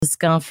It's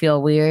going to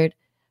feel weird,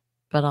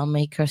 but I'll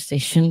make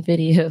crustacean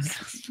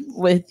videos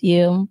with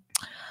you.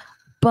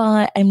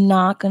 But I'm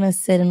not going to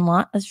sit and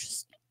watch.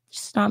 It's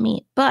just not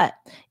me. But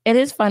it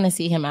is fun to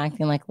see him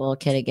acting like a little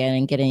kid again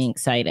and getting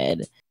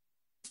excited.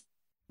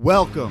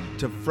 Welcome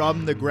to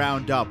From the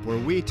Ground Up, where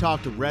we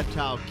talk to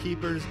reptile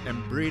keepers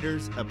and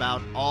breeders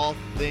about all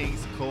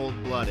things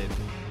cold-blooded.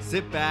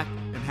 Sit back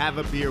and have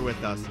a beer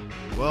with us.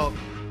 Well,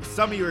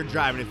 some of you are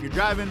driving. If you're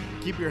driving,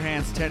 keep your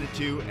hands tended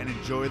to and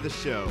enjoy the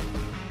show.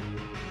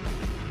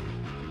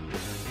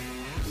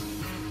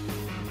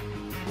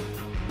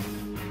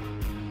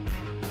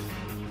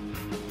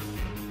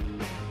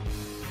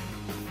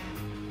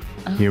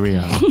 Here we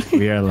are.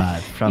 We are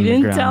live from You the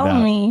didn't ground tell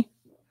up. me.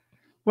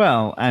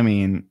 Well, I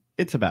mean,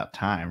 it's about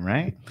time,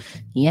 right?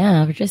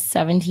 Yeah, we're just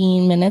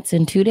 17 minutes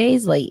and 2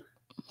 days late.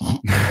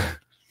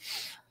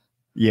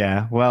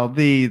 Yeah. Well,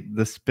 the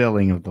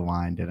spilling of the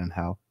wine didn't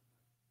help.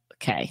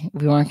 Okay,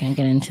 we weren't going to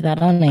get into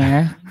that on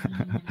air.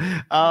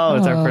 Oh,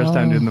 it's our first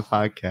time doing the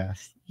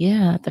podcast.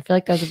 Yeah, I feel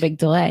like that was a big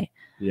delay.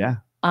 Yeah.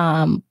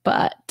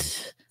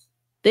 But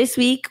this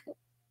week,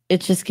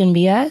 it's just going to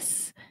be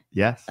us.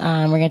 Yes.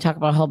 We're going to talk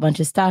about a whole bunch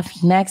of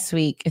stuff next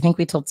week. I think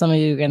we told some of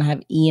you we were going to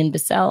have Ian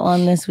Bissell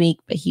on this week,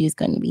 but he's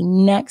going to be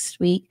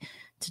next week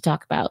to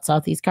talk about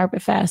Southeast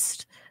Carpet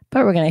Fest.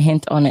 But we're going to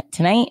hint on it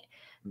tonight.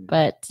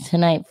 But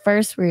tonight,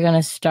 first, we're going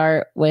to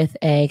start with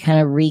a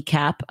kind of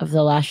recap of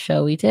the last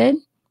show we did.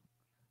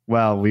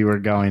 Well, we were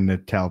going to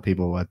tell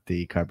people what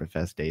the Carpet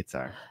Fest dates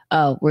are.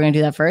 Oh, we're going to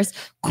do that first?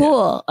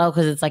 Cool. Yeah. Oh,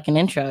 because it's like an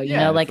intro, you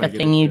know, like a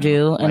thing you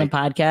do in a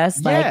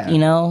podcast, like, you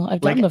know,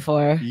 I've done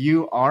before.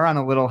 You are on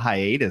a little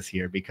hiatus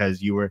here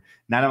because you were,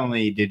 not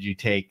only did you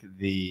take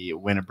the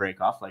winter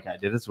break off like I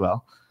did as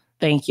well.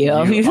 Thank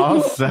you. You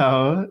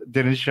also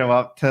didn't show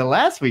up to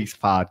last week's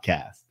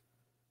podcast.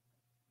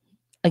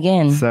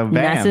 Again, so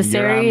bam,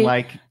 necessary, you're on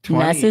like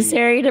 20.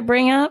 Necessary to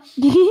bring up?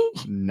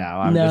 No,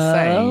 I'm just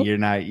saying you're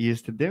not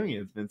used to doing it.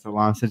 It's been so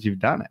long since you've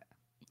done it.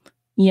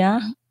 Yeah,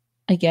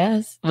 I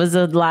guess. Was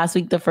the last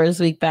week the first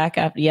week back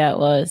after? Yeah, it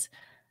was.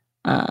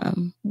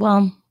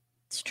 Well,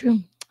 it's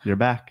true. You're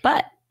back.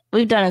 But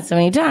we've done it so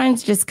many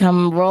times. Just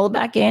come roll it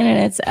back in,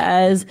 and it's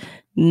as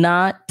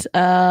not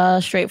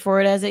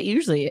straightforward as it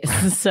usually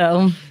is.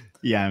 So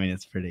yeah, I mean,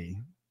 it's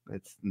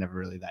never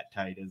really that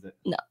tight, is it?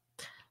 No.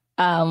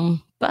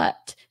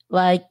 But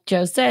like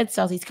Joe said,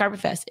 Southeast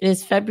Carpet Fest. It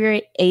is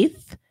February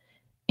 8th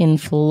in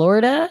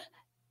Florida.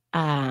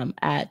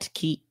 At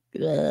Keith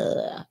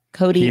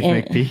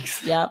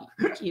McPeak's. Yep,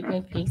 Keith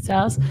McPeak's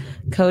house.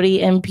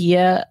 Cody and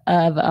Pia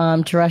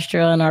of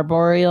Terrestrial and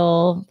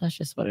Arboreal. That's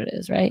just what it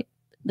is, right?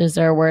 Is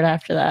there a word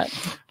after that?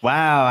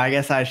 Wow, I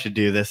guess I should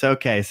do this.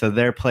 Okay, so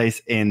their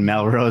place in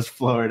Melrose,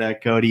 Florida,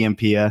 Cody and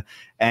Pia.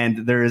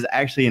 And there is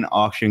actually an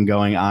auction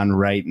going on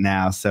right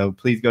now. So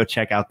please go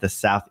check out the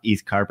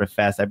Southeast Carpet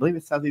Fest. I believe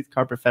it's Southeast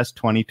Carpet Fest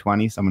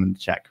 2020. Someone in the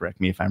chat, correct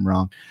me if I'm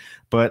wrong.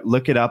 But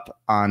look it up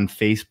on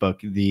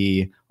Facebook.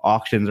 The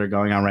auctions are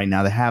going on right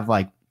now. They have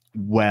like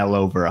well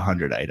over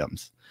 100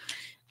 items.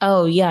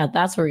 Oh, yeah,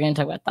 that's what we're going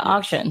to talk about, the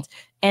auctions.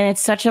 And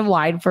it's such a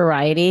wide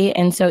variety.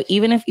 And so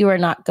even if you are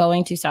not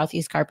going to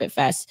Southeast Carpet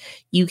Fest,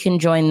 you can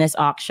join this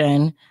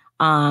auction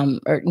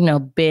or, you know,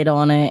 bid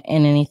on it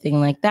and anything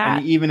like that.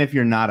 And even if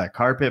you're not a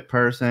carpet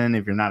person,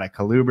 if you're not a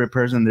colubrid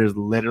person, there's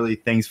literally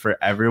things for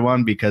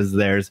everyone because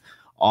there's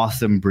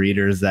awesome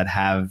breeders that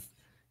have,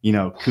 you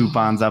know,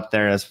 coupons up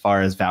there as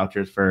far as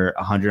vouchers for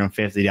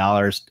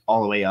 $150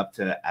 all the way up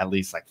to at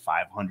least like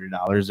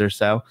 $500 or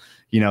so.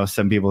 You know,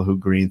 some people who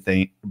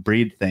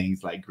breed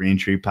things like green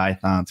tree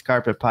pythons,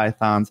 carpet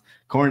pythons,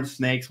 corn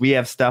snakes. We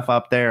have stuff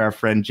up there. Our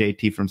friend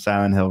JT from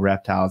Silent Hill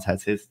Reptiles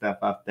has his stuff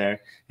up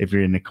there if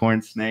you're into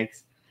corn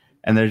snakes.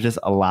 And there's just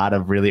a lot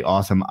of really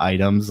awesome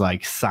items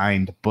like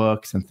signed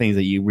books and things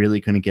that you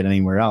really couldn't get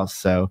anywhere else.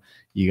 So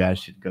you guys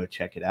should go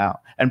check it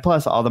out. And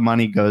plus, all the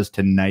money goes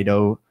to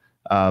Nido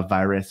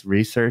virus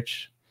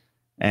research.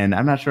 And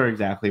I'm not sure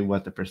exactly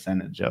what the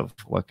percentage of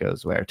what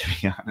goes where, to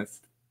be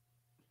honest.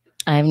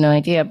 I have no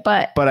idea,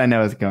 but I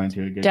know it's going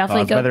to a good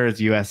definitely cause, whether it's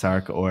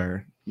USARK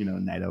or, you know,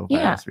 Nido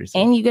virus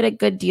research. And you get a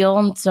good deal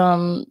on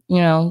some,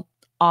 you know,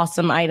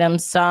 awesome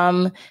items.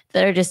 Some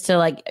that are just to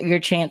like your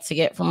chance to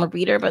get from a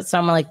breeder, but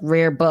some are like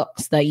rare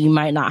books that you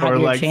might not have. Or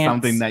like chance.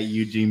 Something that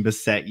Eugene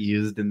Bissett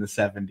used in the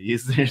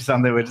 70s or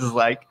something, which is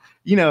like,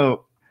 you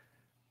know,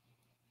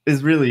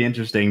 is really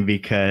interesting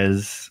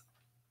because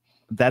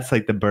that's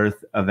like the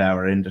birth of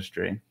our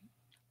industry.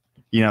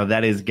 You know,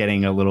 that is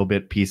getting a little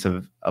piece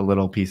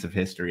of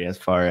history as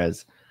far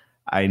as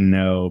I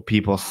know.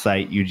 People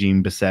cite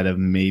Eugene Bissett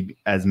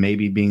as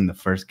maybe being the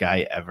first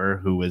guy ever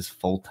who was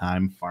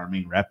full-time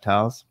farming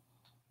reptiles.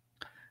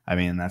 I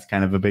mean, that's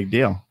kind of a big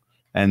deal.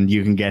 And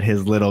you can get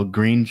his little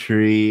green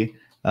tree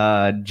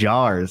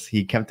jars.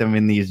 He kept them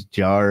in these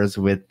jars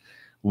with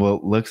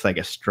what looks like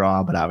a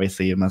straw, but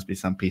obviously it must be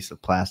some piece of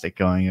plastic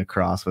going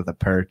across with a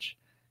perch.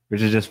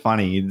 Which is just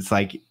funny. It's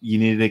like you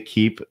need to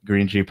keep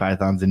green tree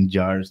pythons in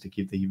jars to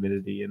keep the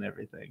humidity and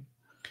everything.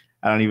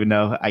 I don't even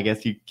know. I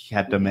guess you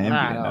kept them ambient.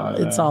 I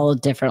don't It's know. all a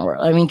different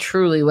world. I mean,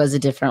 truly was a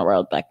different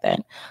world back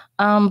then.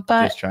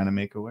 But Just trying to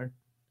make it work.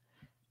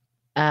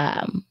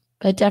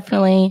 but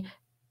definitely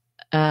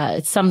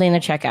it's something to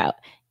check out.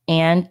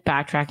 And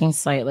backtracking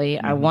slightly,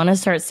 I want to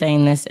start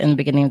saying this in the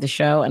beginning of the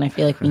show, and I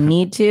feel like we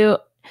need to,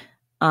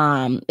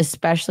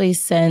 especially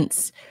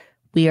since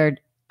we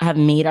have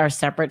made our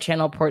separate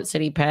channel, Port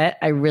City Pet.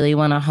 I really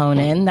want to hone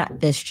in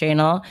that this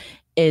channel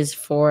is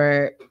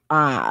for,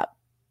 I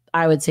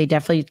would say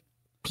definitely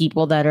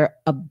people that are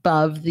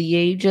above the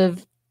age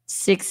of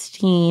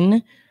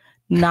 16.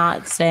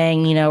 Not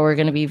saying, we're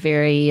going to be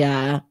very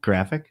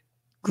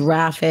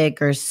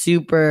graphic or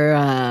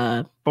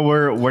super but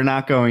we're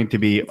not going to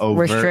be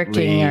overtly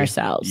restricting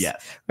ourselves.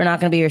 Yes, we're not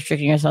going to be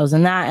restricting ourselves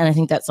in that, and I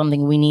think that's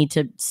something we need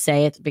to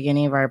say at the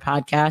beginning of our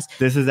podcast.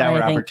 This is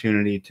our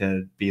opportunity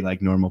to be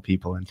like normal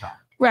people and talk.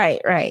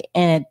 Right.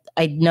 And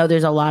I know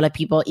there's a lot of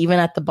people, even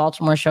at the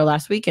Baltimore show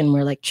last weekend,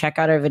 we're like, check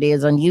out our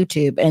videos on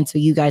YouTube, and so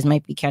you guys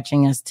might be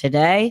catching us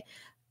today,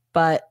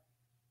 but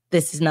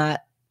this is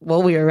not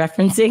what we were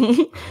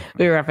referencing.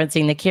 We were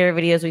referencing the Kira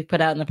videos we've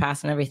put out in the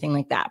past and everything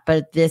like that.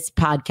 But this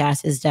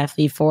podcast is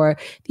definitely for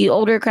the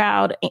older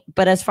crowd.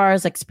 But as far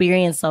as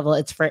experience level,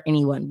 it's for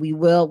anyone. We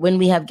will, when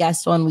we have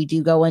guests on, we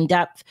do go in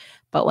depth.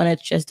 But when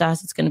it's just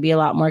us, it's going to be a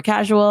lot more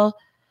casual.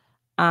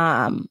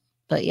 But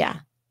yeah.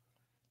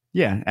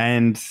 Yeah.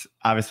 And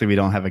obviously we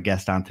don't have a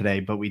guest on today,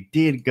 but we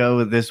did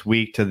go this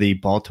week to the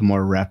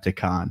Baltimore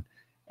Repticon.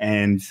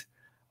 And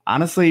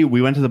honestly,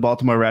 we went to the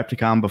Baltimore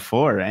Repticon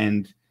before,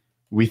 and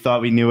we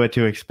thought we knew what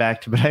to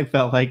expect, but I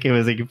felt like it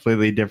was a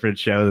completely different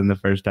show than the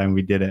first time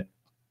we did it.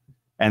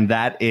 And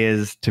that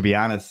is, to be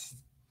honest,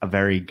 a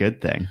very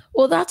good thing.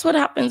 Well, that's what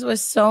happens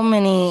with so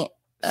many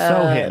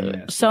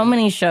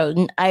many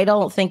shows. I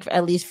don't think,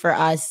 at least for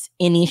us,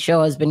 any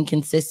show has been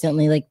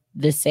consistently like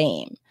the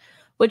same,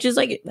 which is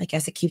like, I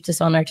guess it keeps us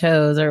on our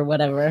toes or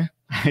whatever.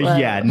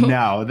 Yeah,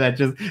 no,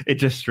 it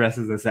just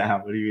stresses us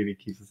out. What do you mean it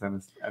keeps us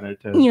on our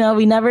toes?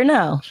 We never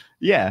know.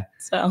 Yeah.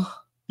 So.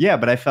 Yeah,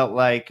 but I felt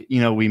like,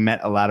 we met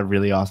a lot of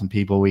really awesome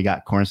people. We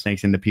got corn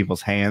snakes into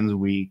people's hands.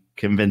 We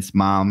convinced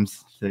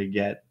moms to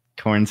get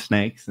corn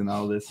snakes and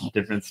all this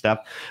different stuff.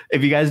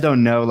 If you guys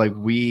don't know, like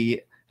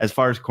as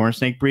far as corn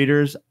snake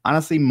breeders,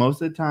 honestly,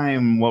 most of the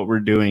time what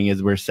we're doing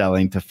is we're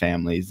selling to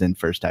families and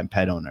first-time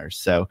pet owners.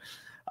 So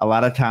a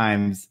lot of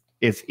times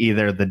it's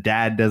either the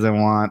dad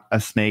doesn't want a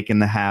snake in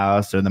the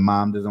house or the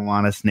mom doesn't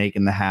want a snake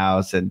in the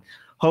house. And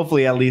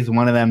hopefully at least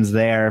one of them's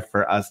there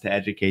for us to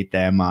educate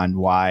them on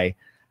why.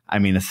 I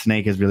mean, a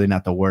snake is really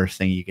not the worst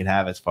thing you could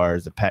have as far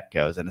as a pet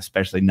goes, and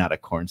especially not a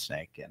corn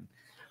snake. And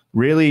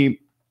really,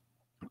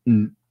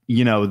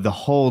 the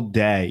whole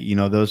day,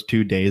 those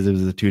 2 days, it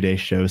was a 2-day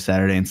show,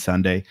 Saturday and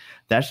Sunday,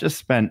 that's just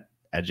spent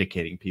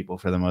educating people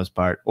for the most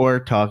part, or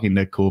talking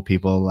to cool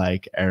people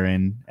like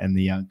Erin and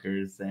the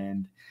Youngers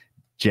and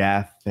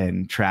Jeff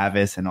and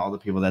Travis and all the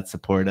people that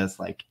support us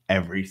like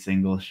every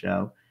single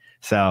show.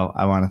 So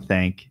I want to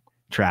thank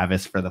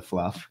Travis for the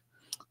fluff.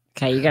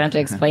 Okay, you're gonna have to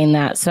explain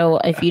that. So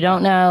if you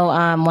don't know,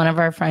 one of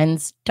our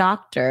friends,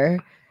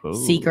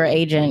 Secret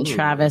Agent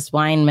Travis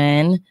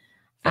Weinman,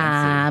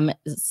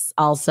 is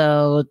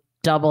also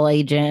double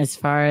agent as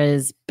far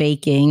as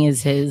baking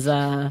is his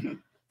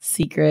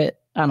secret.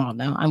 I don't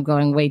know. I'm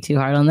going way too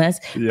hard on this,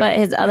 but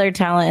his other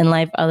talent in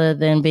life, other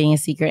than being a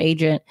secret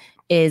agent,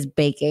 is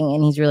baking,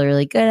 and he's really,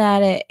 really good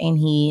at it. And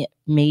he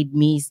made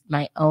me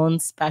my own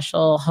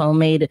special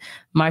homemade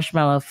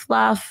marshmallow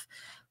fluff,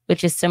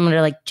 which is similar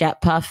to like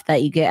Jet Puff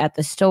that you get at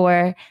the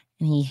store.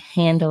 And he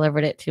hand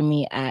delivered it to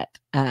me at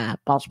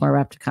Baltimore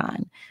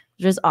Repticon,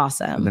 which was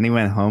awesome. And then he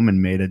went home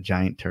and made a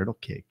giant turtle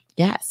cake.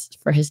 Yes,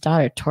 for his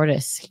daughter,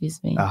 Tortoise.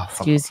 Excuse me.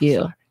 Excuse you.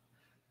 Sorry.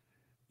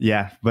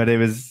 Yeah, but it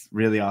was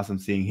really awesome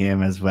seeing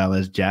him as well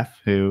as Jeff,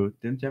 who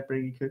didn't Jeff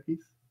bring you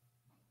cookies?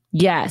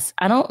 Yes.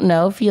 I don't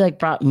know if he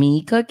brought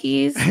me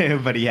cookies.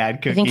 But he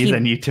had cookies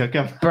and you took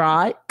them.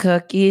 Brought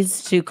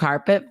cookies to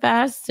Carpet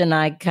Fest and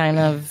I kind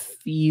of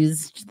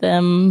used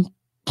them,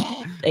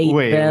 ate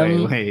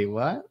them. Wait,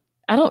 what?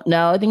 I don't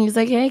know. I think he's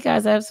like, hey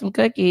guys, I have some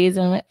cookies.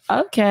 And I'm like,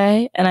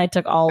 okay. And I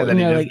took all. And then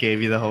he just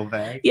gave you the whole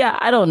bag. Yeah,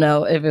 I don't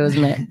know if it was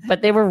meant,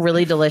 but they were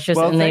really delicious.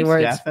 Well, and they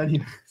were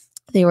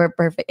they were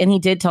perfect. And he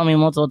did tell me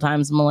multiple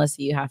times,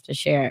 Melissa, you have to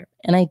share.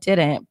 And I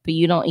didn't, but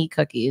you don't eat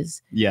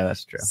cookies. Yeah,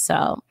 that's true.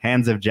 So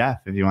Hands of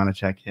Jeff, if you want to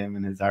check him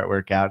and his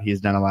artwork out,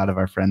 he's done a lot of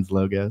our friends'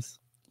 logos.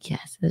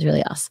 Yes, it was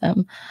really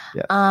awesome.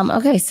 Yes.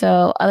 Okay,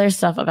 so other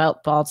stuff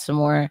about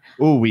Baltimore.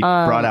 Oh, we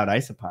brought out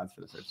isopods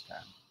for the first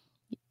time.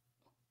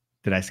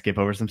 Did I skip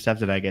over some stuff?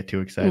 Did I get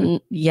too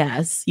excited?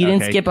 Yes, you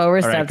didn't skip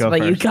over steps, but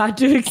first. You got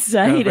too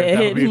excited. That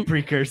would be a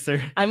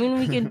precursor. I mean,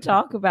 we can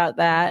talk about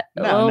that.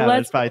 No,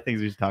 there's probably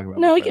things we should talk about.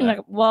 No, we can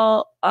talk.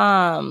 Well,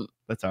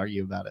 let's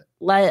argue about it.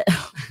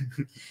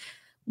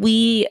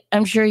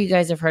 I'm sure you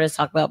guys have heard us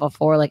talk about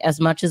before, like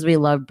as much as we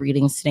love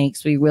breeding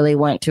snakes, we really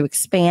want to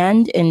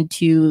expand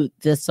into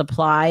the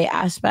supply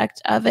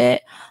aspect of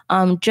it.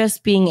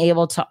 Just being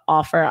able to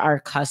offer our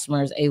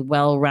customers a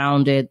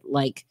well-rounded,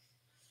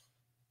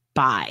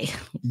 buy.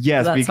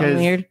 Yes,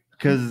 because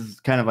because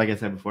kind of like I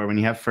said before, when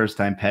you have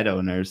first-time pet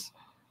owners,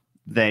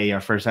 they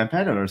are first-time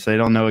pet owners, so they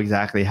don't know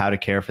exactly how to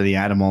care for the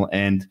animal.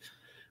 And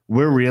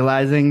we're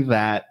realizing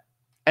that,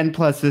 and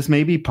plus this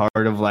may be part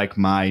of like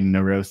my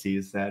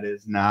neuroses that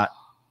is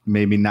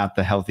maybe not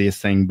the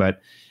healthiest thing,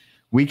 but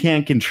we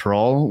can't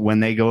control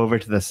when they go over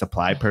to the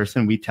supply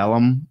person. We tell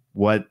them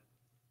what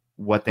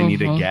they need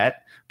to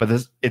get, but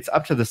it's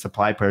up to the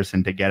supply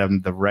person to get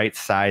them the right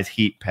size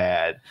heat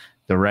pad,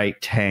 the right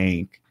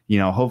tank.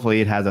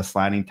 Hopefully it has a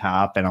sliding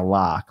top and a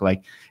lock.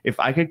 Like if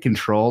I could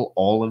control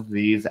all of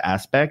these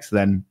aspects,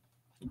 then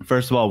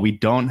first of all, we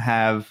don't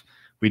have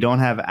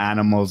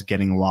animals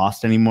getting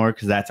lost anymore,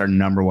 because that's our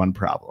number one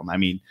problem. I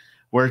mean,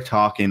 we're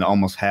talking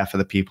almost half of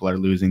the people are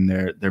losing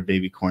their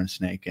baby corn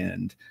snake,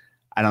 and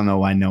I don't know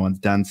why no one's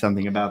done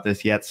something about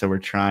this yet. So we're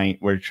trying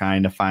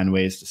to find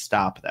ways to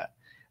stop that,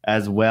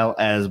 as well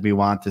as we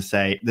want to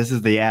say this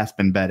is the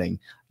aspen bedding.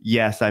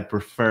 Yes, I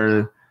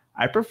prefer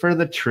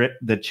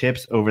the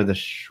chips over the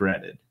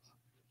shredded.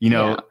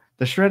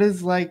 The shredded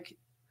is like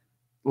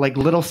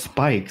little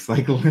spikes.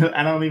 Like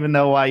I don't even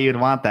know why you'd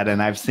want that.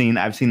 And I've seen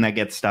that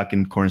get stuck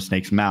in corn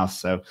snake's mouth.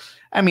 So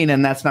I mean,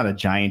 and that's not a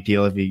giant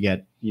deal if you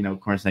get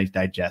corn snakes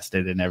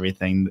digested and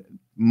everything.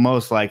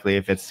 Most likely,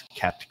 if it's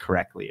kept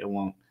correctly, it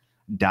won't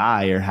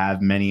die or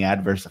have many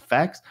adverse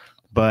effects.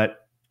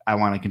 But I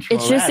want to control.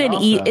 It's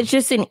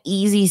just an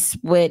easy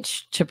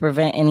switch to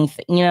prevent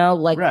anything.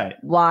 Like right.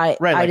 Why?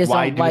 Right. I like, just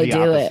why don't. Why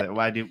do opposite?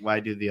 it? Why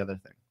do the other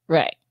thing?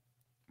 Right.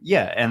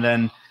 Yeah, and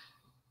then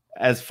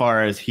as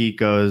far as heat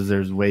goes,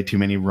 there's way too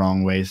many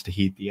wrong ways to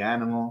heat the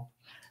animal,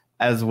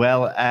 as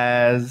well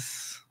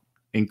as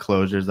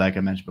enclosures, like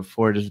I mentioned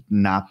before, just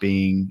not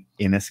being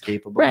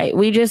inescapable. Right.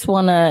 We just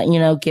want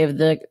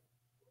to,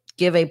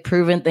 give a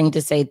proven thing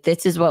to say,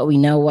 this is what we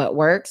know what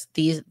works.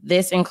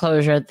 This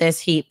enclosure, this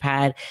heat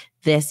pad,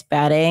 this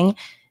bedding,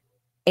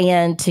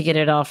 and to get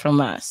it all from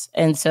us.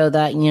 And so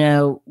that,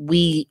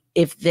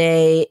 if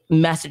they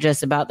message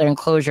us about their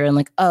enclosure and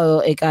like, oh,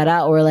 it got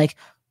out, we're like,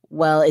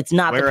 well, it's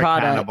not we're the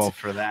product. Accountable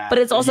for that. But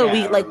it's also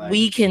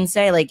we can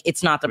say like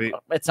it's not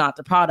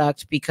the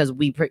product because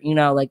we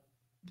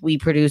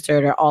produce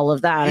it or all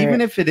of that.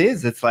 Even if it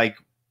is, it's like,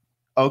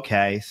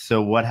 okay,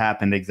 so what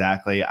happened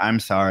exactly? I'm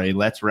sorry.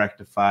 Let's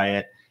rectify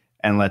it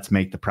and let's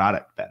make the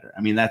product better.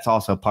 I mean, that's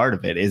also part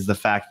of it, is the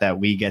fact that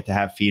we get to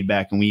have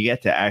feedback and we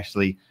get to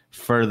actually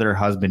further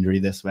husbandry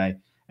this way.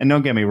 And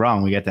don't get me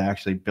wrong, we get to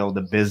actually build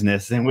a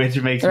business in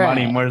which makes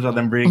money more so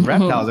than breeding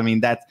reptiles. I mean,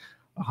 that's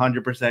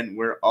 100%.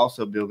 We're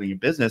also building a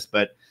business,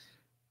 but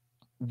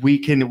we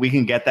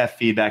can get that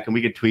feedback and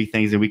we can tweak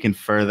things and we can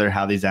further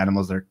how these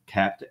animals are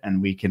kept,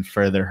 and we can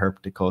further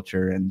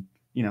herpetoculture and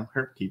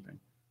herp keeping.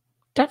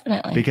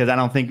 Definitely. Because I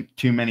don't think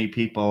too many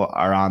people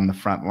are on the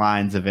front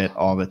lines of it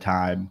all the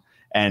time.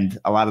 And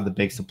a lot of the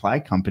big supply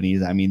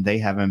companies, I mean, they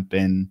haven't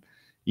been,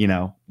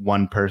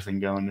 one person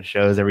going to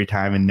shows every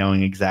time and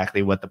knowing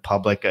exactly what the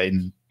public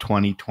in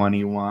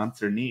 2020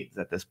 wants or needs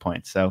at this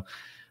point. So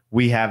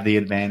we have the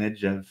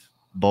advantage of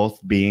both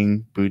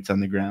being boots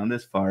on the ground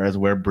as far as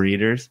we're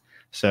breeders.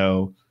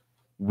 So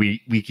we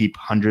keep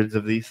hundreds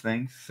of these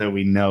things. So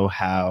we know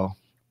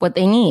what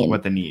they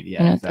need.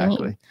 Yeah,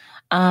 exactly.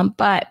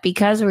 But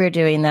because we were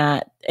doing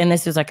that, and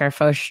this was like our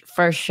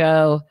first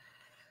show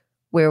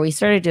where we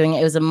started doing it,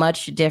 it was a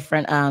much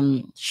different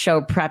show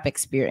prep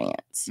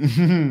experience.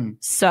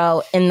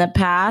 So in the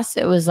past,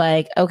 it was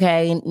like,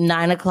 okay,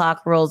 9:00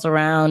 rolls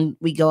around.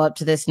 We go up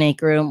to the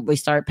snake room. We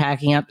start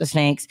packing up the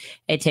snakes.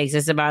 It takes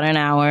us about an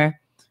hour.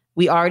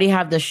 We already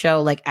have the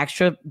show like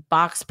extra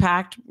box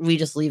packed. We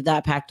just leave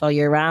that packed all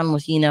year round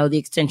with, the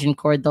extension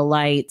cord, the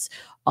lights,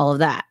 all of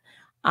that.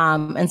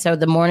 And so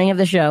the morning of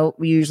the show,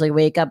 we usually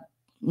wake up,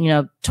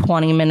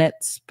 20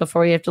 minutes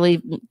before you have to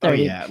leave.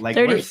 30,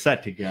 we're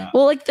set to go.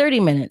 Well, like 30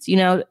 minutes,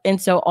 and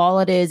so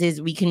all it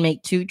is we can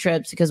make 2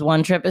 trips, because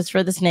one trip is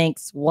for the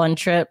snakes, one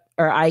trip,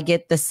 or I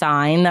get the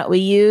sign that we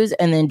use,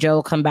 and then Joe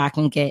will come back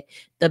and get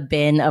the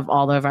bin of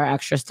all of our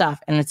extra stuff.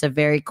 And it's a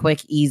very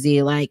quick,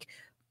 easy, like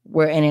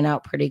we're in and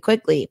out pretty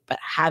quickly. But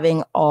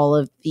having all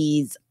of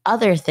these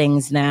other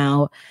things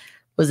now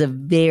was a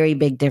very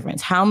big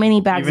difference. How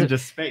many bags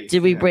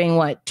did we bring?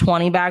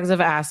 20 bags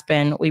of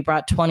aspen. We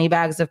brought 20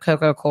 bags of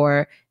cocoa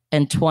core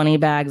and 20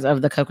 bags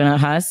of the coconut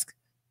husk.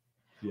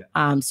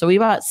 Yeah. So we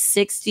bought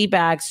 60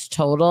 bags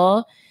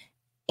total,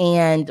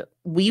 and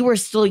we were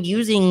still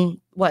using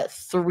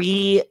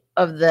 3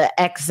 of the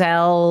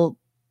XL.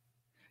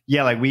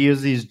 Yeah, like we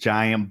use these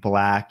giant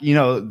black,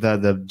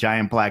 the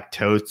giant black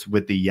totes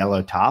with the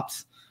yellow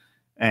tops.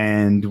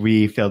 And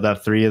we filled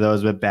up 3 of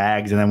those with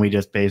bags, and then we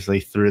just basically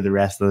threw the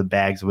rest of the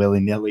bags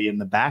willy-nilly in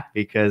the back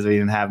because we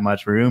didn't have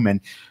much room. And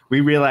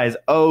we realized,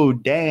 oh,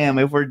 damn,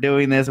 if we're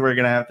doing this, we're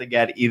going to have to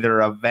get either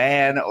a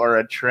van or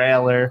a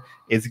trailer.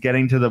 It's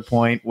getting to the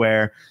point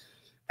where,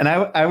 and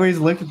I always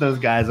looked at those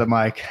guys, I'm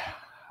like,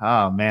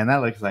 oh, man,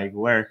 that looks like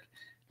work.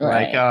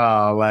 Right.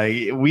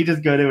 Like we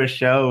just go to a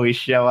show, we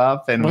show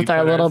up, and with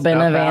our little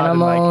bin of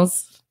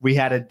animals. We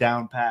had it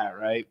down pat,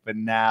 right? But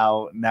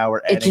now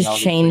we're adding. It just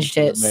changed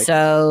it.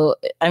 So,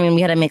 I mean,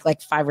 we had to make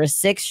like 5 or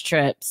 6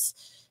 trips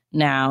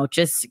now.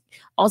 Just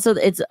also,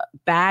 it's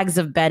bags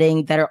of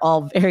bedding that are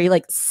all very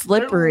like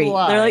slippery.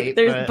 But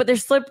they're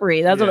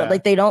slippery. That's what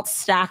like they don't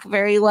stack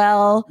very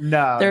well.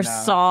 No, they're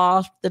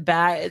soft. The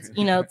bag, it's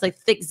it's like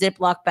thick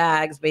Ziploc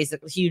bags,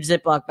 basically huge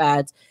Ziploc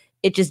bags.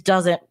 It just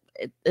doesn't.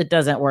 It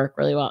doesn't work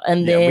really well.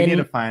 And then we need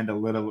to find a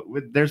little.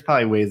 There's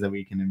probably ways that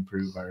we can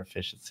improve our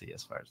efficiency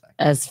as far as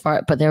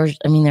that. But there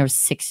were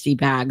 60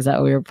 bags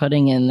that we were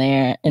putting in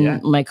there,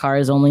 and my car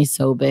is only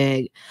so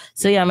big.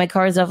 So my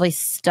car is definitely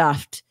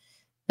stuffed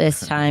this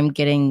time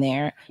getting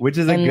there, which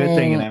is a good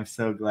thing. And I'm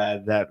so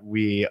glad that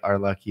we are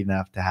lucky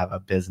enough to have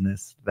a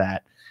business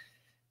that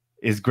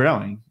is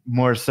growing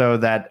more. So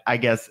that I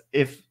guess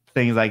if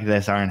things like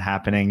this aren't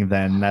happening,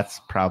 then that's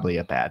probably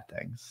a bad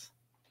thing.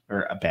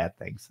 A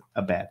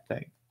bad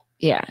thing.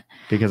 Yeah.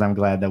 Because I'm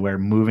glad that we're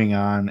moving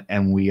on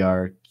and we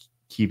are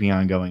keeping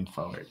on going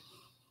forward.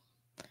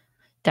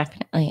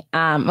 Definitely.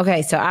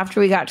 Okay. So after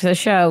we got to the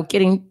show,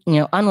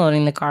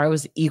 unloading the car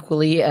was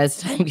equally as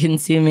time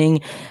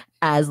consuming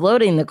as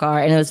loading the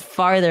car. And it was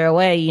farther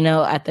away,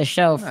 at the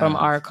show from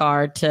our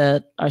car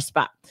to our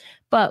spot.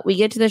 But we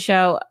get to the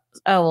show.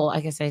 Oh, well,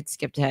 I guess I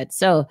skipped ahead.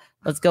 So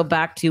let's go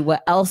back to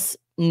what else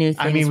new things.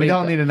 I mean, we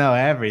don't need to know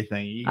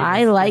everything.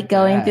 I like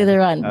going through the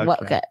run.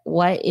 Okay.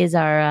 What is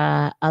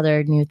our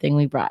other new thing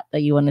we brought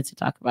that you wanted to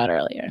talk about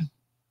earlier?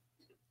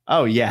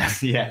 Oh,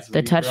 yes.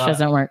 The touch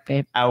doesn't work,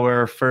 babe.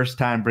 Our first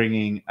time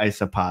bringing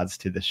isopods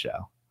to the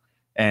show.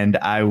 And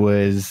I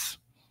was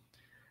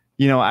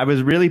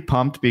really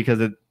pumped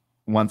because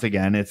once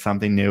again, it's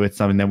something new. It's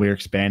something that we're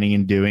expanding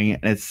and doing.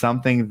 And it is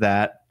something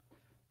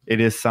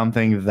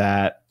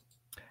that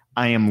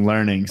I am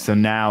learning. So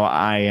now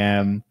I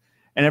am.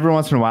 And every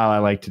once in a while, I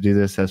like to do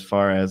this as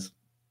far as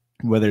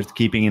whether it's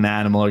keeping an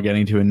animal or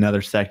getting to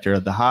another sector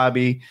of the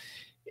hobby.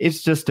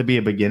 It's just to be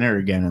a beginner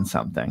again in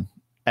something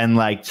and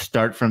like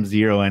start from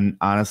zero. And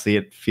honestly,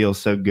 it feels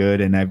so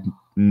good. And I've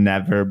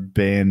never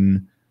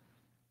been,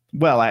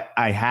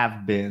 I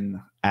have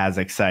been as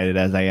excited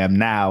as I am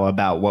now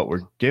about what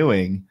we're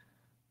doing,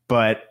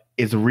 but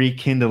it's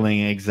rekindling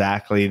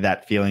exactly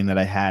that feeling that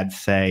I had,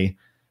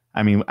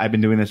 I've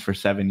been doing this for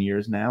 7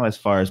 years now, as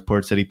far as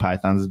Port City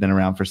Pythons has been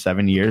around for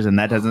 7 years. And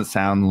that doesn't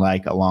sound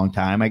like a long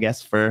time, I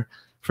guess, for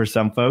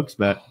some folks,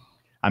 but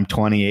I'm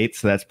 28.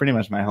 So that's pretty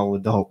much my whole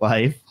adult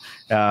life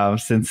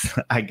since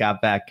I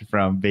got back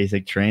from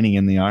basic training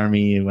in the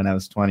Army when I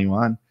was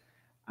 21.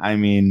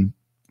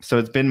 So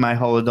it's been my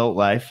whole adult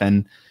life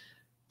and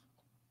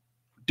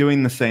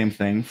doing the same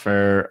thing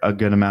for a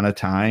good amount of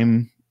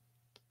time.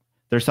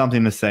 There's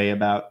something to say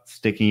about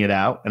sticking it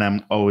out. And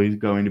I'm always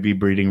going to be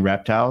breeding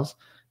reptiles.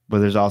 But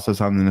there's also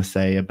something to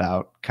say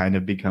about kind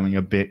of becoming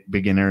a bit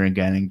beginner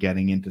again and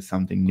getting into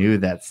something new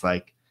that's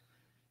like,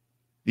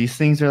 these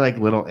things are like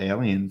little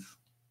aliens.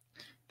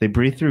 They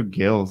breathe through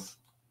gills.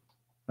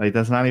 Like,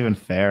 that's not even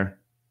fair.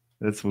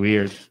 That's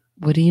weird.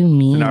 What do you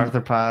mean? An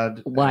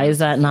arthropod. Why is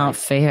that not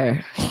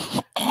fair?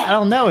 I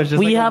don't know. It's just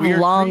we have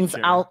lungs.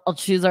 Creature. I'll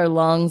choose our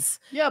lungs.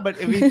 Yeah, but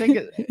if you think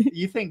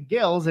you think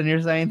gills and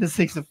you're saying this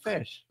thing's a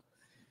fish,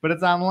 but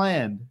it's on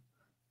land.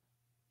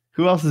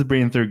 Who else is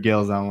breathing through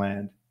gills on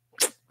land?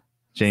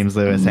 James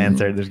Lewis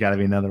answered, there's got to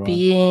be another one.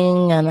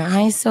 Being an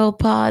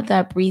isopod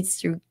that breathes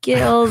through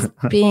gills,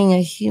 being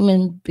a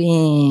human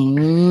being.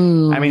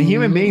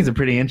 Human beings are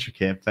pretty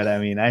intricate, but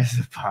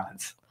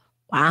isopods.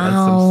 Wow. That's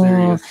some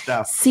serious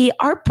stuff. See,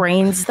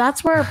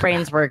 that's where our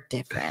brains work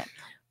different.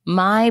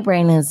 My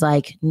brain is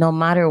like, no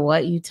matter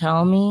what you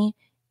tell me,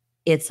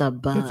 it's a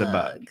bug. It's a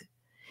bug.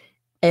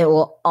 It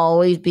will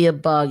always be a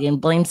bug. And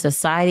blame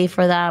society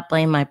for that.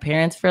 Blame my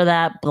parents for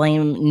that.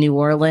 Blame New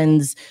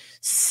Orleans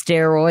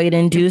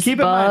steroid-induced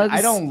bugs. Mind,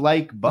 I don't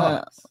like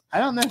bugs. I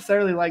don't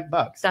necessarily like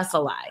bugs. That's a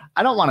lie.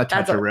 I don't want to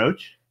touch a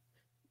roach.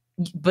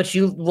 But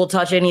you will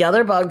touch any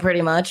other bug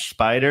pretty much.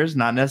 Spiders,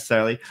 not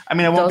necessarily.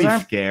 I won't be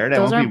scared. I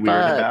won't be weird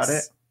about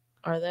it.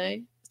 Are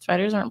they?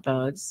 Spiders aren't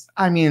bugs.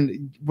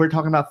 We're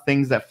talking about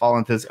things that fall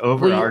into this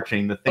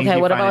overarching, the things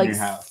you find in your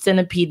house.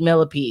 Centipede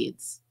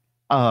millipedes?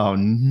 Oh,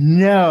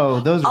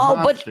 no. Those are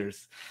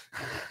monsters.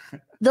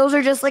 Those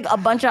are just like a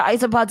bunch of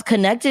isopods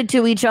connected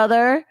to each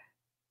other.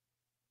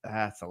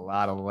 That's a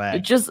lot of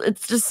legs.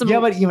 It's just some. Yeah,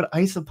 but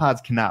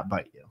isopods cannot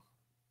bite you.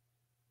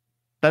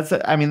 That's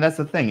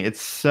the thing.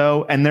 It's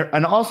so, and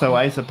also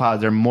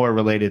isopods are more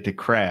related to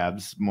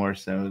crabs more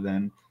so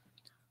than.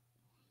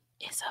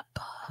 It's a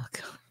bug.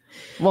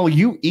 Well,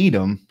 you eat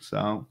them,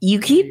 so you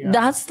keep.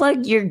 That's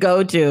like your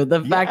go-to.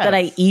 The fact that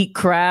I eat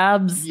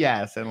crabs.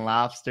 Yes, and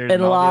lobsters.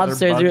 And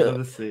lobsters of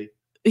the sea.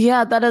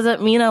 Yeah, that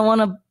doesn't mean I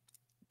want to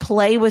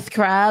play with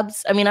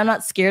crabs. I'm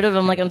not scared of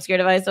them. Like, I'm scared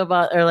of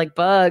isopod or like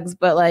bugs,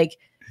 but like.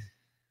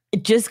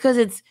 Just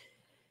because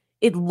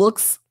it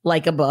looks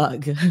like a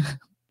bug,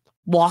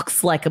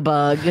 walks like a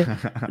bug.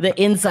 The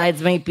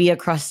insides might be a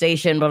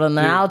crustacean, but on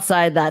the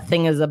outside, that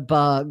thing is a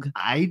bug.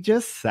 I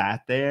just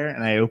sat there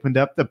and I opened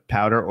up the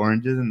powder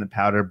oranges and the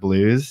powder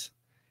blues,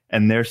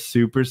 and they're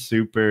super,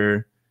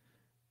 super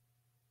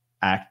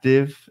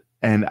active.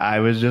 And I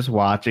was just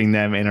watching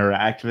them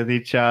interact with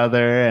each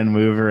other and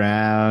move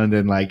around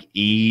and like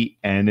eat.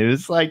 And it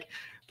was like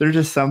there's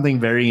just something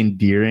very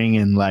endearing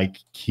and like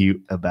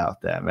cute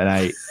about them.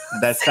 And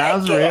that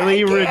sounds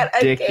really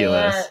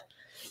ridiculous.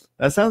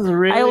 That sounds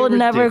really I will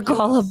never ridiculous.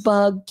 call a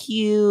bug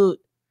cute.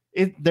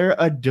 They're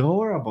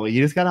adorable. You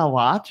just gotta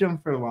watch them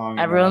for long.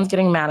 Everyone's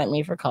getting mad at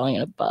me for calling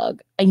it a bug.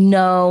 I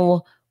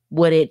know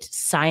what it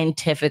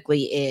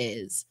scientifically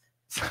is.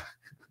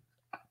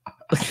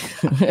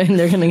 And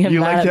they're gonna get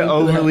You mad like at to me for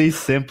overly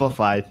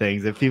simplify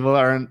things. If people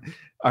aren't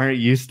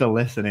used to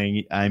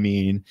listening, I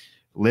mean,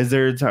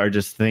 lizards are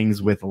just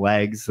things with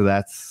legs. So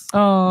that's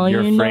your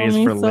you know phrase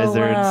me for so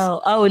lizards.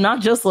 well. Oh,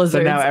 not just So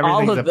lizards. now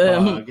everything's all a of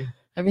them. bug.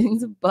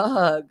 Everything's a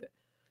bug.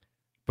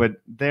 But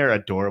they're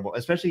adorable.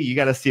 Especially you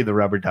got to see the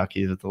rubber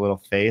duckies with the little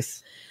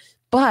face.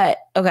 But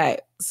okay,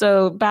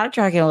 so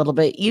backtracking a little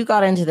bit, you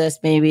got into this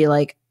maybe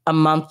like a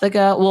month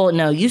ago. Well,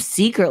 no, you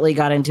secretly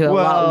got into it a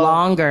lot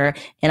longer,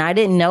 and I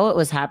didn't know it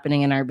was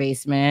happening in our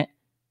basement.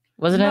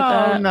 Wasn't it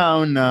that?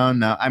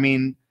 No. I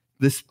mean,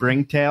 the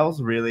springtails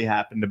really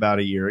happened about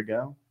a year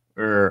ago,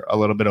 or a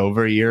little bit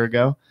over a year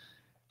ago.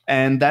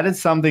 And that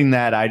is something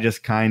that I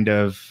just kind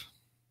of,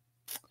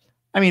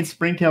 I mean,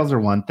 springtails are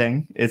one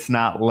thing. It's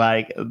not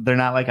like, they're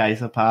not like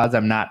isopods.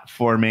 I'm not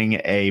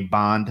forming a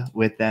bond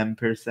with them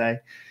per se.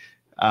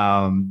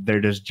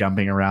 They're just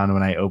jumping around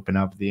when I open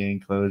up the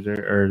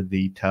enclosure or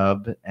the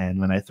tub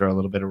and when I throw a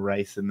little bit of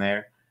rice in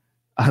there.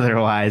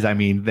 Otherwise, I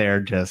mean,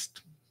 they're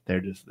just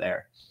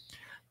there.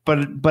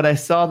 But I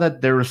saw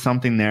that there was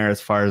something there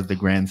as far as the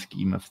grand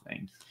scheme of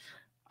things.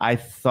 I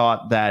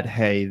thought that,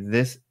 hey,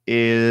 this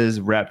is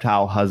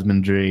reptile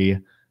husbandry,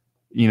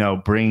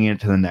 bringing it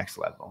to the next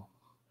level.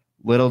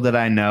 Little did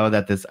I know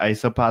that this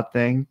isopod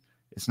thing,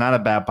 it's not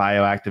about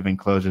bioactive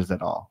enclosures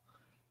at all.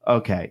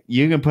 Okay,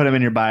 you can put them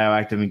in your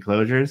bioactive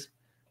enclosures,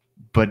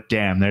 but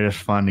damn, they're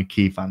just fun to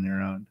keep on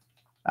their own.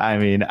 I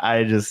mean,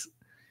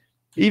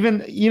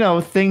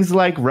 even things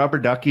like rubber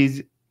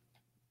duckies,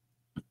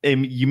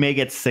 you may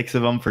get 6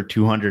 of them for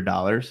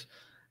 $200.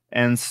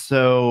 And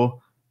so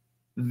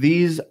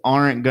these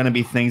aren't going to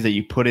be things that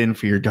you put in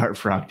for your dart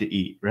frog to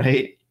eat,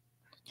 right?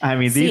 I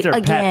mean, these are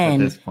pets at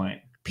this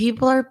point.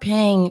 People are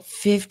paying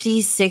 $50,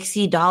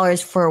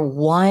 $60 for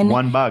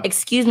one bug.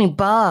 Excuse me,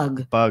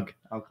 bug. Bug.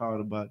 I'll call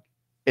it a bug.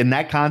 In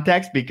that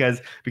context,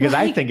 because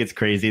I think it's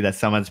crazy that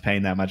someone's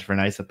paying that much for an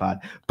isopod.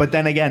 But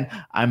then again,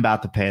 I'm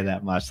about to pay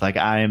that much. Like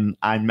I'm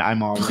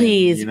all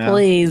please.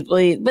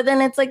 But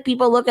then it's like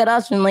people look at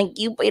us and like,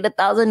 you paid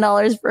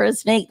 $1,000 for a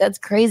snake. That's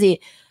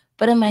crazy.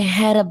 But in my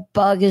head, a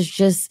bug is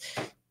just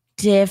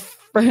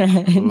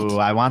different. Ooh,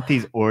 I want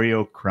these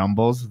Oreo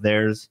crumbles.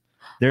 There's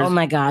oh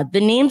my God. The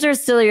names are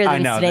sillier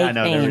than snake I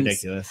know, names. they're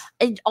ridiculous.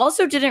 I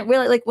also didn't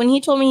really, like, when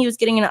he told me he was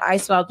getting an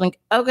isopod, I was like,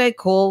 okay,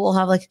 cool. We'll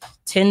have like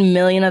 10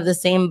 million of the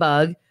same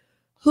bug.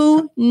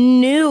 Who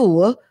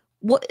knew?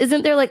 What,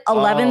 isn't there like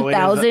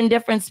 11,000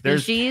 different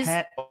species?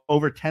 There's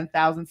over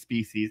 10,000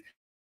 species,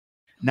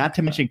 not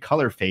to mention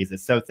color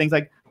phases. So things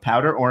like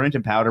powder orange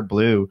and powder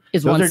blue,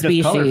 those are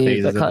species, just color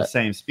phases of the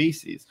same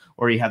species.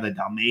 Or you have the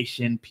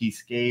Dalmatian,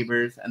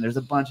 Peacegabbers, and there's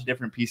a bunch of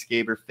different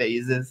Peacegaber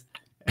phases.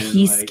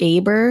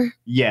 Peacegaber?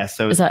 Yeah,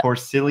 so it's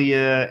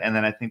Corsilia, and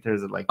then I think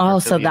there's like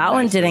so that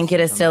one didn't get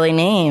a silly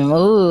name.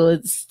 Oh,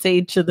 it's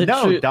stage of the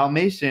truth.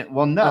 Dalmatian.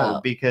 Well, no,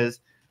 because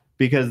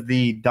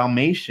the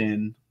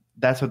Dalmatian,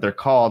 that's what they're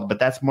called, but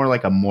that's more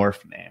like a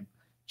morph name.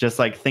 Just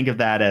like think of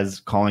that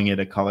as calling it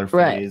a color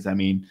phase. Right. I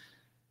mean,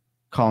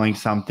 calling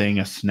something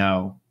a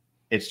snow,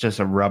 it's just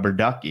a rubber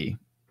ducky.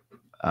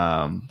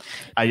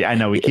 I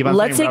know we keep on.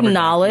 Let's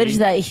acknowledge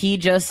that he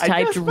just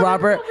typed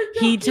rubber.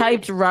 He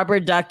typed rubber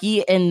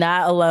ducky and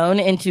that alone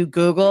into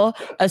Google,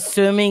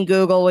 assuming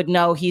Google would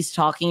know he's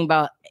talking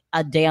about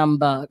a damn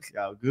bug.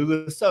 Yo,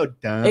 Google is so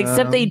dumb.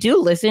 Except they do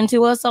listen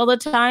to us all the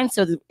time,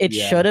 so it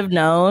should have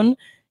known.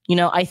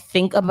 I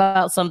think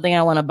about something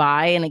I want to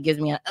buy, and it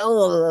gives me I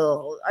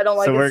don't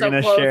like. So we're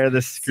gonna share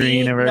the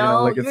screen, and we're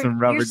gonna look at some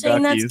rubber duckies. You're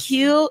saying that's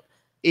cute.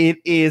 It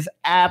is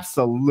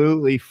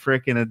absolutely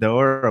freaking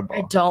adorable.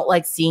 I don't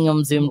like seeing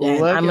them zoomed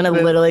in. I'm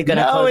literally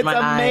gonna close my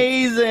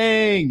eyes. It's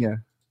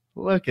amazing.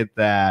 Look at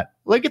that.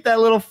 Look at that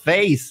little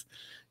face.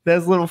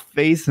 That little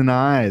face and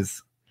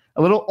eyes.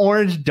 A little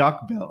orange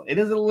duck bill. It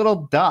is a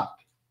little duck.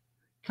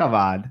 Come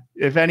on.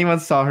 If anyone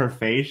saw her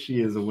face,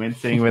 she is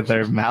wincing with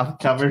her mouth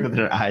covered with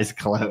her eyes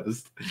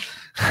closed.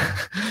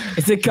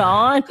 Is it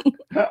gone?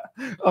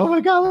 Oh my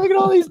God, look at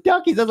all these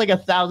duckies. That's like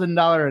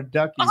 $1,000 a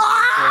ducky.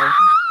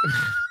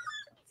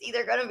 See,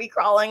 they're going to be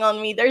crawling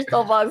on me. They're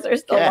still bugs. They're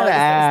still bugs. Get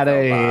out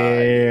of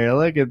here.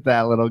 Look at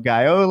that little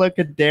guy. Oh, look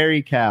at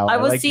Dairy Cow.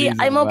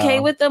 I'm okay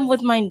with them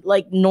with my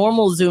like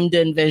normal zoomed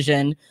in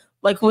vision.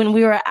 Like when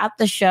we were at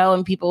the show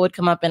and people would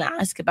come up and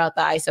ask about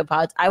the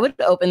isopods, I would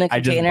open the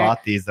container. I just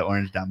bought these, the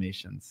orange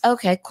Dalmatians.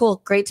 Okay,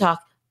 cool. Great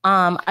talk.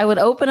 I would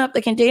open up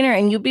the container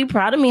and you'd be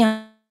proud of me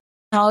how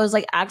I was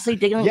like actually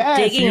digging in there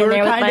with my you were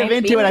kind of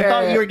into it. I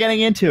thought you were getting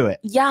into it.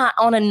 Yeah,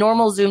 on a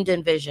normal zoomed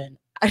in vision.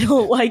 I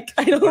don't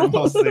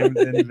normal zoomed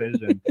in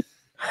vision.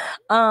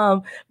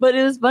 But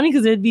it was funny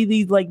because there'd be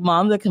these like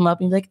moms that come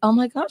up and be like, oh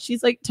my gosh,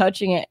 she's like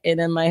touching it.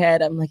 And in my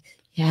head, I'm like,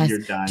 Yes, You're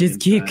dying just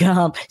keep inside.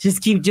 calm.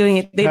 Just keep doing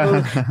it.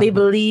 They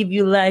believe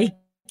you like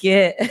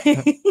it.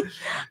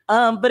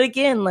 But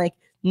again, like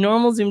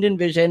normal zoomed in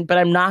vision, but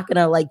I'm not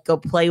gonna like go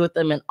play with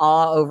them and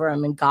awe over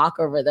them and gawk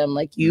over them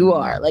like you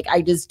are. Like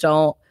I just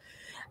don't.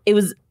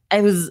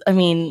 I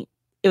mean,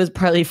 it was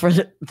partly for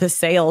the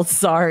sales,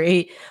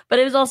 sorry, but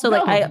it was also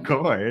like Of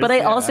course, but I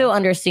yeah. also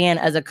understand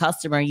as a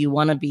customer, you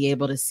want to be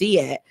able to see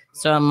it.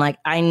 So I'm like,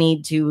 I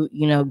need to,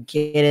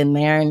 get in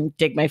there and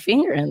dig my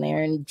finger in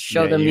there and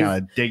show them you these.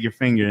 gotta dig your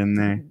finger in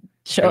there.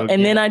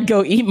 And then I'd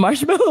go eat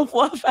marshmallow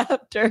fluff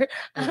after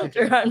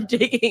I'm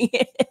digging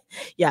it.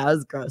 Yeah, it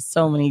was gross.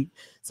 So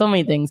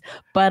many things.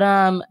 But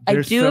I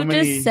There's do so have to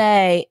many-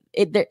 say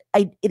it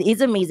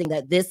is amazing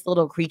that this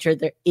little creature,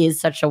 there is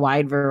such a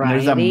wide And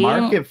variety. there's a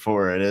market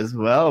for it as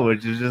well,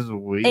 which is just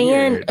weird.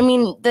 And I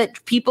mean,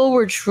 that people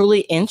were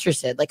truly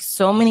interested. Like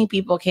so many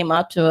people came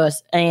up to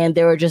us and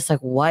they were just like,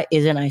 what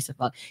is an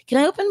isopod? Can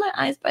I open my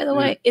eyes, by the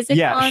way? Is it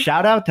yeah, fun?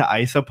 shout out to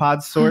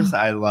Isopod Source.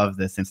 I love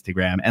this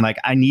Instagram. And like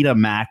I need a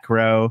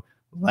macro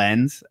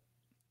lens.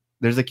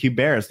 There's a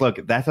Cubaris.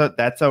 Look,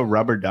 that's a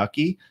rubber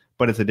ducky,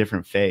 but it's a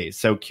different phase.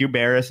 So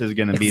Cubaris is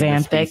going to be the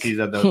Xanthic. species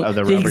of the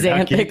The rubber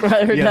ducky. Xanthic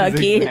rubber Yeah, the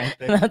ducky.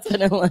 Xanthic. That's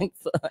what it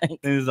looks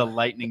like. This is a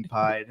lightning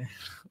pied.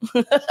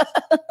 This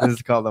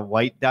is called a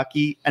white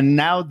ducky. And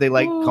now they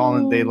like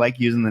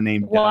using the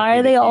name. Why ducky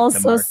are to they keep all the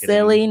so marketing.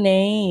 silly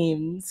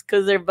names?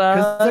 Because they're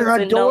bugs. Because they're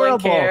and no one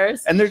adorable.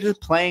 cares. And they're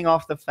just playing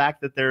off the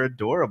fact that they're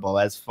adorable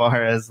as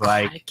far as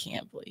I like,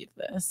 can't believe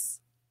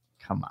this.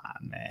 come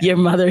on, man. Your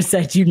mother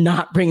said you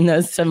not bring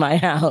those to my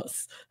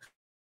house.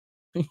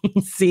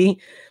 See?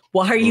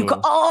 Why are you?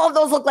 Ooh.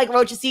 Those look like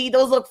roaches. See,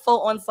 those look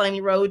full on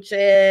slimy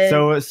roaches.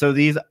 So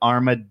these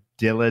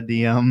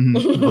Armadillidium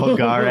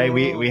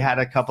vulgare, we had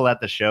a couple at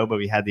the show, but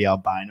we had the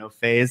albino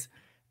phase,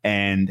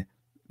 and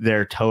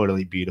they're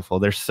totally beautiful.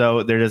 They're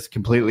just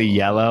completely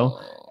yellow,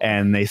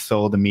 and they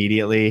sold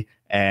immediately.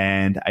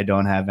 And I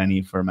don't have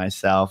any for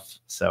myself,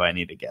 so I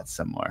need to get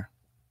some more.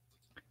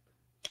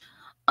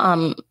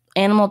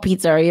 Animal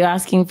Pizza, are you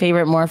asking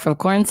favorite morph of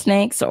corn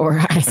snakes or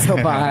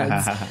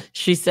isopods?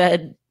 She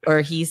said,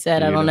 or he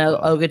said, I don't know,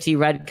 Ogati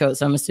Redcoat.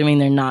 So I'm assuming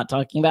they're not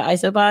talking about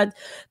isopods.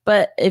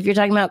 But if you're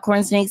talking about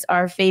corn snakes,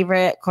 our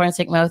favorite corn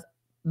snake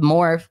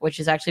morph, which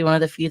is actually one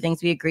of the few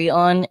things we agree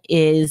on,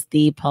 is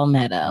the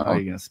palmetto. Oh,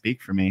 you're gonna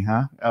speak for me,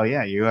 huh? Oh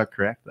yeah, you are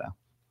correct though.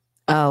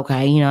 Oh,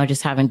 okay. I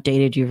just haven't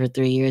dated you for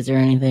 3 years or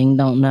anything.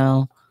 Don't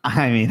know.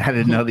 I mean, I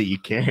didn't know that you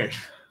cared.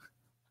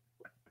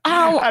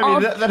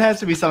 That has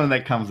to be something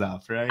that comes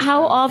up, right?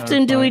 How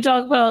often do we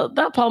talk about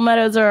that?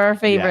 Palmettos are our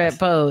favorite, Yes.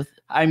 both.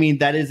 I mean,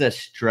 that is a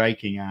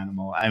striking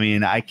animal. I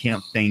mean, I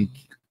can't think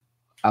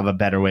of a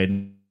better way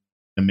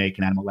to make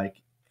an animal.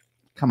 Like,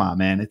 come on,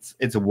 man.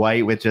 It's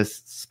white with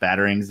just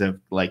spatterings of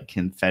like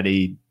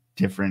confetti,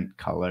 different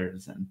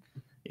colors, and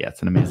yeah,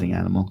 it's an amazing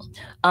animal.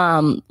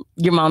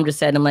 Your mom just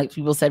said, and like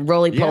people said,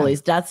 roly polies.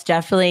 Yeah. That's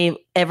definitely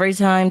every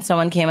time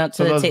someone came up to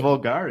So the those table.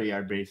 vulgari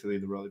are basically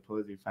the roly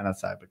polies you find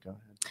outside. But go ahead.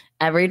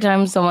 Every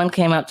time someone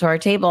came up to our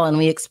table and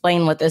we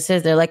explained what this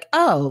is, they're like,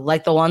 oh,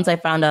 like the ones I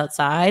found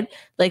outside.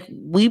 Like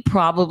we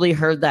probably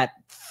heard that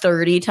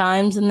 30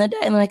 times in the day.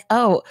 And like,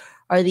 oh,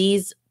 are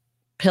these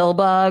pill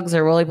bugs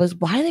or roly polies?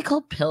 Why are they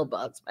called pill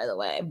bugs, by the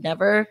way? I've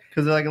never.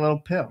 Because they're like a little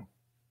pill.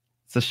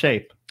 It's a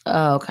shape,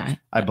 Oh, okay.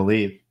 I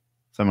believe.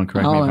 Someone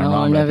correct me if I'm I wrong. don't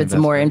but know I if think it's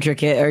that's more correct.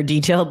 intricate or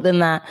detailed than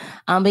that.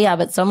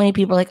 But so many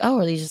people are like, oh,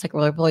 are these just like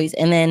roly polies?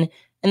 And then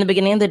in the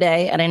beginning of the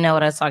day, I didn't know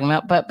what I was talking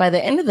about. But by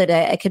the end of the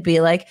day, I could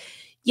be like,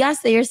 yes,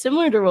 they are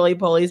similar to roly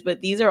polies,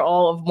 but these are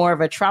all of more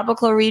of a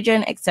tropical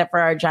region, except for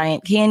our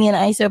giant canyon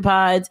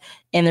isopods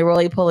and the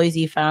roly polies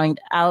you found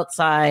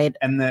outside.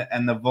 And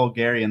the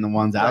vulgarian, the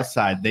ones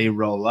outside, they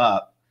roll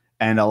up.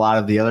 And a lot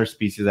of the other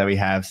species that we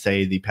have,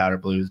 say the powder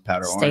blues,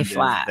 powder Stay oranges,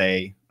 flat.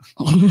 they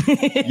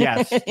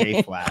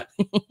stay flat.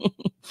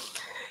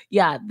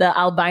 Yeah, the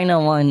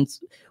albino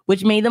ones,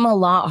 which made them a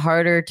lot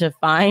harder to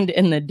find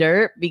in the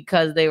dirt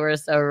because they were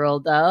so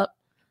rolled up.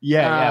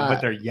 Yeah,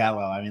 but they're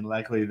yellow. I mean,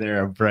 luckily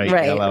they're a bright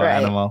yellow right.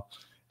 animal.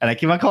 And I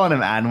keep on calling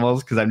them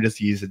animals because I'm just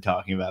used to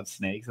talking about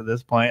snakes at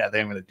this point. I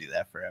think I'm going to do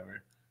that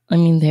forever. I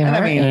mean, they And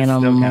are it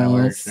animals. still kind of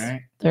works,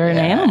 right? They're an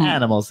animal.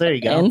 Animals. There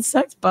you go.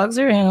 Insects, bugs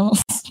are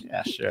animals.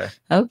 Yeah, sure.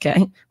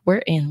 Okay,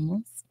 we're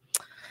animals.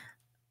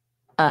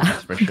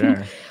 That's for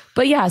sure.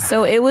 But yeah,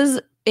 so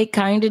it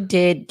kind of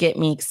did get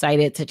me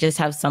excited to just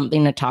have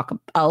something to talk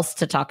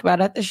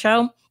about at the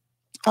show.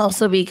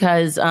 Also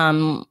because,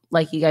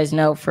 like you guys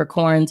know, for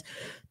corns,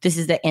 this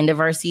is the end of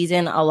our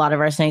season. A lot of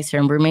our snakes are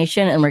in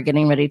brumation, and we're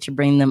getting ready to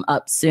bring them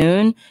up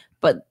soon.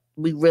 But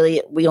we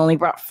only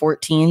brought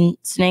 14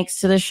 snakes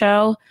to the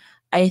show,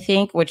 I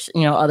think, which,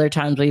 other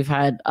times we've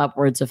had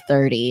upwards of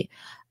 30.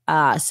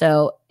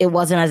 So it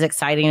wasn't as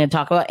exciting to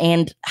talk about.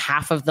 And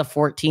half of the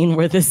 14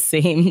 were the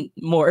same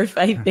morph,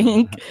 I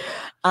think.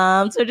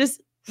 So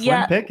just,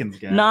 Slim pickings,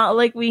 guys. not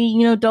like we,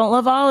 don't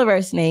love all of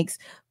our snakes,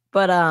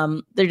 but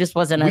there just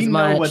wasn't as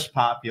much. We know what's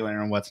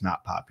popular and what's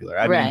not popular.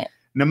 I Right. mean,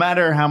 no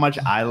matter how much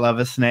I love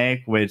a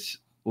snake, which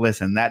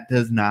listen, that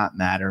does not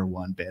matter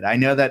one bit. I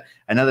know that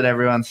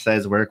everyone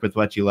says work with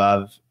what you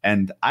love,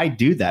 and I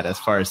do that as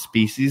far as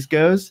species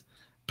goes.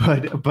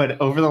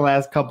 But over the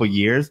last couple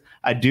years,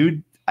 I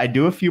do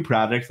a few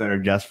projects that are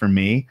just for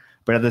me.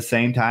 But at the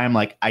same time,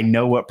 like, I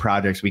know what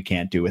projects we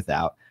can't do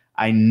without.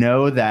 I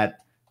know that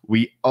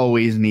we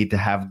always need to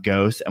have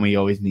ghosts and we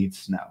always need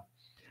snow.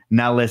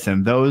 Now,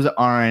 listen, those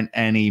aren't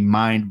any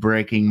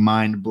mind-breaking,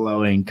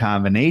 mind-blowing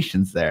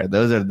combinations there.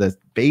 Those are the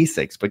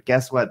basics. But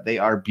guess what? They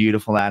are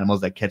beautiful animals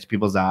that catch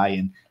people's eye.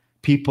 And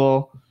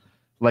people,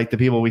 like the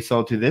people we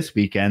sold to this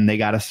weekend, they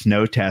got a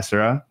snow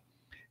tessera.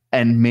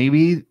 And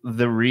maybe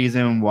the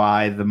reason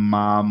why the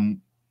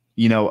mom,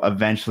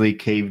 eventually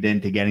caved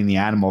into getting the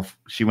animal,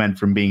 she went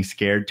from being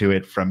scared to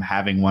it from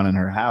having one in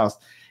her house,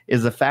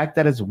 is the fact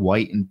that it's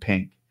white and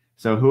pink.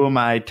 So who am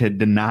I to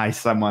deny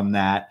someone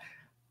that?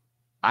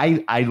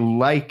 I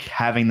like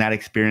having that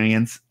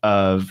experience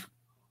of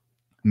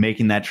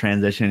making that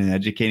transition and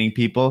educating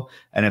people.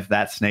 And if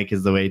that snake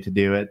is the way to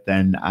do it,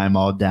 then I'm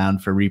all down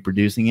for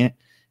reproducing it.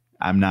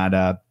 I'm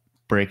not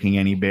breaking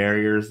any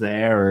barriers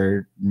there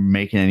or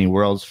making any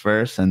worlds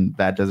first. And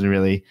that doesn't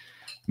really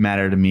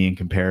matter to me in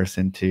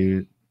comparison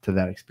to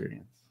that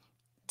experience.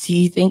 Do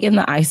you think in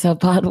the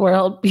isopod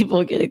world,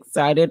 people get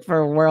excited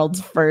for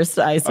world's first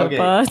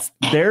isopods?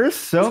 Okay. There's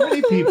so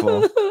many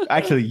people.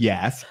 Actually,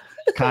 yes.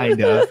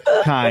 Kind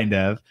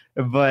of.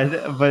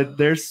 But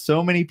there's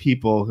so many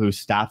people who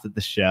stopped at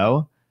the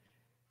show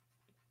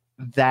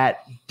that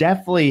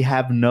definitely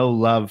have no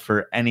love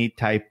for any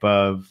type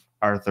of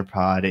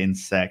arthropod,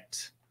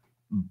 insect,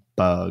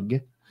 bug.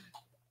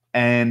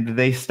 And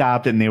they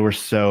stopped and they were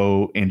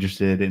so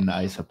interested in the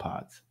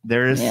isopods.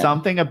 There is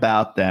something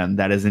about them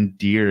that is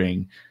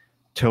endearing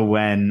to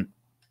when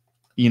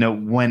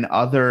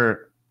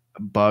other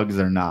bugs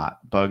are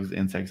not. Bugs,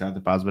 insects,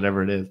 arthropods,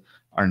 whatever it is,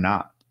 are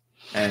not.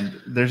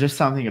 And there's just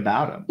something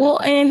about them. Well,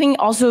 and I think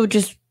also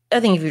I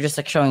think if you're just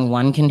like showing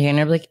one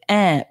container, like,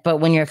 but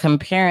when you're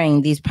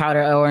comparing these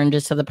powder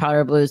oranges to the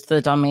powder blues, to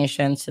the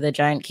Dalmatians, to the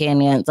giant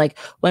canyons, like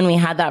when we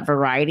had that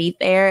variety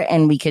there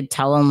and we could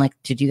tell them, like,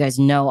 did you guys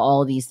know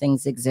all these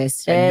things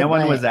existed? And no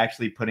one was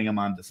actually putting them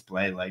on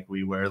display like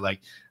we were.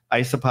 Like,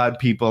 isopod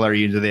people are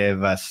usually, they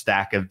have a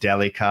stack of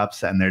deli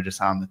cups and they're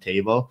just on the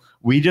table.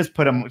 We just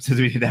put them, since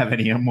we didn't have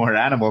any more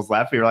animals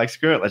left, we were like,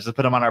 screw it, let's just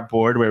put them on our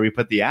board where we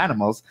put the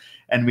animals.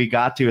 And we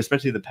got to,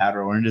 especially the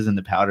powder oranges and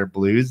the powder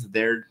blues,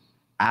 they're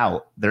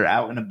out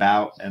and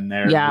about and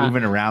they're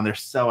moving around. They're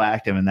so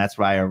active. And that's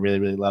why I really,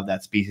 really love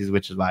that species,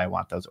 which is why I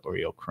want those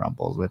Oreo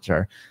crumbles, which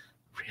are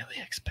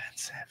really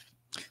expensive.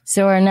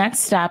 So our next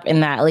step in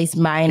that, at least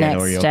my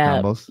next Oreo step.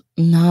 Crumbles?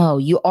 No,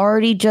 you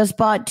already just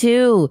bought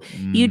 2.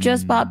 You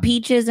just bought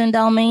peaches and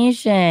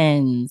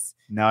Dalmatians.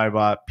 Now I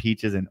bought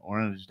peaches and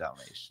orange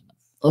Dalmatians.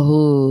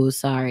 Oh,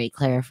 sorry.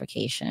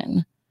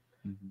 Clarification.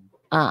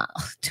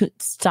 To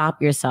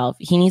stop yourself.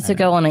 He needs to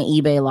go on an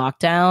eBay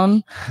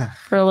lockdown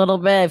for a little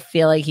bit. I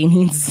feel like he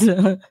needs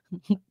to.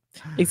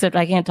 Except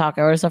I can't talk.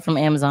 I order stuff from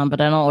Amazon, but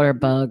I don't order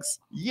bugs.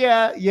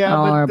 Yeah.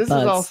 But this is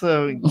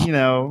also,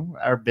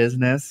 our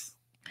business.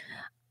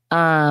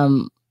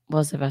 What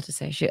was I about to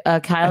say?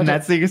 Kyle. And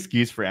that's the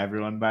excuse for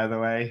everyone, by the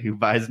way, who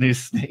buys new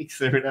snakes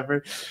or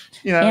whatever.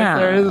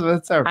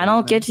 It's our I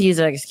don't get to use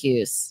that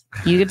excuse.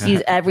 You get to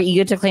use you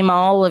get to claim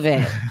all of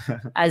it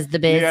as the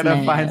business. You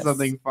gotta find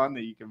something fun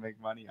that you can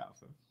make money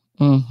off of.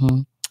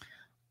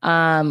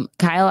 Mm-hmm.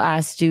 Kyle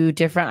asked, do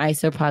different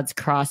isopods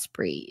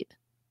crossbreed?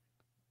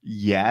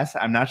 Yes.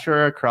 I'm not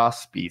sure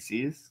across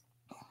species.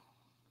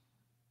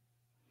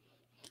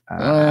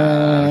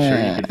 I'm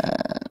sure you could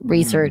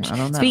research.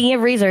 Speaking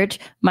of research,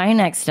 my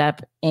next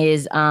step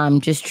is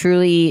just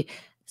truly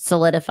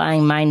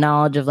solidifying my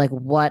knowledge of like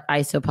what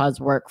isopods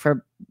work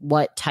for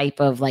what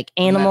type of like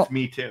animal. That's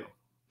me too.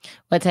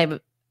 What type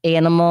of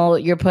animal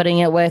you're putting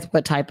it with,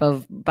 what type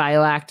of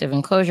bioactive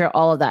enclosure,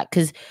 all of that.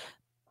 Because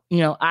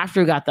after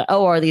we got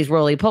these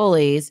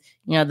roly-polies,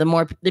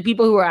 the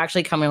people who were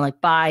actually coming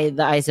like buy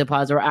the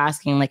isopods were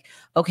asking like,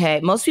 okay,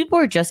 most people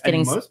are just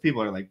getting. Most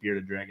people are like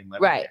bearded dragon,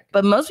 right?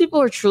 But most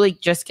people are truly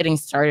just getting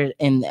started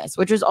in this,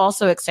 which was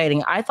also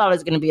exciting. I thought it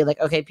was going to be like,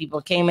 okay,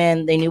 people came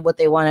in, they knew what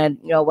they wanted,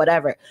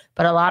 whatever.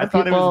 But a lot of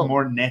people, it was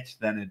more niche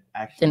than it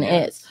actually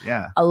is.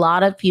 Yeah, a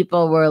lot of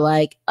people were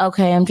like,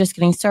 okay, I'm just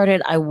getting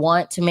started. I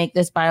want to make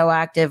this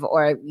bioactive,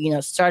 or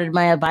started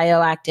my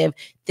bioactive.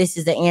 This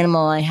is the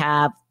animal I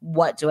have.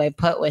 What do I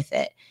put with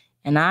it?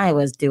 And I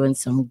was doing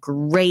some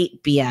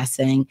great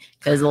BSing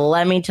because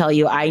let me tell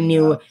you, I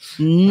knew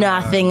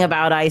nothing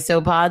about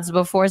isopods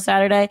before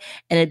Saturday.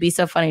 And it'd be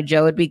so funny.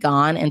 Joe would be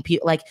gone. And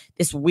like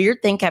this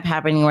weird thing kept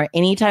happening where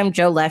anytime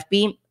Joe left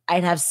me,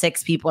 I'd have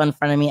 6 people in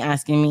front of me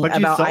asking me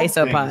about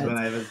isopods. When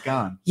I was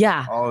gone.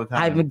 Yeah. All the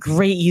time. I'm a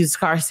great used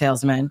car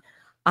salesman.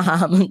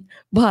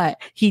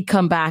 But he'd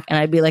come back and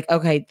I'd be like,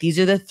 okay, these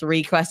are the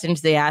 3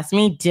 questions they asked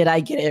me. Did I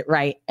get it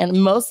right?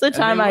 And most of the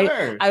time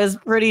I was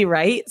pretty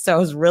right. So I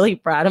was really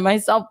proud of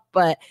myself.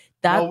 But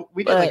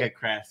we did like a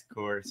crash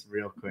course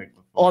real quick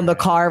on the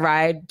car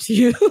ride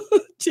to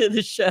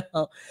the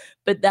show.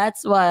 But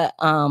that's what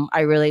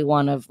I really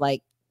want to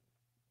like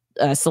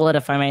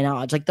solidify my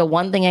knowledge. Like the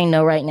one thing I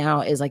know right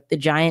now is like the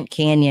giant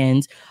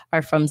canyons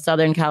are from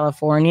Southern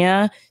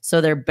California,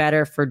 so they're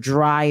better for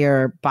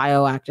drier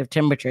bioactive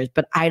temperatures.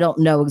 But I don't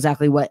know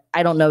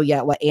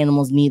yet what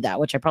animals need that,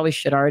 which I probably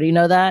should already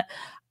know that.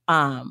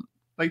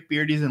 Like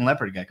beardies and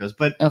leopard geckos,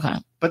 but Okay.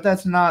 But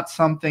that's not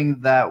something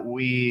that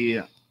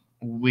we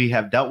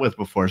have dealt with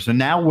before. So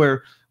now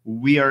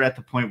we are at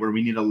the point where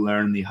we need to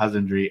learn the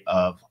husbandry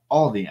of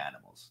all the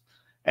animals.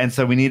 And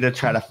so we need to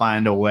try to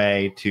find a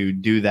way to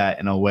do that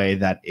in a way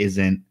that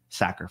isn't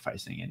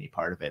sacrificing any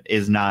part of it,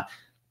 is not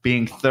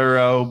being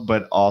thorough,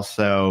 but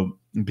also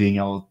being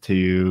able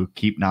to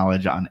keep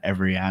knowledge on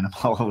every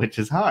animal, which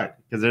is hard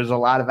because there's a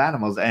lot of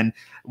animals. And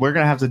we're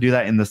going to have to do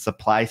that in the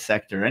supply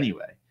sector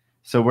anyway.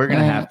 So we're going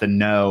to have to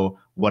know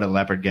what a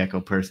leopard gecko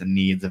person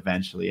needs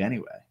eventually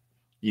anyway,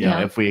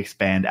 if we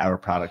expand our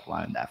product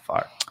line that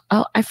far.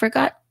 Oh, I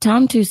forgot.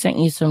 Tom too sent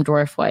you some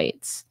dwarf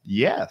whites.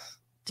 Yes.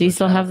 Do you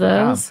still have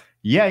those?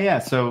 Yeah.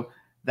 So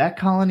that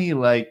colony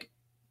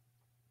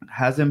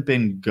hasn't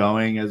been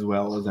going as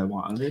well as I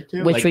wanted it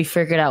to. Which we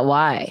figured out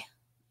why.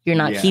 You're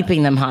not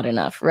keeping them hot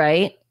enough,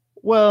 right?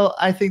 Well,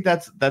 I think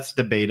that's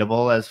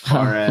debatable as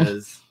far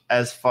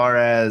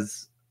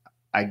as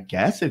I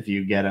guess if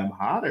you get them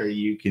hotter,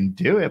 you can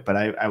do it. But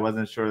I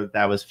wasn't sure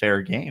that was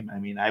fair game. I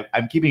mean,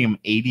 I'm keeping them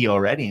 80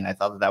 already, and I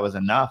thought that was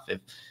enough.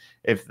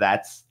 If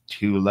that's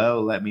too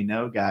low, let me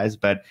know, guys.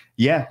 But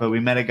we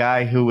met a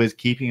guy who was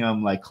keeping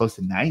them like close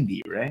to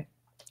 90, right?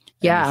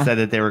 Yeah. And he said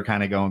that they were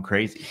kind of going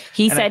crazy.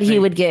 He said he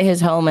would get his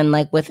home and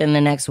like within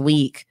the next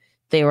week,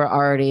 they were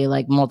already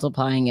like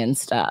multiplying and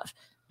stuff.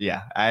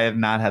 Yeah, I have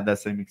not had that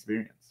same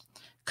experience.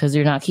 Because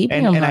you're not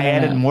keeping them. And I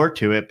added more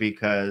to it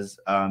because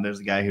there's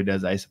a guy who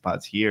does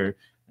isopods here,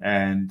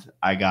 and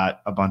I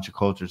got a bunch of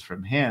cultures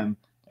from him,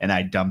 and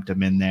I dumped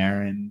them in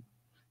there. And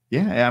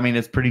I mean,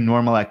 it's pretty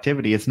normal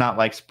activity. It's not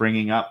like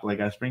springing up like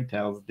our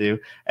springtails do.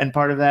 And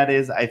part of that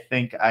is I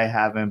think I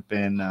haven't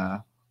been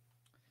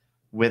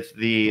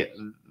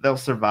they'll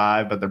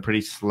survive, but they're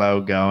pretty slow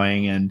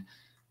going. And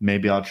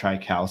maybe I'll try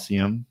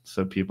calcium.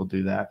 So people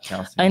do that.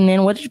 Calcium. And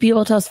then what did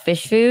people tell us?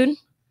 Fish food?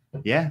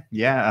 Yeah.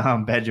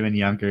 Benjamin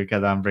Yunker,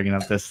 because I'm bringing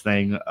up this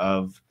thing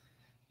of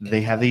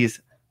they have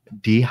these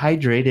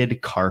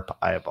dehydrated carp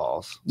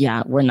eyeballs.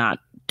 Yeah, we're not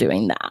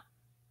doing that.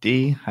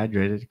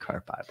 Dehydrated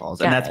carp eyeballs.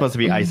 And that's supposed to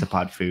be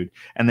isopod food.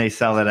 And they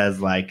sell it as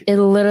like it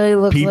literally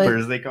looks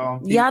peepers. Like, they call them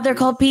peepers. Yeah, they're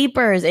called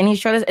peepers. And he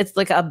showed us it's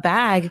like a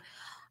bag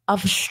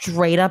of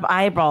straight up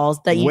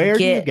eyeballs that you Where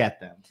get. Do you get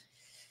them?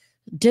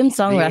 Dim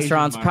sum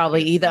restaurants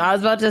probably either. I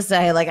was about to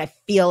say, like, I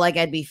feel like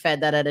I'd be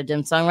fed that at a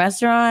dim sum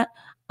restaurant.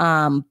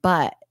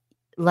 But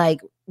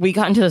like we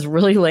got into this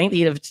really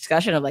lengthy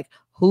discussion of like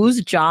whose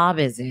job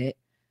is it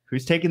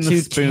who's taking the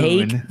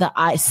spoon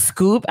take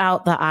scoop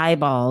out the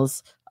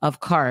eyeballs of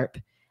carp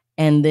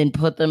and then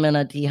put them in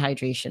a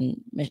dehydration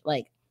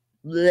like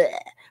bleh.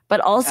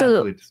 But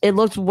also it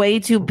looks way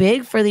too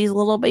big for these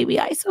little baby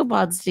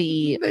isopods to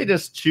eat. They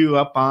just chew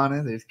up on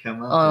it. They just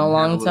come up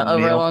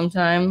over a long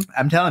time.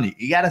 I'm telling you,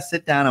 you got to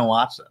sit down and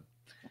watch them.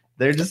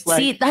 They're just like,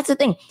 see, that's the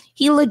thing.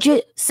 He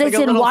legit sits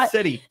like and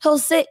watches. He'll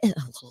sit a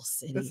little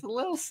city. It's a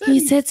little city.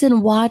 He sits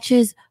and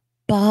watches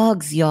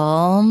bugs,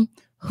 y'all.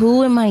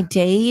 Who am I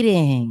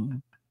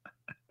dating?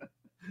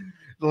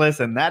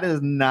 Listen, that is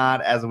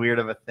not as weird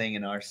of a thing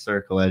in our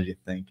circle as you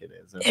think it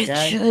is. Okay?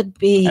 It should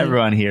be.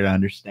 Everyone here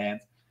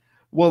understands.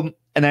 Well,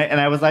 and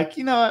I was like,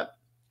 you know what?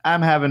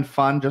 I'm having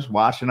fun just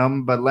watching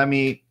them, but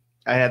I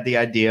had the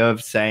idea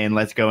of saying,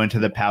 let's go into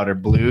the powder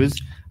blues.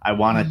 I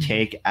want to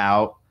take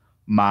out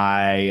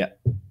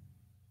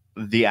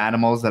the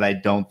animals that I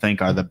don't think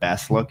are the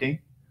best looking.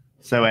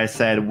 So I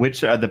said,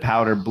 which are the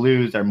powder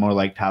blues are more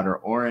like powder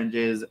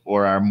oranges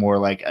or are more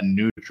like a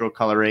neutral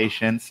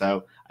coloration.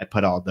 So I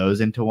put all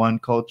those into one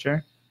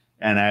culture.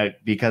 And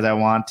because I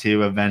want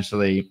to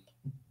eventually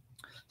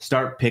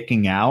start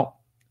picking out,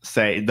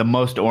 say, the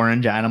most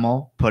orange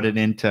animal, put it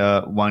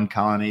into one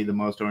colony, the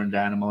most orange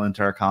animal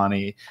into our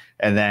colony,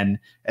 and then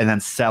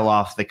sell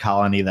off the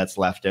colony that's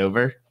left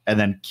over, and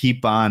then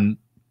keep on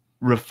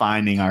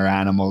refining our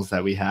animals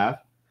that we have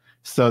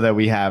so that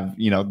we have,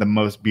 the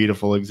most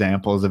beautiful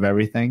examples of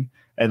everything.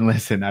 And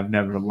listen, I've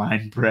never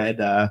line bred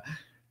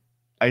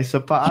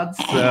isopods,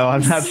 so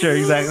I'm not sure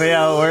exactly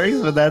how it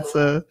works,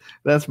 but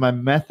that's my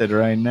method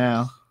right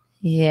now.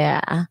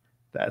 Yeah.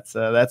 That's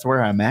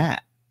where I'm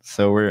at.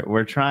 So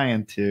we're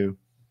trying to,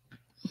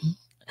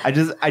 I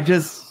just,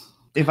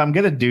 if I'm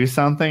going to do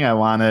something, I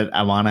want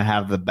to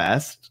have the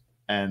best.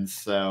 And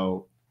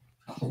so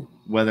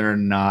whether or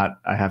not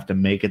I have to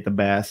make it the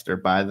best or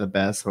buy the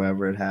best,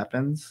 however it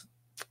happens,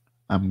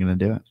 I'm going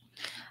to do it.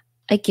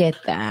 I get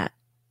that.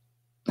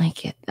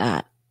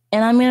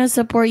 And I'm going to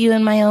support you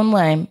in my own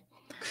way.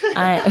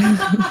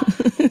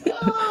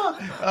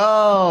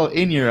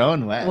 In your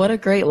own way. What a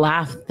great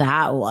laugh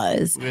that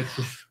was.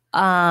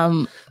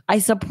 I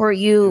support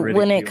you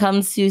when it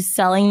comes to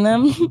selling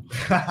them.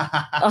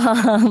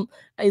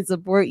 I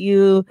support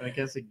you I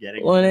guess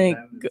getting when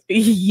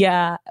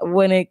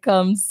it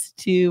comes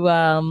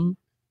to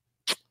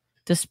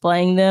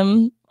displaying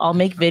them I'll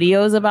make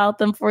videos about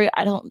them for you.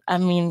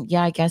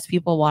 I guess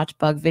people watch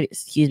bug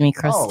videos,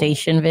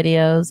 crustacean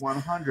videos.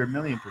 100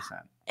 million%.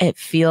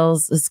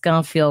 It's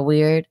gonna feel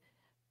weird,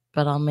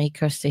 but I'll make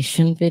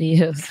crustacean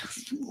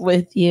videos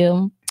with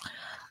you.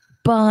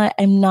 But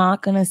I'm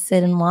not gonna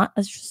sit and watch.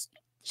 It's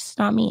just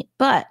not me.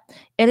 But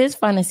it is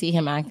fun to see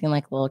him acting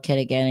like a little kid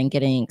again and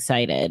getting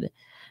excited.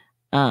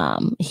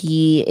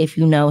 If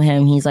you know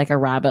him, he's like a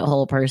rabbit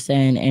hole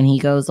person, and he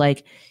goes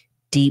like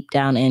deep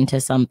down into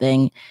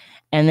something.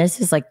 And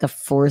this is like the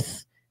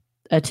 4th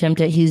attempt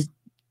that he's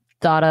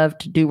thought of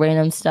to do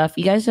random stuff.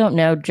 You guys don't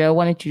know, Joe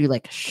wanted to do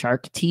like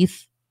shark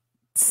teeth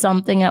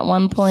something at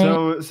one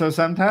point. So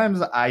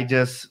sometimes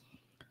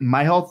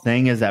my whole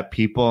thing is that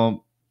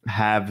people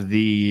have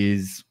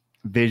these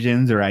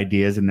visions or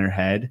ideas in their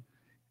head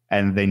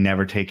and they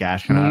never take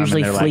action on them.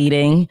 Usually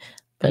fleeting.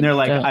 And they're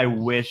like, I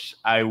wish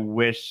I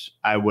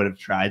would have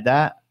tried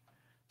that.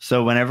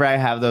 So whenever I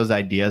have those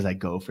ideas, I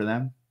go for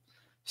them.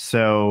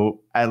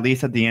 So at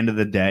least at the end of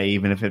the day,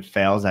 even if it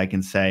fails, I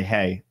can say,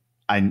 hey,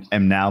 I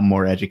am now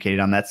more educated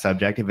on that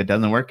subject. If it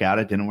doesn't work out,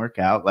 it didn't work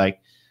out.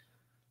 Like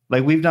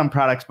we've done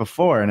products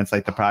before and it's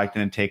like the product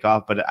didn't take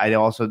off, but I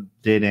also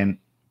didn't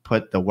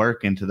put the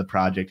work into the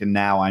project. And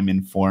now I'm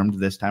informed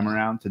this time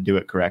around to do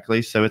it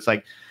correctly. So it's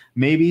like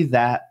maybe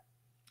that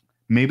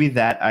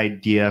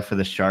idea for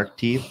the shark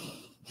teeth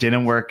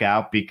didn't work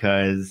out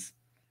because,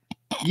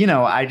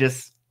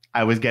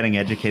 I was getting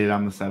educated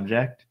on the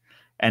subject,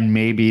 and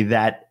maybe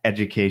that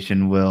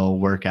education will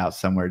work out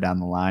somewhere down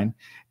the line.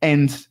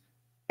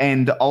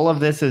 And all of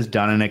this is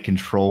done in a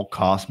controlled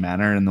cost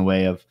manner in the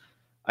way of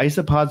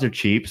isopods are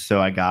cheap.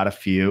 So I got a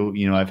few,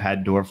 I've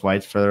had dwarf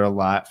whites for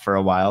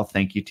a while.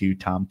 Thank you to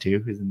Tom too,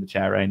 who's in the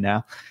chat right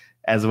now,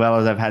 as well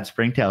as I've had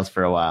springtails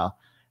for a while.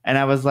 And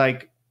I was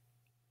like,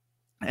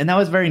 and that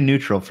was very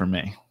neutral for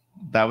me.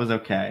 That was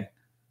okay.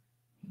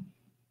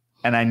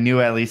 And I knew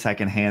at least I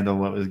can handle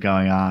what was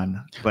going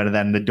on. But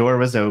then the door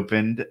was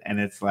opened and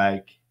it's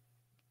like,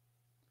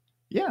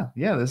 yeah,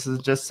 this is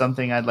just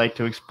something I'd like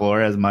to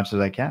explore as much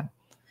as I can.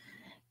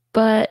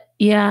 But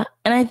yeah,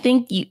 and I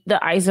think the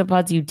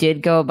isopods, you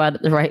did go about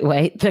it the right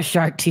way. The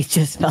shark teeth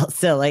just felt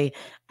silly.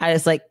 I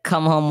just like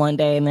come home one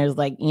day and there's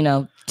like,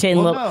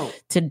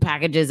 10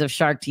 packages of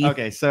shark teeth.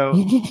 Okay, so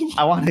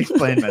I want to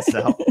explain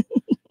myself.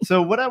 So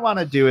what I want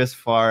to do as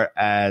far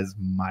as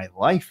my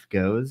life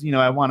goes,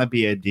 I want to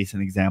be a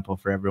decent example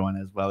for everyone,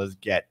 as well as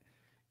get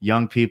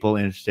young people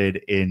interested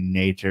in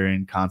nature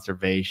and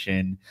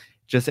conservation,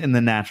 just in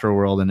the natural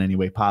world in any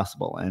way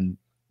possible. And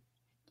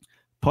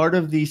part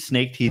of the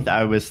snake teeth,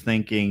 I was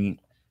thinking,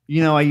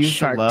 I used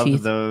to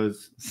love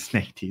those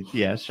snake teeth.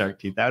 Yeah, shark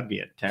teeth. That would be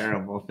a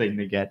terrible thing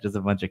to get, just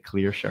a bunch of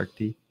clear shark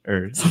teeth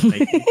or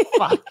snake teeth.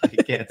 Fuck, I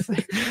can't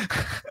say.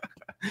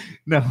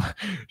 No,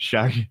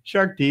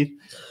 shark teeth.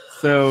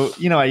 So,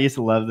 I used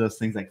to love those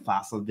things like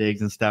fossil digs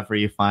and stuff where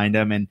you find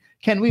them. And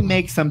can we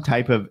make some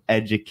type of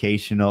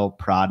educational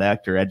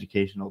product or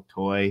educational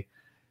toy?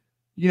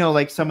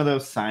 Like some of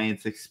those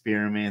science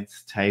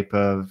experiments type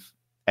of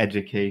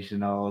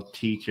educational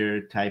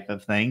teacher type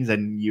of things.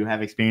 And you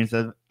have experience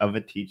of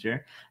a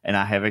teacher and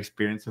I have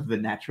experience of the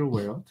natural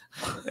world.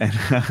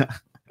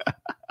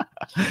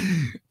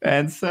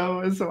 And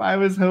so I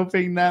was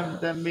hoping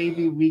that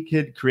maybe we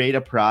could create a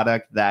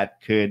product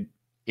that could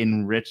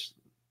enrich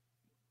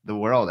the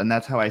world. And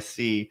that's how I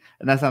see,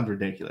 and that sounds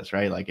ridiculous,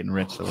 right? Like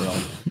enrich the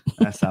world.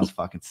 That sounds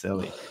fucking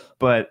silly.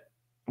 But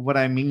what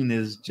I mean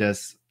is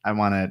just, I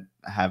want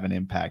to have an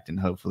impact and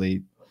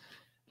hopefully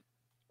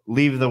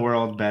leave the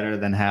world better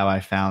than how I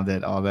found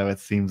it. Although it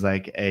seems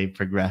like a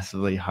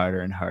progressively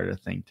harder and harder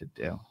thing to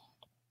do.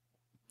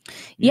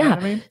 You know what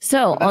I mean?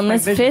 So on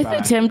this 5th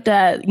attempt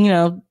at,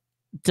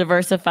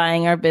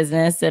 diversifying our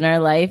business and our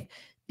life,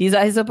 these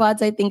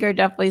isopods, I think, are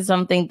definitely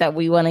something that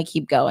we want to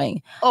keep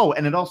going. Oh,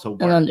 and it also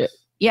works.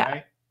 Yeah.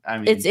 Right? I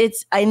mean,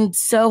 I'm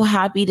so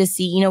happy to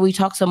see, we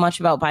talk so much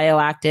about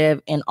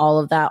bioactive and all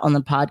of that on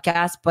the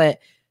podcast, but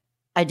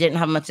I didn't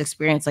have much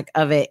experience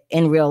of it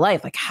in real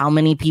life. Like how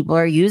many people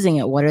are using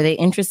it? What are they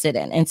interested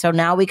in? And so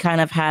now we kind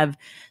of have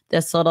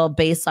this little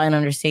baseline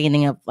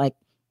understanding of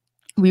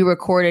we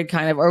recorded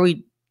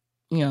we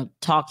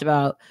talked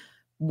about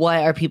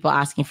what are people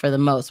asking for the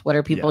most? What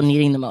are people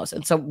needing the most?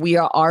 And so we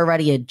are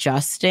already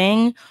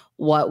adjusting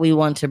what we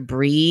want to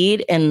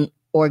breed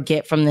or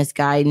get from this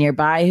guy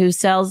nearby who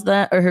sells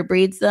them or who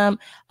breeds them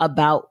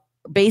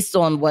based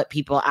on what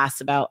people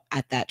asked about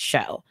at that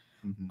show.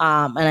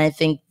 Mm-hmm. And I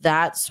think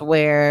that's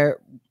where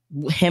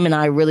him and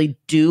I really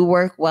do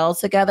work well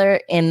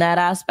together in that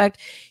aspect.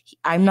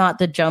 I'm not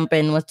the jump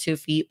in with 2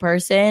 feet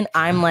person.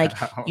 I'm like,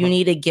 you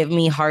need to give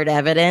me hard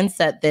evidence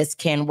that this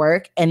can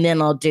work and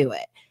then I'll do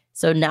it.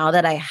 So now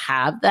that I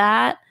have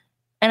that,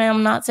 and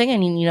I'm not saying I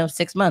need,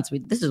 6 months.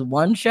 This is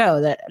one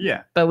show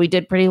but we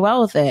did pretty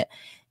well with it.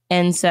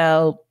 And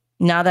so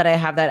now that I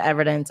have that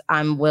evidence,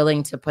 I'm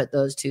willing to put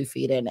those 2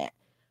 feet in it.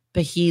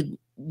 But he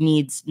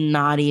needs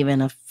not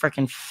even a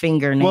freaking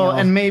fingernail. Well,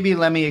 and maybe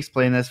let me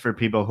explain this for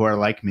people who are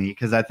like me,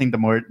 because I think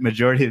the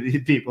majority of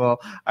these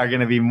people are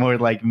going to be more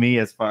like me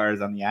as far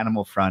as on the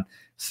animal front.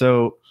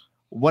 So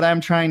what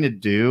I'm trying to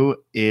do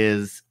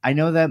is, I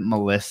know that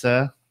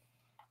Melissa,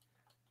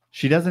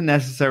 she doesn't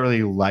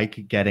necessarily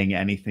like getting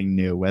anything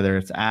new, whether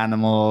it's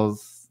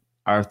animals,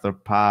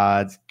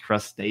 arthropods,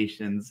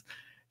 crustaceans.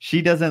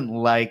 She doesn't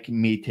like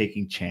me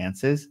taking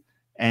chances.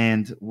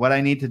 And what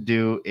I need to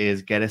do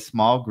is get a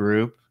small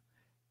group,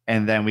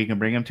 and then we can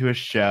bring them to a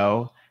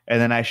show. And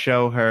then I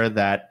show her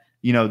that,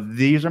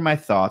 these are my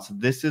thoughts.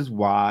 This is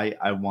why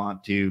I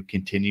want to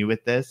continue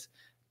with this.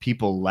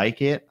 People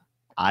like it.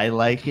 I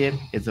like it.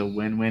 It's a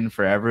win-win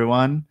for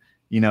everyone.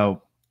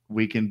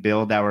 We can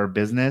build our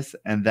business,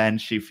 and then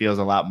she feels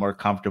a lot more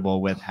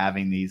comfortable with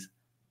having these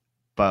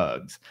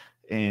bugs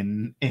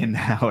in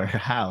our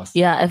house.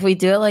 Yeah, if we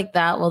do it like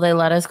that, will they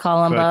let us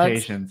call them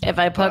bugs? If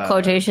I put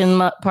quotation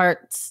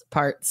parts.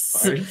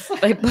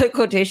 If I put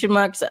quotation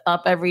marks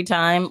up every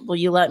time, will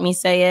you let me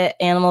say it?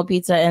 Animal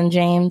Pizza and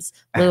James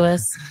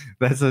Lewis.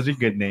 That's such a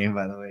good name,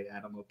 by the way,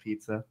 Animal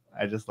Pizza.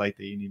 I just like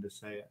that you need to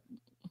say it.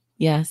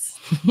 Yes.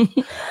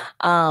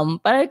 But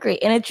I agree.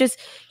 And it's just,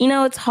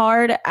 it's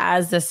hard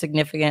as a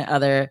significant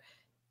other,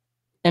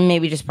 and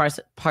maybe just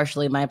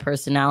partially my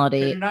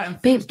personality.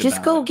 Babe,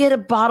 just go get a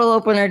bottle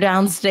opener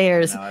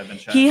downstairs. No,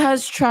 he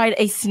has tried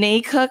a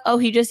snake hook. Oh,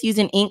 he just used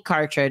an ink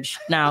cartridge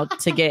now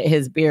to get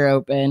his beer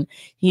open.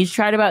 He's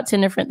tried about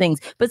 10 different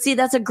things. But see,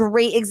 that's a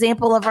great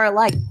example of our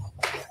life.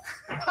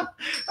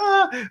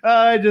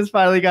 I just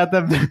finally got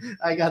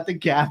I got the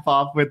cap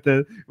off with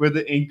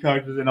the ink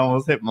cartridge and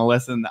almost hit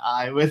Melissa in the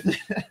eye with it.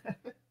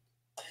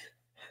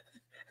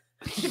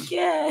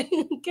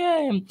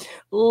 Okay.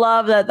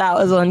 Love that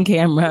was on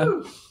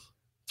camera.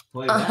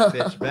 Play that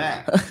bitch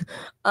back.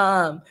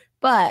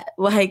 But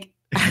like,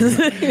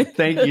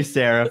 thank you,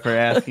 Sarah, for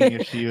asking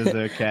if she was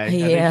okay.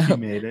 Yeah, I think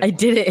she made it. It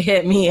didn't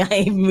hit me.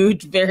 I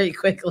moved very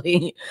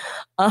quickly.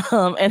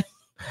 But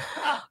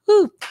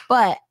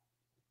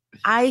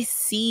I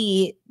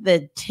see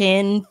the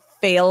 10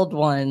 failed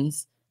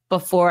ones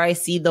before I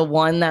see the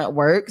one that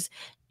works.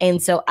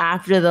 And so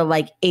after the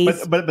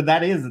eighth, but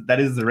that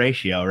is the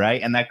ratio,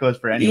 right? And that goes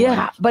for anyone.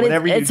 Yeah, but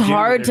it's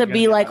hard to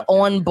be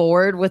on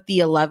board with the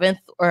 11th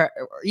or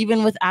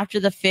even with after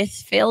the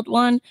 5th failed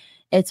one.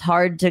 It's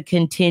hard to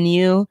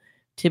continue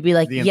to be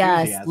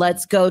yes,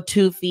 let's go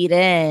 2 feet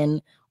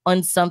in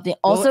on something.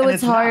 Also,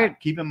 it's hard.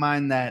 Keep in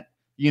mind that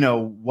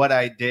what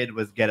I did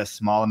was get a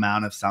small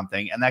amount of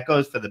something, and that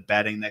goes for the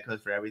betting. That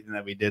goes for everything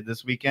that we did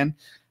this weekend.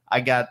 I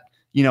got,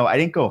 I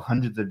didn't go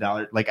hundreds of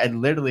dollars. I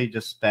literally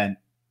just spent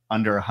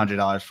under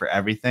 $100 for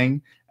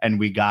everything, and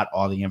we got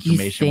all the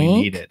information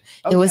we needed.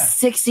 It was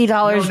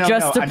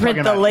 $60 to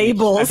print the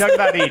labels. I'm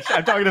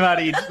talking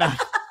about each.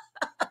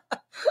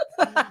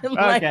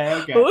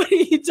 Okay. What are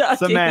you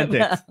talking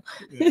Semantics.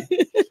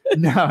 about?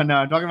 No,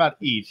 I'm talking about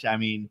each. I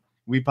mean,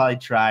 we probably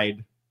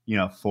tried,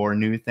 4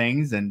 new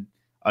things, and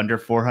under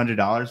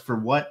 $400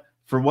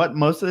 for what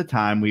most of the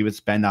time we would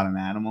spend on an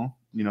animal,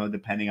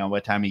 depending on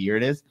what time of year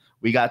it is.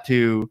 We got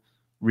to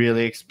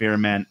really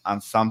experiment on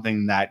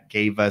something that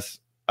gave us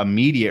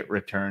immediate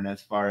return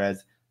as far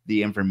as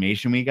the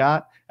information we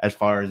got. As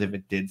far as if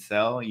it did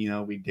sell,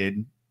 we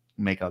did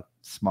make a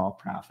small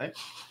profit.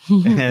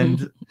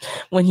 And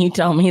when you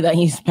tell me that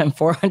you spent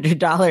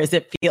 $400,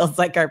 it feels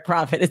like our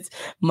profit is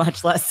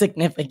much less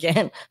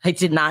significant. I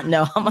did not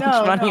know how much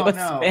money was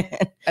spent.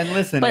 And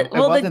listen, it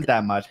wasn't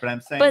that much, but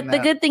I'm saying. But the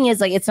good thing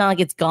is, it's not like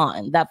it's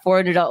gone. That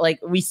 $400,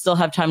 we still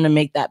have time to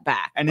make that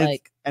back. And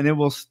and it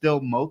will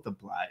still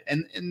multiply,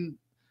 and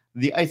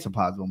the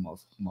isopods will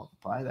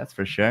multiply. That's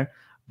for sure.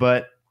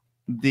 But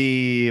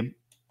we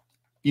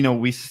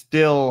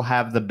still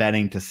have the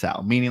bedding to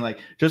sell, meaning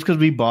just because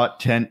we bought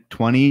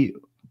 20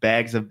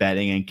 bags of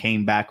bedding and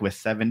came back with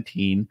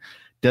 17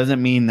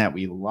 doesn't mean that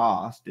we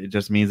lost. It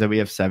just means that we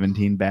have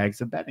 17 bags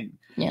of bedding.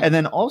 Yeah. And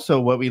then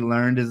also what we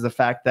learned is the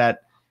fact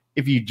that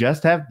if you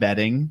just have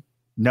bedding,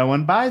 no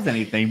one buys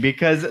anything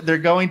because they're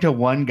going to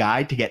one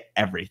guy to get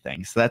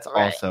everything. So that's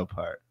also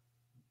part.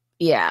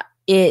 Yeah,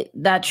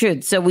 that's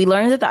true. So we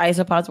learned that the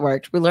isopods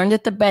worked. We learned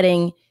that the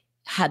bedding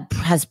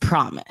has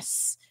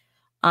promise.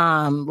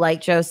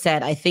 Like Joe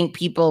said, I think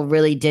people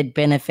really did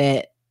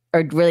benefit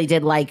or really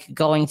did like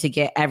going to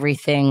get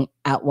everything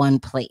at one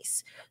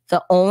place.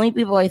 The only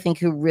people I think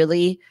who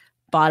really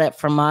bought it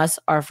from us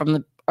are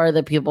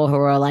the people who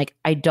are like,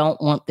 I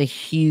don't want the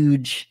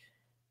huge,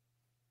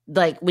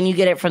 when you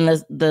get it from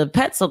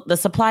the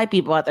supply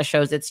people at the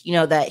shows, it's,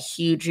 that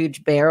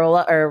huge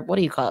barrel or what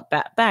do you call it?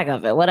 Bag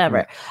of it, whatever.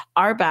 Right.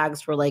 Our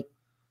bags were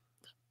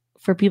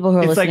for people who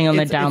are listening on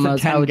the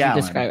downloads, how would you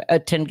describe it? A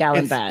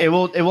 10-gallon bag. It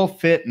will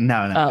fit.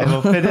 No. Oh. It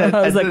will fit.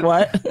 I was like,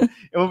 what?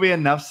 It will be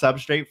enough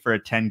substrate for a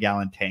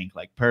 10-gallon tank.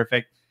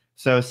 Perfect.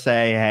 So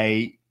say,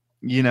 hey,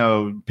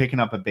 picking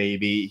up a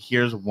baby,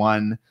 here's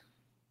one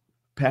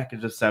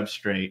package of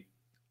substrate.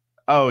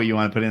 Oh, you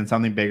want to put in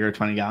something bigger,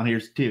 20-gallon?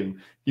 Here's 2.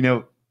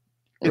 It's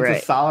a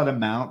solid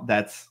amount.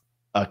 That's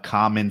a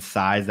common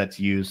size that's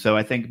used. So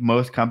I think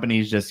most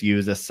companies just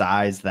use a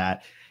size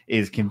that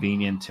is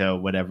convenient to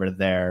whatever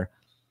their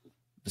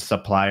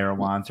supplier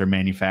wants or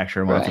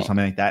manufacturer wants or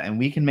something like that. And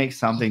we can make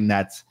something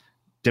that's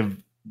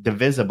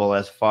divisible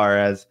as far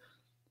as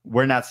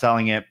we're not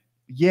selling it,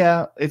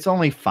 Yeah, it's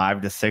only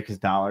 $5 to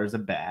 $6 a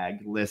bag.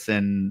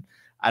 Listen,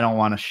 I don't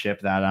want to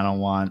ship that. I don't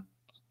want,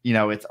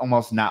 it's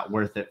almost not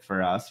worth it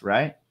for us,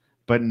 right?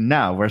 But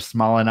no, we're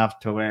small enough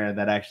to where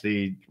that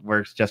actually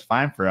works just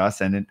fine for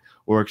us, and it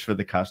works for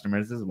the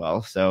customers as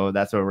well. So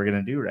that's what we're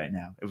going to do right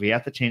now. If we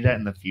have to change that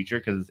in the future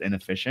because it's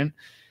inefficient,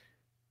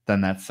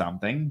 then that's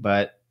something.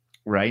 But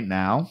right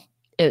now,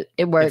 it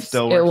works. It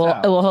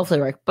will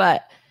hopefully work.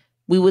 But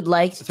we would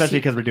like, especially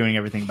because we're doing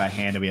everything by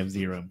hand and we have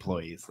 0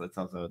 employees. That's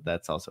also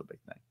a big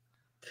thing.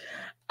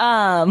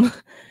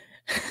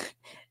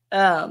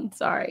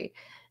 Sorry,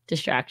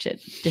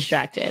 distracted.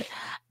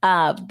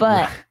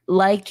 But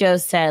like Joe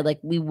said, like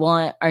we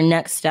want our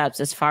next steps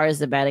as far as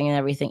the bedding and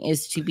everything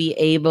is to be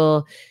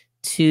able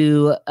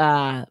to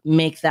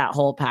make that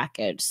whole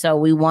package. So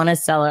we want to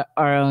sell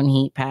our own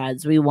heat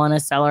pads. We want to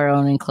sell our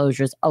own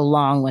enclosures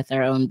along with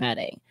our own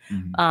bedding.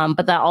 Mm-hmm.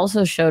 But that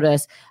also showed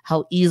us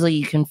how easily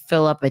you can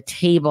fill up a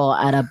table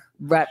at a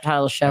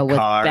reptile show with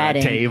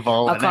bedding. A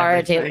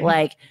car, table.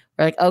 Like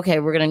we're like, okay,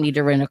 we're gonna need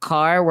to rent a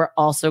car. We're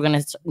also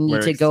gonna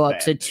need to go up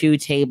to 2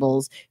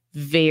 tables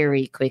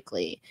very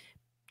quickly.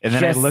 And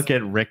then I look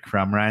at Rick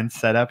Crumrine's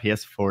setup. He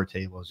has 4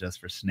 tables just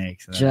for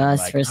snakes. And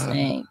for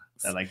snakes.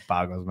 That like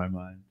boggles my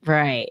mind.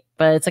 Right.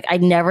 But it's like, I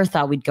never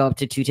thought we'd go up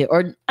to 2 tables.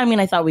 Or, I mean,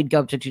 I thought we'd go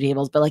up to 2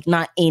 tables, but like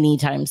not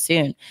anytime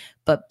soon.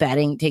 But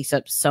bedding takes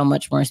up so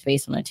much more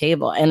space on a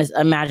table. And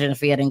imagine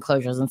if we had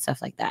enclosures and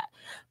stuff like that.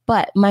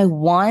 But my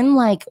one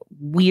like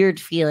weird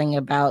feeling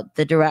about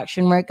the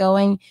direction we're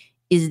going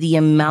is the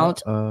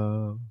amount.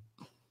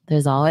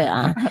 There's always,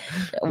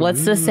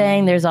 what's the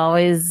saying? There's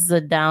always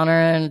a downer,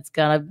 and it's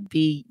gonna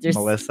be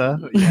Melissa.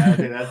 Yeah, I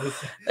think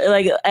that's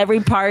like every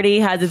party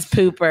has its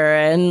pooper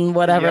and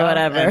whatever.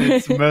 And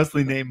it's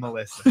mostly named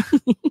Melissa.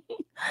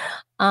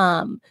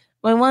 My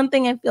one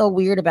thing I feel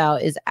weird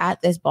about is at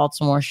this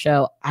Baltimore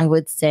show, I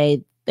would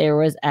say there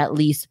was at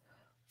least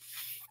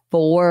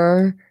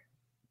 4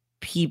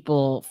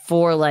 people,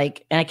 and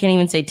I can't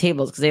even say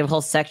tables because they have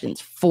whole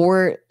sections,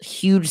 4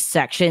 huge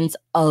sections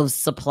of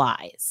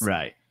supplies.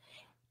 Right.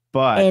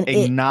 But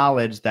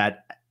acknowledge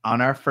that on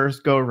our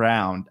first go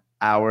round,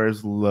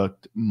 ours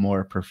looked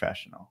more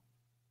professional.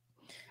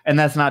 And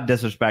that's not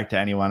disrespect to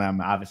anyone.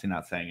 I'm obviously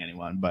not saying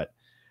anyone, but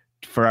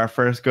for our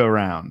first go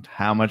round,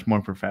 how much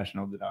more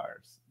professional did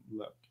ours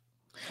look?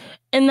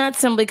 And that's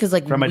simply because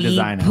from a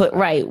designer,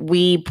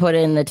 we put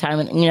in the time,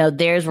 and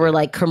theirs were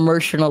like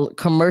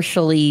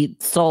commercially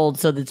sold,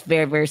 so that's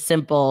very, very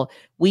simple.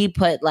 We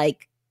put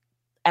like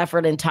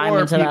effort and time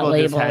into that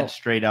label. Just had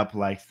straight up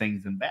like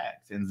things in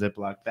bags, in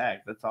Ziploc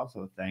bags. That's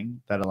also a thing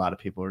that a lot of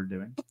people are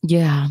doing.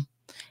 Yeah,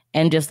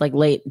 and just like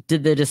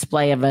did the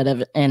display of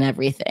it and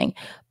everything,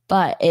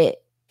 but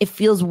it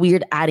feels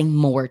weird adding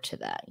more to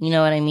that. You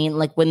know what I mean?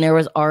 Like when there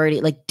was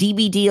already like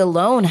DBD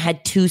alone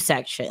had 2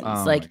 sections.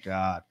 Oh like my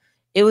God.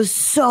 It was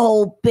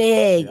so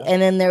big. Yeah.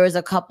 And then there was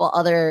a couple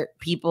other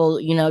people,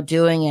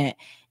 doing it.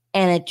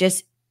 And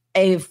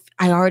I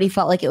already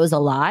felt like it was a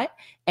lot.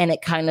 And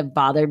it kind of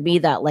bothered me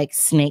that like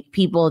snake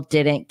people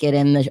didn't get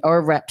in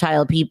or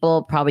reptile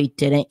people probably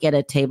didn't get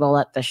a table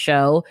at the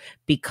show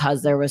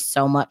because there was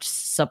so much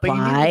supply. But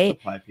you need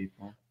supply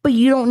people. But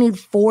you don't need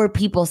 4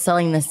 people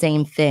selling the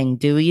same thing,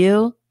 do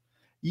you?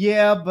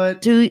 Yeah,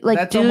 but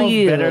that's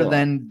almost better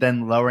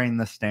than lowering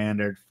the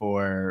standard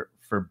for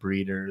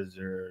breeders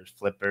or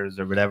flippers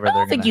or whatever.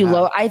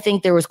 I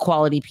think there was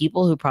quality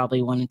people who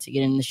probably wanted to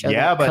get in the show.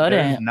 Yeah, but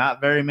there's not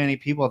very many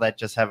people that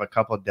just have a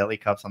couple of deli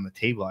cups on the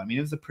table. I mean,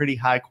 it was a pretty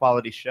high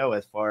quality show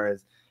as far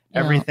as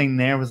everything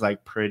there was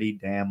like pretty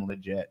damn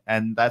legit.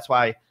 And that's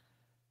why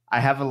I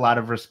have a lot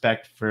of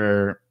respect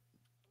for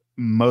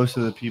most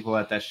of the people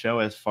at that show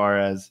as far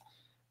as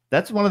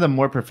that's one of the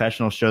more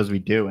professional shows we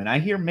do. And I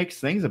hear mixed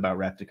things about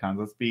Repticons.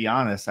 Let's be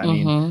honest. I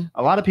mean,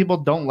 a lot of people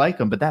don't like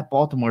them, but that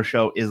Baltimore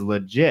show is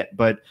legit.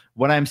 But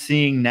what I'm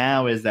seeing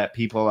now is that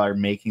people are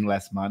making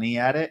less money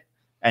at it.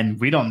 And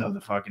we don't know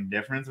the fucking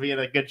difference. We had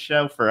a good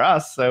show for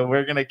us, so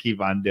we're going to keep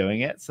on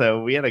doing it.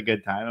 So we had a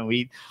good time.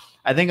 And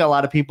I think a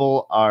lot of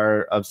people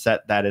are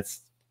upset that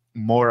it's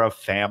more of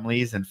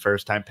families and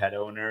first-time pet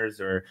owners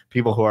or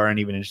people who aren't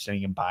even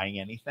interested in buying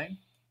anything.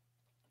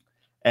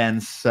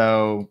 And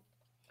so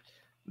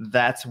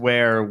that's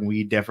where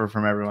we differ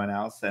from everyone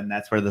else, and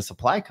that's where the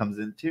supply comes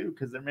in too,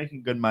 because they're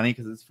making good money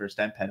because it's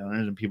first-time pet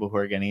owners and people who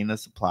are getting into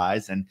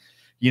supplies. And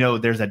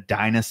there's a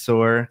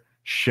dinosaur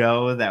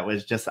show that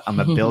was just on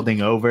the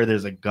building over.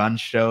 There's a gun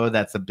show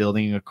that's a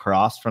building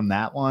across from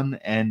that one,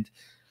 and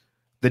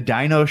the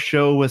dino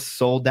show was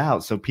sold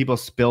out, so people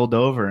spilled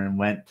over and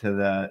went to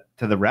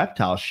the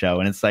reptile show.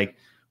 And it's like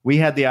we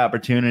had the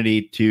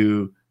opportunity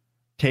to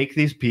take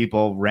these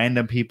people,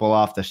 random people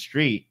off the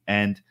street,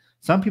 and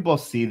some people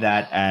see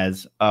that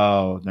as,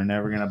 oh, they're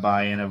never going to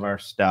buy any of our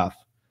stuff.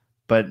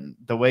 But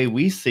the way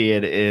we see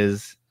it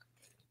is,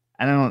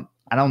 I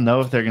don't know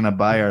if they're going to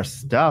buy our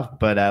stuff,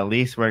 but at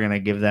least we're going to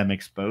give them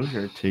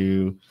exposure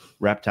to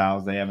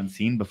reptiles they haven't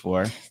seen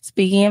before.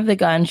 Speaking of the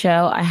gun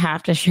show, I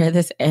have to share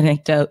this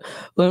anecdote.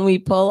 When we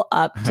pull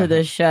up to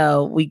the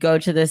show, we go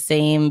to the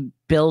same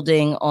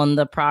building on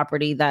the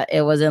property that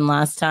it was in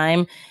last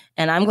time.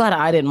 And I'm glad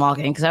I didn't walk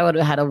in because I would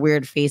have had a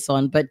weird face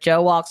on. But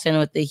Joe walks in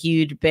with a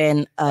huge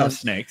bin of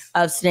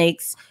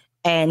snakes.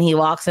 And he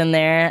walks in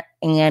there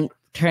and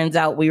turns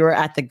out we were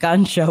at the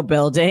gun show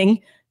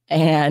building.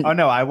 And oh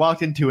no, I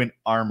walked into an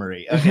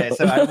armory. Okay,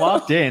 so I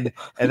walked in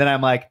and then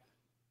I'm like,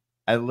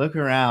 I look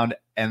around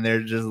and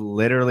there's just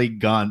literally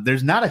guns.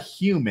 There's not a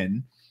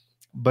human,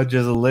 but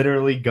just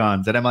literally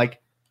guns. And I'm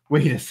like,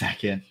 wait a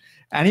second.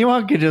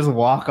 Anyone could just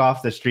walk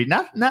off the street.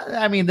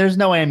 I mean, there's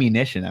no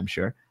ammunition, I'm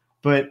sure,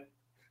 but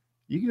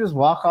you can just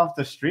walk off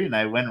the street. And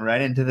I went right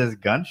into this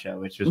gun show,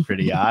 which was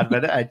pretty odd.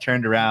 But I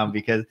turned around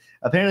because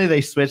apparently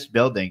they switched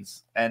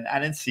buildings, and I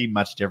didn't see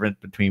much difference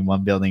between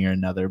one building or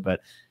another.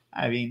 But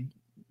I mean,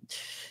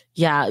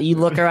 yeah, you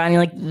look around,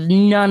 you're like,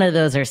 none of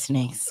those are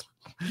snakes.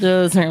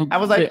 Those are. I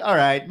was like, all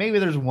right, maybe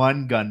there's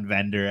one gun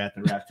vendor at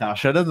the reptile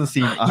show. It doesn't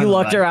seem. You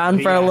looked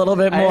around for a little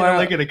bit more. I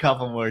look at a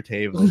couple more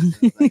tables.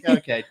 Like,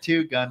 okay,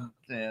 2 guns.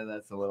 Yeah,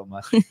 that's a little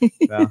much.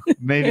 Well,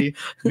 maybe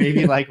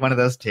like one of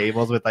those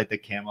tables with like the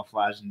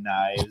camouflage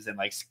knives and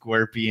like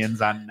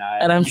scorpions on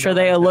knives. And I'm sure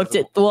they looked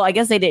at. Well, I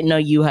guess they didn't know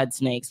you had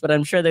snakes, but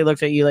I'm sure they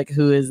looked at you like,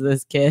 "Who is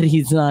this kid?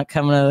 He's not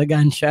coming to the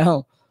gun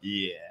show."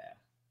 Yeah.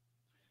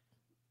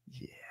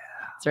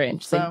 It's very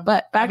interesting. So,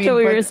 but back to what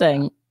we were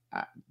saying.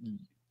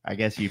 I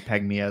guess you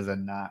peg me as a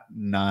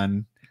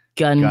non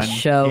gun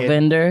show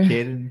vendor.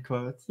 Kid in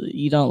quotes.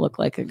 You don't look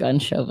like a gun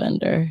show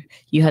vendor.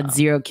 You had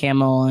zero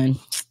camo on.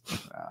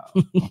 Wow.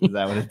 Is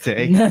that what it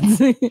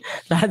takes?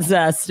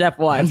 That's step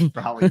one. That's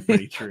probably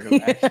pretty true,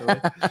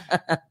 actually.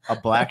 A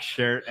black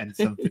shirt and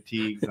some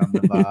fatigues on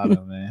the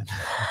bottom,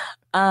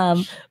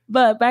 man.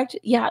 But back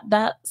to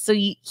that. So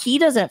he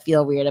doesn't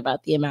feel weird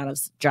about the amount of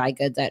dry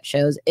goods at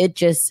shows. It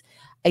just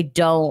I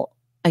don't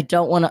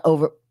want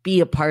to be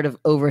a part of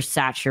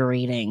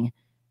oversaturating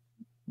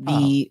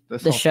the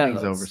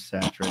shows.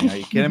 Oversaturating. Are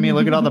you kidding me?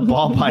 Look at all the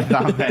ball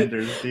python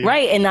vendors, dude.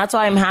 Right, and that's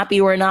why I'm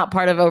happy we're not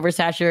part of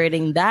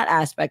oversaturating that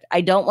aspect.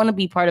 I don't want to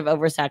be part of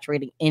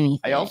oversaturating anything.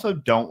 I also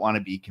don't want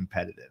to be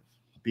competitive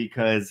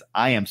because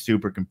I am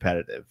super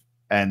competitive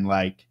and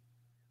like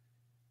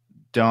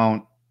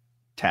don't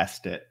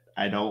test it.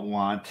 I don't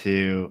want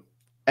to.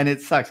 And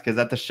it sucks because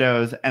at the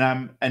shows,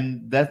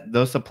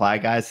 those supply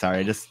guys. Sorry,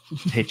 I just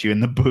hit you in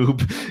the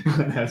boob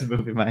when I was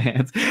moving my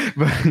hands.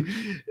 But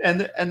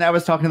and I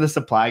was talking to the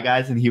supply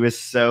guys, and he was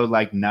so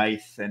like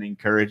nice and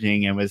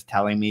encouraging, and was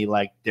telling me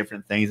like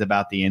different things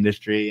about the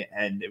industry,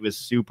 and it was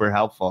super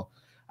helpful.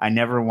 I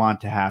never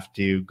want to have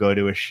to go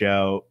to a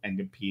show and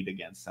compete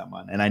against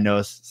someone, and I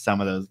know some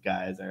of those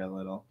guys are a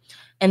little.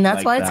 And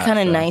that's why it's kind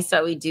of nice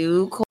that we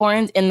do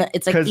corns. And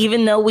it's like,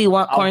 even though we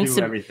want corns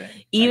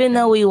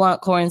though we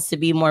want corns to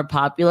be more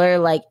popular,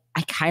 like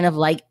I kind of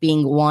like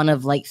being one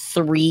of like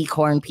 3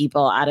 corn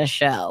people at a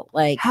show.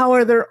 Like, how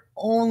are there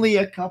only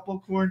a couple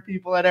corn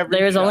people at every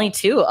There's show? only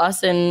 2,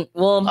 us and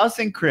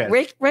Chris.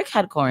 Rick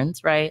had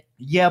corns, right?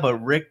 Yeah, but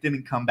Rick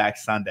didn't come back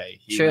Sunday.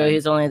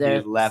 He's only there.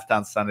 He left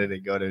on Sunday to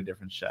go to a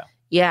different show.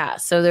 Yeah,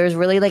 so there's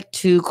really like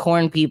 2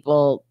 corn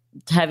people,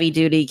 heavy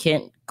duty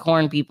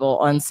corn people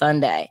on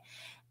Sunday.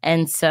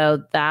 And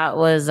so that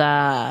was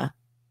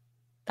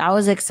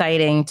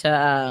exciting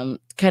to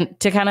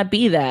kind of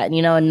be that,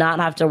 and not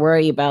have to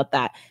worry about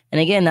that. And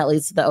again, that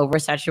leads to the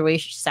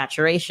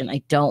oversaturation.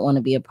 I don't want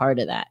to be a part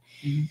of that.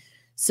 Mm-hmm.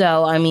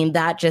 So, I mean,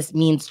 that just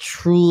means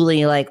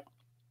truly like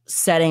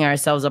setting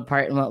ourselves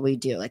apart in what we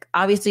do. Like,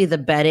 obviously the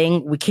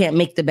bedding, we can't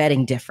make the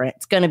bedding different.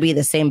 It's going to be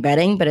the same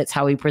bedding, but it's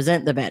how we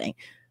present the bedding.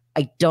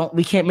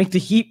 We can't make the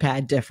heat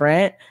pad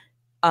different.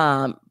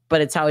 But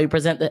it's how we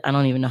present I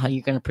don't even know how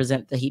you're going to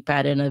present the heat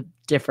pad in a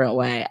different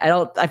way. I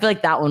feel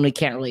like that one we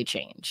can't really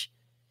change.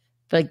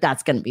 I feel like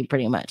that's going to be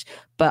pretty much.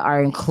 But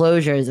our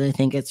enclosures, I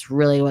think it's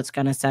really what's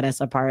going to set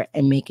us apart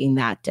and making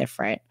that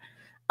different.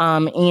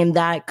 And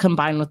that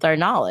combined with our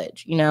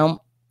knowledge,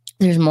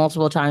 there's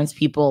multiple times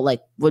people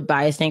like would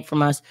buy a snake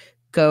from us,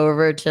 go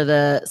over to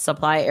the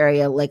supply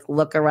area, like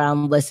look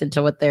around, listen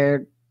to what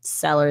their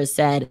sellers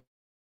said,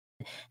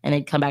 and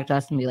they'd come back to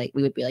us and we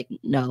would be like,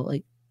 no,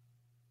 like,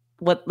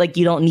 what, like,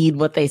 you don't need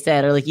what they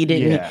said, or like you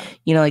didn't,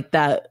 like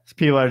that.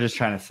 People are just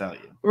trying to sell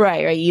you.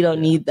 Right. You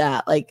don't need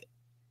that. Like,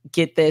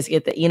 get this,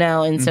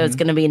 and so it's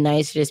going to be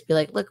nice to just be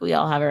like, look, we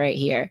all have it right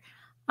here.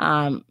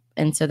 And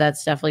so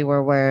that's definitely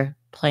where we're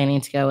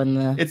planning to go in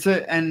the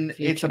future.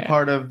 It's a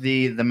part of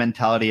the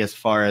mentality as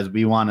far as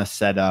we want to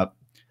set up.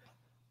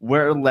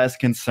 We're less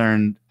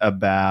concerned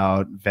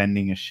about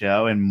vending a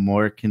show and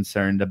more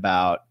concerned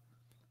about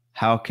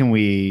how can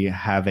we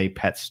have a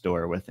pet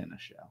store within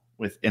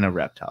a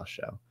reptile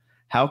show.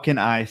 How can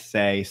I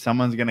say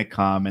someone's going to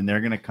come and they're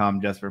going to come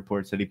just for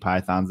Port City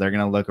Pythons? They're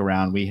going to look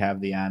around. We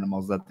have the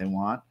animals that they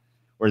want,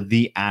 or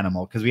the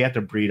animal, because we have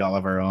to breed all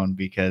of our own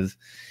because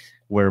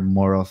we're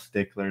moral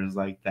sticklers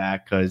like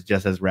that. Because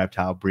just as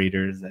reptile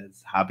breeders,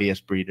 as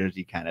hobbyist breeders,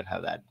 you kind of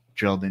have that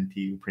drilled into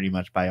you pretty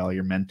much by all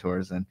your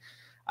mentors. And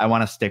I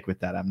want to stick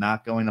with that. I'm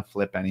not going to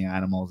flip any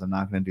animals. I'm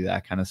not going to do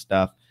that kind of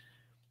stuff.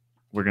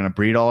 we're going to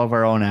breed all of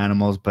our own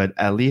animals, but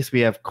at least we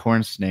have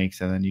corn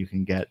snakes, and then you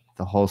can get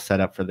the whole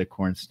setup for the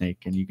corn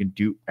snake, and you can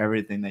do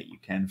everything that you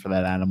can for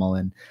that animal.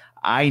 And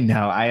I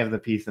know I have the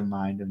peace of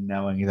mind of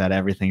knowing that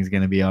everything's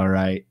going to be all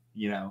right,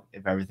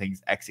 if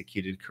everything's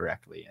executed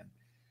correctly. And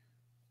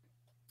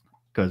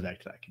it goes back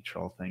to that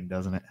control thing,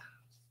 doesn't it?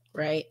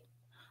 Right.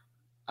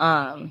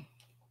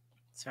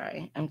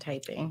 Sorry, I'm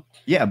typing.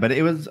 Yeah, but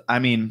it was,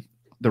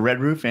 the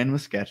Red Roof Inn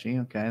was sketchy.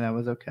 Okay, that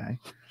was okay.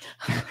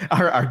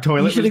 Our toilet was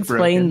broken. You should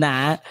explain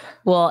that.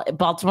 Well,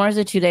 Baltimore is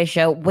a 2-day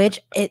show, which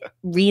it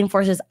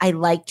reinforces. I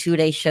like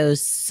 2-day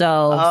shows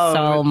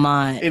so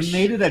much. It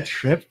made it a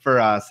trip for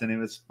us, and it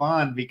was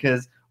fun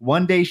because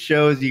 1-day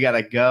shows, you got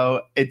to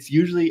go. It's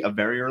usually a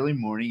very early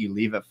morning. You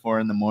leave at 4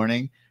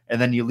 a.m, and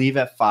then you leave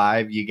at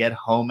 5. You get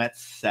home at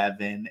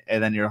 7,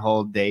 and then your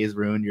whole day is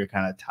ruined. You're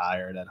kind of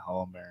tired at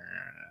home,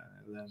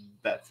 and then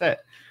that's it.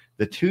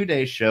 The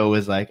 2-day show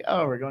was like,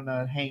 oh, we're going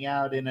to hang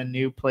out in a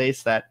new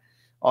place that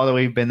although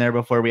we've been there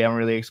before, we haven't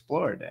really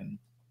explored. And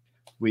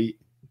we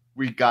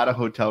got a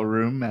hotel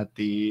room at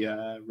the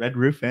Red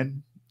Roof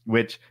Inn,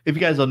 which, if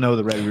you guys don't know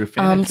the Red Roof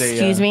Inn,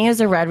 excuse me,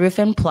 is a Red Roof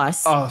Inn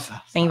Plus. Oh,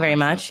 thank you very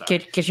much.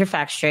 Get your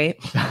facts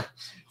straight.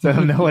 So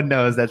no one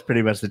knows that's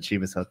pretty much the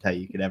cheapest hotel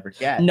you could ever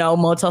get. No,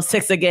 Motel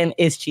 6 again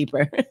is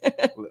cheaper.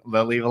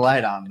 They'll leave a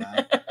light on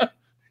that.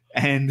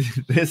 And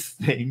this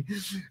thing,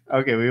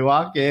 okay, we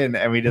walk in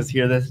and we just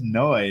hear this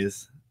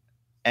noise,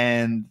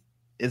 and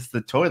it's the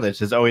toilet's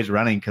just always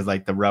running because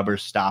like the rubber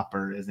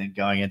stopper isn't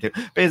going into.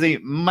 Basically,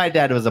 my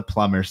dad was a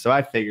plumber, so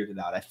I figured it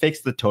out. I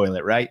fixed the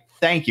toilet, right?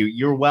 Thank you.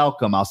 You're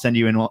welcome. I'll send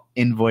you an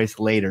invoice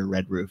later,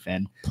 Red Roof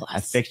Inn. I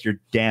fixed your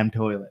damn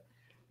toilet.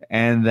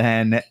 And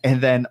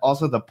then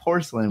also the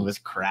porcelain was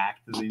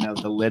cracked.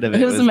 The lid of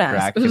it was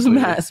cracked. It was a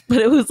mess, but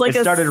it was like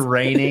it started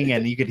raining,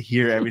 and you could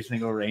hear every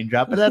single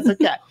raindrop. But that's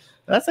okay.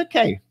 That's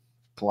okay.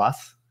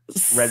 Plus,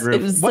 Red Roof.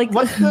 It was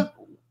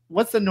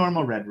what's the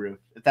normal Red Roof?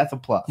 If that's a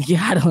plus.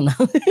 Yeah, I don't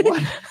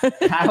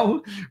know.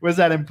 How was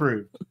that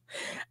improved?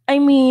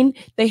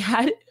 They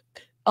had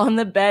on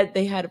the bed.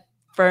 They had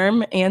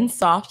firm and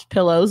soft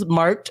pillows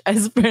marked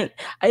as firm.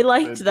 I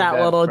liked that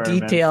little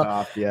detail.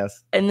 Soft,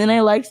 yes. And then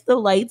I liked the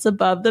lights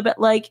above the bed.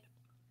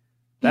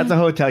 That's a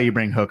hotel you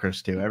bring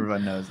hookers to.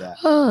 Everyone knows that.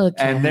 Okay.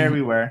 And there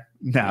we were.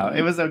 No,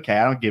 it was okay.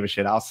 I don't give a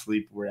shit. I'll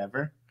sleep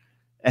wherever.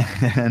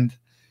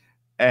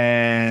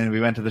 And we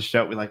went to the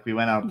show. We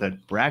went out to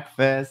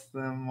breakfast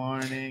in the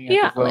morning.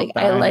 Yeah, I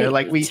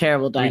like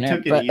terrible diner.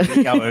 We took it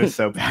easy. Oh, it was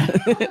so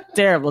bad.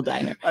 Terrible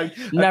diner.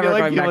 Never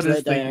going back to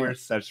that diner. We're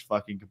such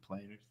fucking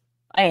complainers.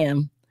 I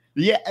am.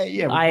 Yeah.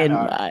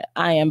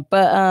 I am.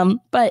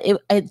 But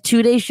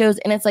 2-day shows,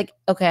 and it's like,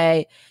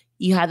 okay,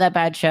 you had that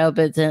bad show,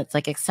 but then it's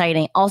like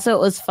exciting. Also, it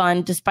was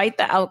fun, despite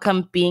the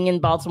outcome being in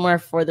Baltimore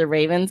for the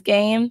Ravens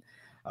game.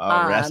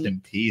 Oh, rest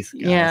in peace,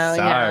 guys.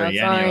 Sorry.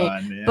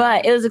 Anyone. Yeah.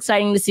 But it was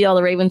exciting to see all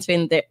the Ravens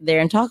fans there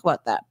and talk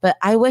about that. But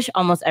I wish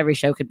almost every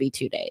show could be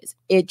 2 days.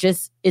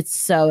 It's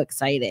so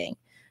exciting.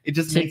 It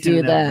just makes it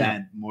an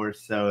event more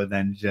so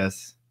than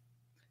just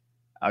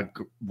a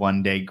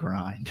 1-day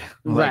grind,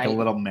 like a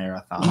little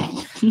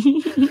marathon.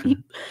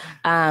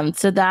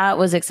 So that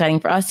was exciting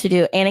for us to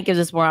do, and it gives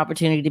us more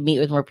opportunity to meet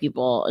with more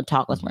people and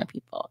talk with more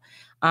people.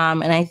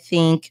 And I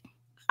think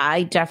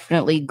I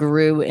definitely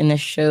grew in the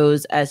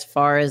shows as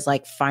far as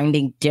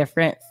finding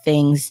different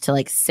things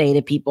to say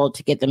to people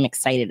to get them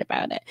excited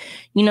about it.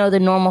 The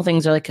normal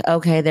things are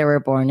okay, they were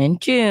born in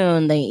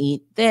June, they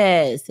eat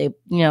this, they,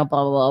 blah,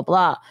 blah, blah,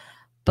 blah.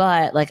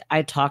 But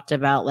I talked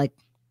about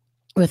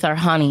with our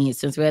honeys,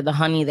 since we had the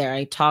honey there,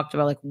 I talked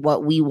about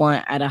what we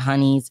want out of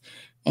honeys,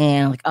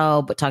 and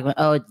talking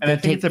about and I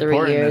think it's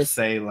important to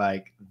say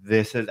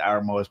this is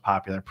our most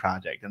popular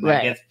project, and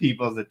that gets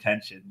people's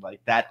attention.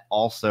 That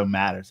also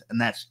matters, and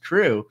that's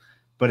true.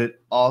 But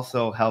it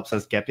also helps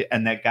us get.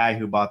 And that guy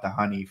who bought the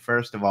honey,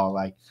 first of all,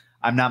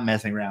 I'm not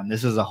messing around.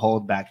 This is a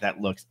holdback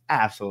that looks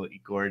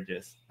absolutely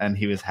gorgeous, and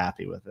he was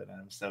happy with it. And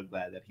I'm so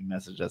glad that he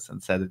messaged us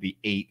and said that he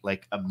ate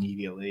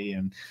immediately,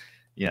 and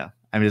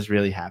I'm just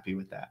really happy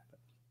with that.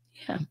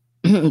 Yeah.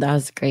 That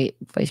was a great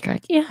voice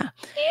crack. Yeah.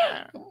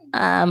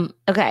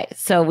 Okay.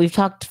 So we've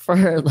talked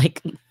for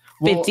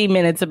 50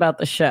 minutes about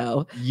the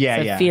show. Yeah.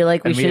 So I feel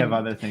like we have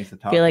other things to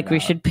talk about. We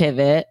should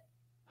pivot.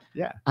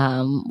 Yeah.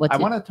 I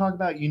want to talk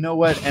about,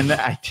 what? And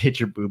I did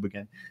your boob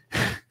again.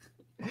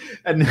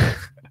 And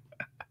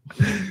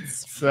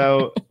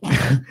so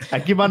I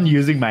keep on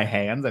using my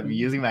hands. I'm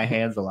using my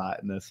hands a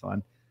lot in this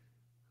one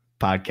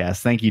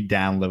podcast. Thank you,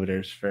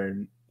 downloaders, for,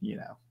 you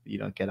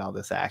don't get all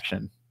this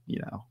action,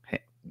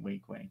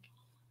 wink, wink.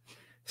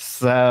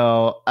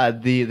 So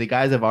the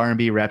guys of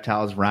R&B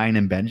Reptiles, Ryan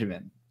and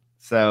Benjamin.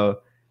 So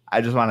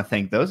I just want to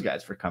thank those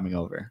guys for coming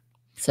over.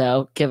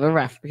 So give a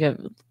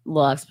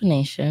little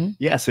explanation.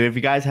 Yeah. So if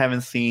you guys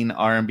haven't seen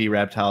R&B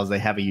Reptiles, they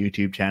have a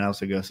YouTube channel.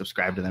 So go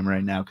subscribe to them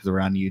right now because we're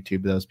on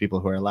YouTube. Those people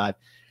who are alive,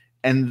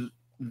 and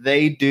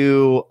they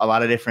do a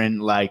lot of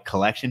different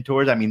collection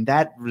tours.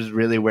 That was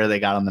really where they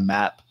got on the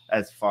map.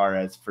 As far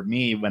as for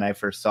me, when I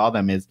first saw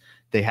them, is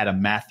they had a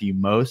Matthew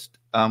Most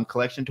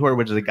collection tour,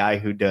 which is a guy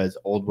who does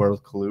old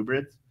world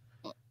colubrids.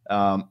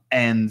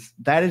 And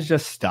that is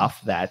just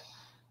stuff that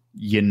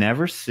you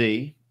never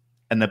see.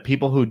 And the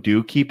people who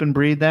do keep and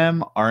breed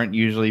them aren't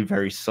usually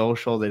very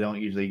social. They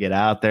don't usually get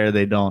out there.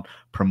 They don't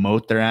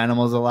promote their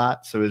animals a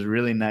lot. So it was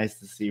really nice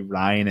to see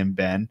Ryan and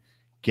Ben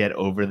get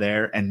over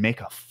there and make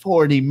a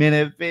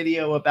 40-minute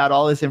video about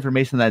all this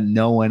information that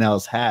no one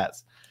else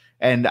has.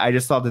 And I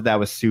just thought that that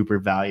was super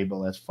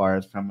valuable as far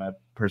as from a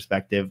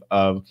perspective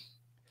of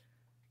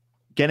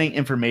getting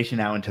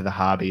information out into the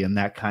hobby. And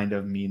that kind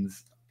of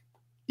means,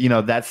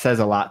 that says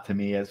a lot to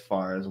me as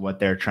far as what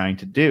they're trying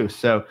to do.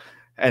 So,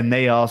 and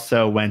they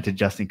also went to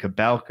Justin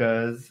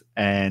Kabelka's,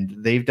 and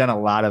they've done a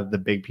lot of the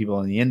big people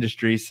in the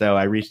industry. So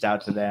I reached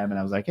out to them and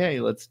I was like, hey,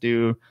 let's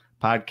do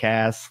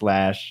podcast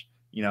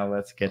 /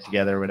 let's get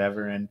together or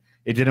whatever. And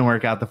it didn't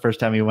work out the first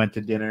time we went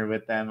to dinner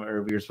with them,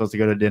 or we were supposed to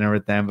go to dinner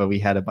with them, but we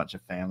had a bunch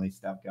of family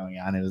stuff going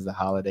on. It was the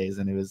holidays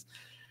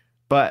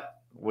but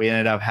we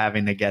ended up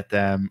having to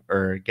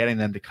getting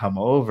them to come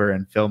over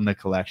and film the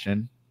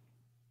collection.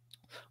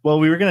 Well,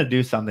 we were going to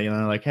do something, and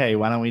they're like, hey,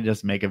 why don't we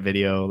just make a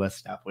video? Let's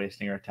stop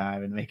wasting our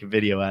time and make a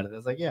video out of it. I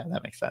was like, yeah,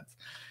 that makes sense.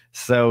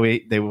 So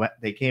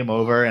they came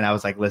over, and I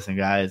was like, listen,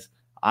 guys,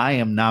 I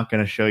am not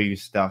going to show you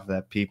stuff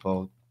that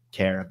people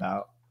care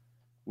about.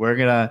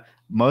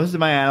 Most of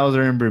my animals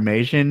are in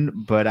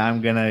brumation, but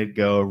I'm going to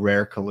go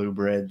rare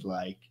colubrid.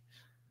 Like,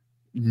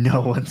 no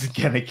one's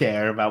going to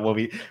care about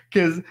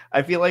because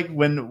I feel like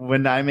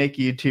when I make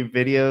YouTube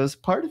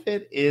videos, part of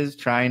it is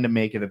trying to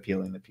make it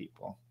appealing to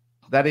people.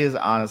 That is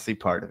honestly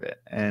part of it.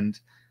 And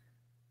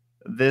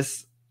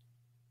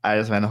I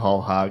just went whole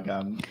hog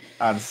on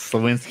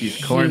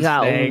Slawinski's corn You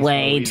got snakes,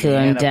 way too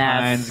in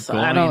depth.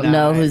 I don't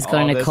know who's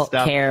going to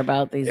care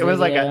about these. It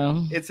was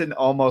it's an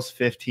almost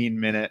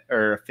 15-minute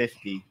or a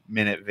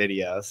 50-minute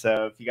video.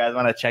 So if you guys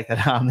want to check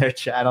that out on their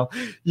channel,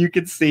 you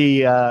can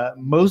see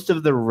most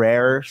of the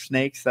rare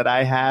snakes that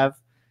I have.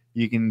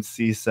 You can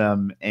see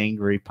some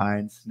angry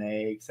pine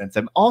snakes and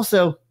some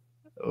also.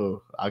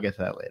 Oh, I'll get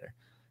to that later.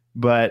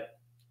 But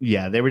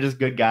yeah, they were just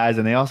good guys,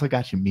 and they also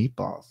got you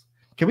meatballs.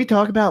 Can we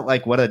talk about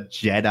what a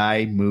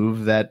Jedi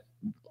move that?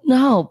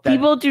 No,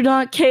 people do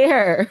not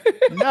care.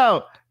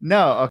 No.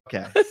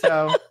 Okay,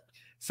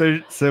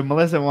 so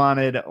Melissa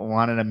wanted a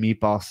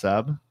meatball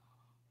sub,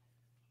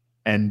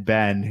 and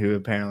Ben, who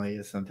apparently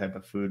is some type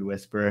of food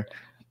whisperer,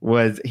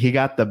 he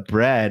got the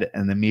bread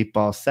and the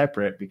meatball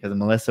separate because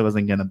Melissa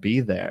wasn't going to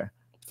be there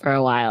for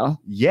a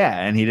while. Yeah,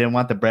 and he didn't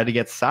want the bread to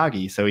get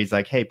soggy, so he's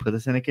like, "Hey, put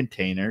this in a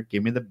container.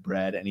 Give me the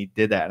bread," and he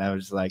did that, and I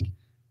was like,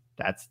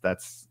 "That's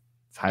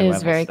high level." It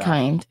was very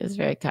kind. It was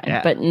very kind,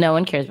 yeah. But no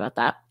one cares about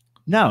that.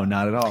 No,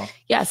 not at all.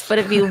 Yes, but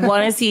if you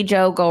want to see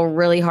Joe go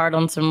really hard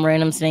on some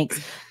random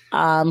snakes,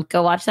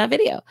 go watch that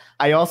video.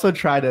 I also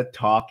try to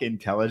talk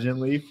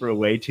intelligently for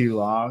way too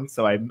long,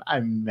 so I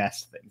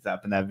messed things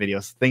up in that video.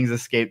 Things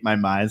escaped my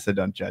mind, so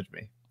don't judge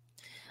me.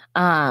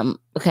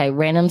 Okay,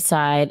 random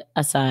side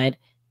aside.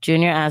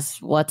 Junior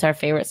asks, what's our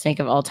favorite snake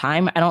of all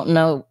time? I don't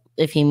know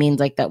if he means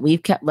that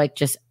we've kept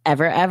just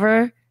ever.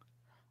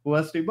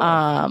 Well, let's do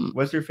both.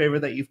 What's your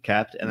favorite that you've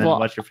kept? And then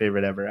what's your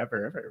favorite ever?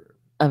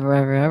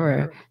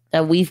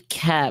 That we've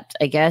kept.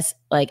 I guess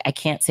I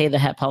can't say the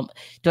het palm.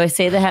 Do I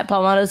say the het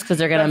palmettos because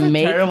they're gonna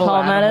make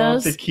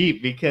palmettos to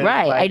keep? Because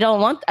I don't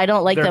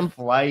like them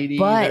flighty,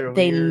 but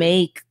they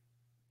make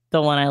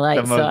the one I like.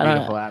 The most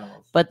beautiful animals.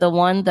 But the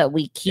one that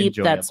we keep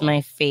Enjoyable. That's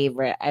my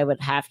favorite, I would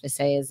have to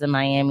say, is the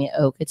Miami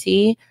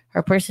Okatee.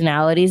 Her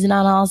personality is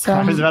not awesome.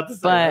 I was about to say,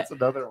 but that's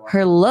another one.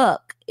 Her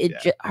look,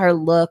 her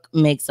look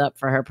makes up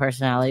for her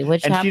personality.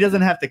 She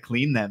doesn't have to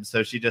clean them,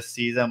 so she just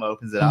sees them,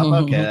 opens it up.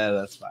 Okay,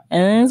 that's fine.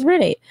 And it's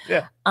pretty.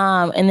 Yeah.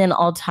 And then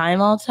all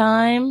time. All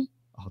time.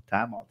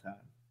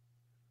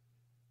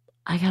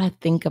 I gotta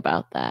think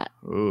about that.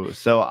 Ooh,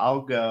 so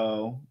I'll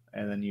go,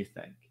 and then you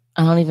think.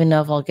 I don't even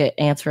know if I'll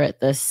answer it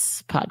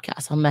this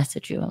podcast. I'll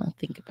message you when I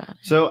think about it.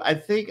 So I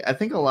think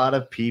a lot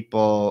of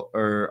people,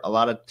 or a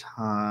lot of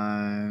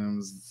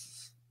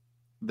times,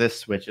 this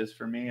switches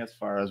for me as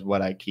far as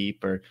what I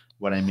keep or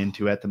what I'm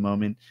into at the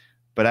moment.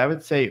 But I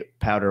would say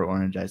powder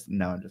orange ice.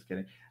 No, I'm just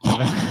kidding.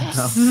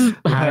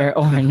 Powder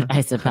orange,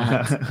 I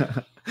suppose.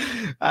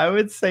 I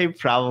would say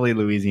probably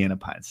Louisiana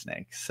pine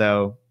snake.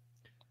 So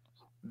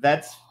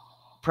that's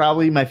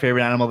probably my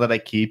favorite animal that I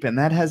keep, and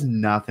that has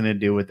nothing to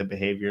do with the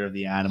behavior of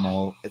the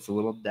animal. It's a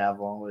little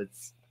devil.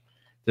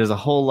 There's a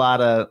whole lot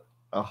of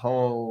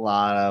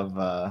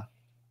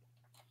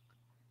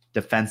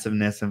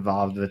defensiveness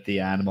involved with the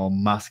animal,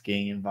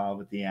 musking involved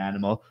with the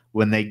animal.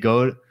 When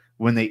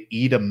they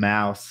eat a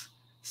mouse,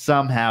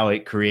 somehow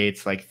it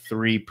creates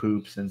 3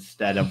 poops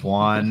instead of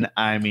 1.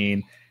 I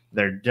mean,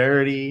 they're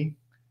dirty.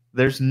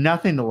 There's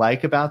nothing to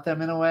like about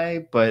them in a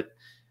way, but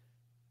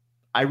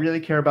I really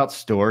care about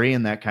story,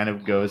 and that kind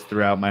of goes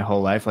throughout my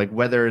whole life.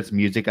 Whether it's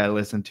music I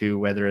listen to,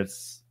 whether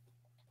it's,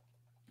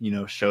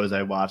 shows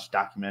I watch,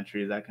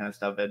 documentaries, that kind of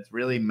stuff, it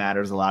really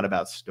matters a lot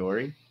about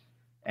story.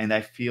 And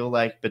I feel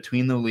like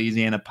between the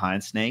Louisiana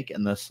pine snake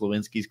and the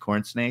Slawinski's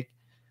corn snake,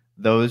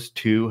 those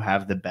two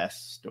have the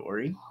best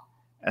story.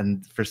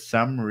 And for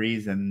some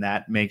reason,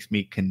 that makes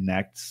me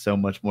connect so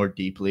much more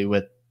deeply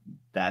with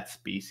that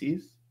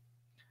species.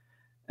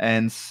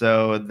 And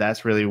so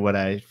that's really what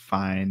I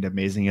find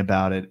amazing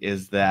about it,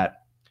 is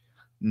that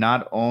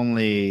not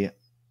only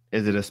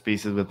is it a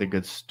species with a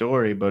good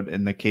story, but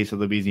in the case of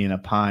Louisiana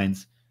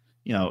pines,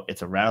 you know,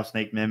 it's a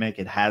rattlesnake mimic.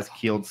 It has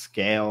keeled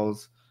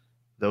scales.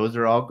 Those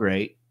are all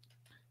great.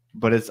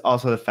 But it's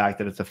also the fact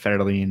that it's a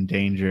federally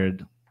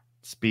endangered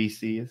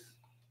species.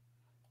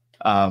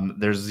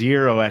 There's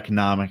zero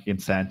economic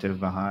incentive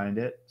behind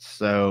it.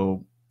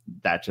 So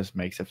that just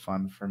makes it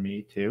fun for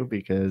me too,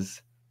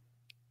 because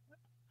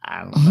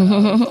I don't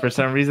know. For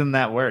some reason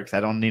that works. I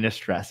don't need to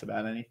stress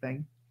about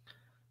anything.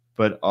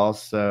 But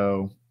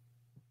also,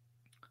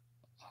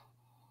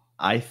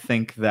 I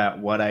think that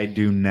what I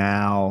do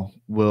now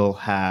will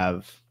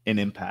have an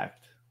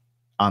impact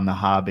on the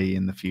hobby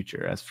in the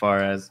future. As far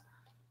as,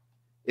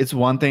 it's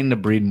one thing to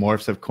breed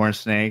morphs of corn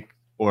snake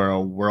or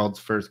a world's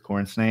first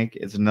corn snake.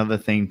 It's another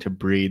thing to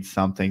breed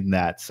something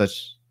that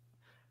such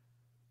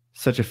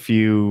a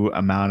few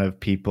amount of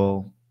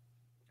people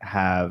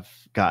have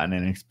gotten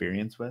an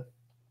experience with.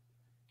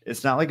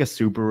 It's not like a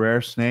super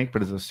rare snake,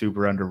 but it's a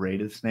super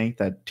underrated snake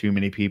that too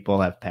many people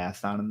have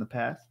passed on in the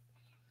past.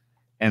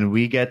 And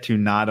we get to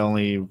not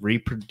only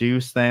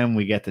reproduce them,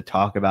 we get to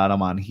talk about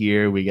them on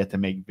here. We get to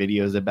make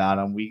videos about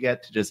them. We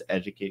get to just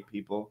educate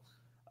people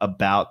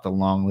about the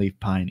longleaf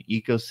pine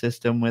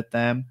ecosystem with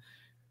them.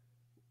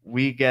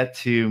 We get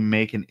to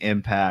make an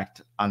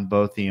impact on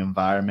both the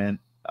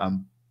environment,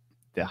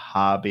 the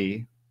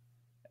hobby,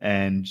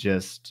 and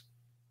just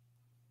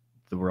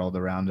the world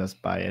around us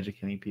by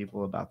educating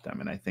people about them.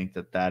 And I think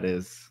that that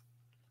is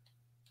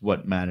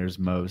what matters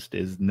most,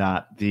 is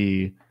not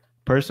the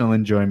personal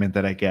enjoyment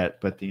that I get,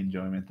 but the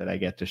enjoyment that I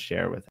get to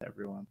share with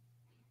everyone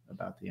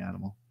about the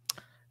animal.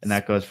 And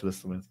that goes for the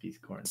Slawinski's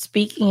corn.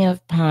 Speaking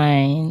of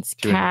pines,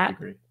 Kat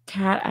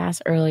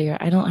asked earlier,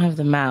 I don't have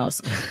the mouse,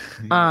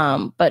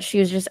 but she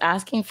was just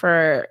asking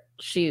for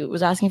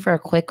a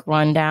quick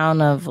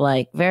rundown of,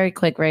 like, very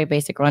quick, very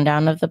basic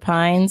rundown of the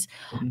pines.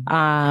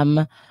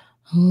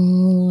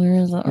 Where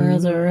is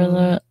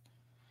it?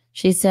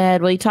 She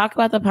said, will you talk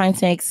about the pine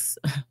snakes?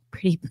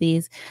 Pretty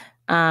please.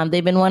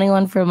 They've been wanting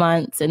one for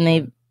months,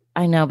 and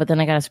I know, but then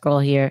I got to scroll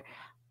here.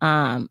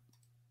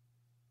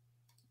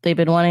 They've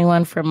been wanting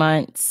one for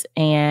months,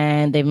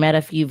 and they've met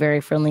a few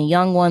very friendly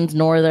young ones,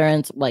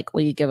 northerns. Like,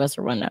 will you give us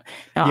a rundown?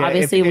 Now, yeah,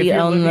 obviously, if we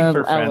own the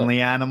for friendly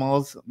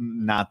animals,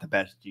 not the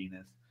best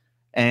genus.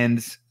 And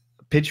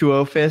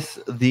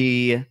Pituophis,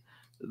 the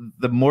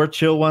more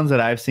chill ones that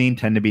I've seen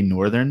tend to be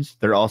northerns.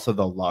 They're also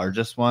the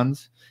largest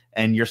ones,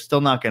 and you're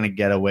still not going to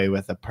get away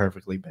with a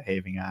perfectly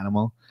behaving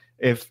animal.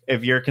 If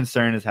your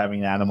concern is having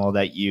an animal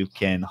that you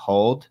can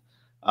hold,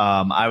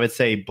 I would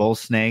say bull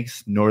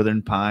snakes,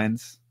 northern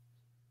pines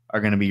are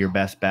going to be your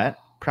best bet.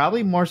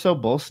 Probably more so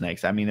bull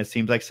snakes. I mean, it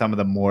seems like some of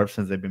the morphs,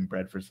 since they've been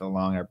bred for so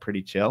long, are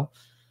pretty chill.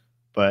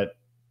 But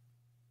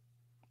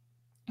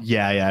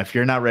yeah, if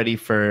you're not ready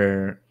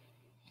for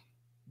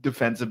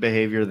defensive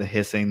behavior, the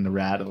hissing, the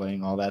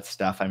rattling, all that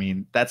stuff, I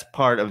mean, that's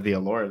part of the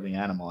allure of the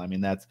animal. I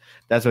mean, that's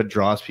what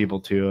draws people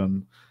to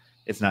them.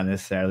 It's not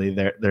necessarily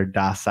their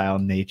docile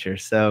nature.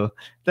 So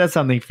that's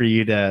something for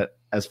you to,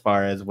 as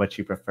far as what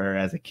you prefer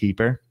as a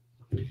keeper.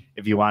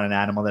 If you want an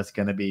animal that's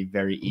going to be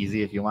very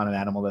easy, if you want an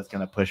animal that's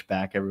going to push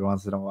back every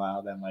once in a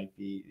while, that might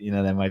be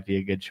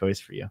a good choice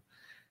for you.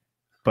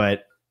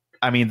 But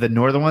I mean, the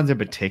northern ones in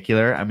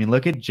particular, I mean,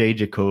 look at Jay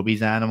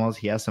Jacoby's animals.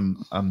 He has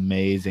some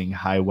amazing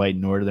high white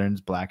northerns,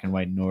 black and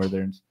white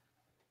northerns.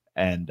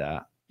 And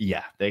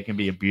yeah, they can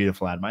be a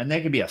beautiful animal. And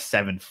they can be a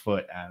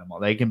 7-foot animal.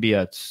 They can be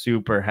a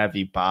super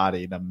heavy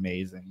bodied,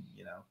 amazing,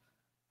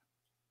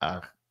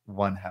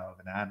 one hell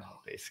of an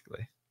animal,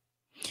 basically.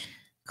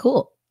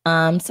 Cool.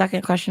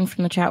 Second question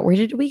from the chat. Where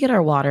did we get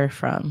our water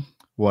from?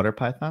 Water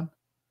python?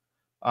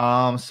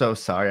 So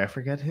sorry, I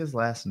forget his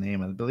last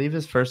name. I believe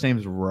his first name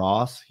is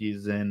Ross.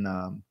 He's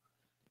an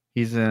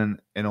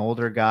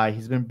older guy.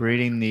 He's been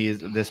breeding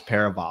this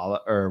pair of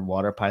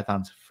water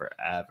pythons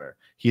forever.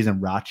 He's in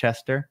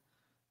Rochester.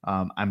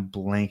 I'm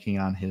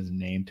blanking on his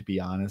name, to be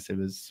honest. It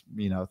was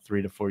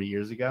 3 to 4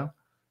 years ago,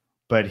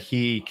 but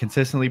he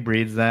consistently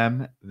breeds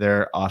them.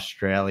 They're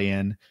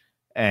Australian,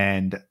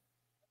 and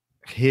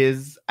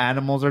his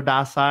animals are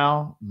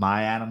docile.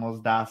 My animals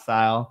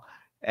docile,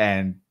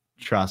 and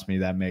trust me,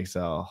 that makes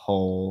a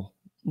whole.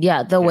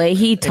 Yeah, the way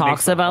he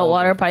talks about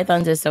water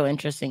pythons is so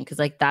interesting, because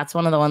that's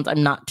one of the ones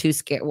I'm not too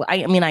scared.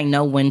 I mean, I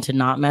know when to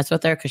not mess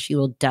with her, because she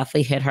will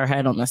definitely hit her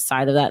head on the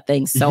side of that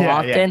thing so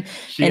often.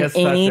 Yeah.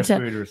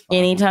 And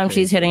anytime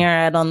she's hitting her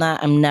head on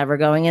that, I'm never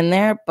going in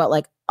there.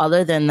 But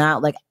other than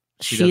that,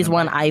 she's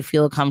one I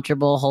feel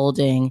comfortable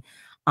holding,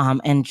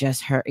 and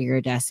just her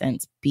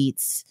iridescence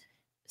beats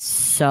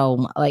so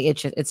much.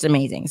 It's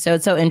amazing. So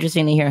it's so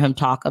interesting to hear him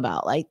talk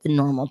about the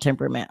normal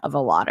temperament of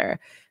a water,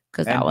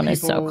 because that one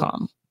is so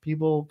calm.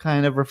 People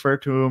kind of refer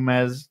to them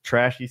as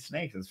trashy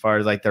snakes, as far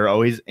as they're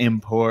always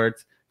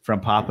imports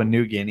from Papua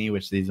New Guinea,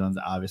 which these ones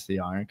obviously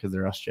aren't, because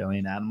they're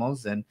Australian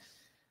animals. And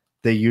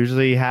they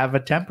usually have a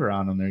temper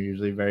on them. They're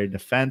usually very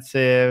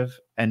defensive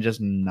and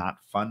just not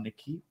fun to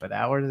keep. But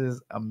ours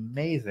is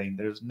amazing.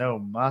 There's no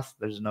muss.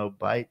 There's no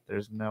bite.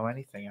 There's no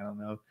anything. I don't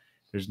know.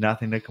 There's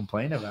nothing to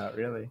complain about,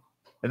 really.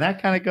 And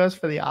that kind of goes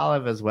for the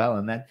olive as well.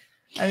 And then,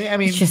 I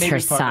mean, It's just maybe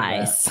her part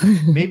of size.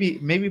 that-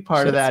 maybe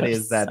part of Just that her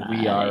is that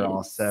we are size.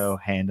 also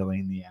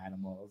handling the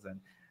animals, and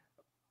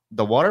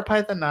the water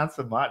python not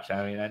so much.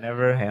 I mean, I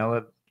never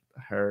handled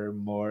her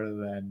more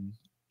than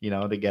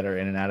to get her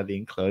in and out of the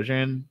enclosure,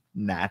 and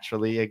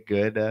naturally a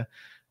good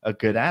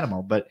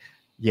animal. But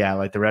yeah,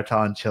 like the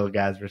reptile and chill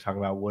guys were talking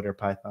about water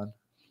python.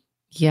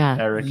 Yeah,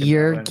 Eric and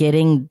you're Owen.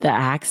 getting the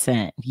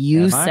accent.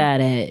 You Am I?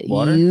 said it.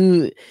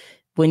 Water?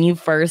 When you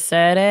first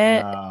said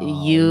it,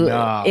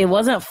 No. it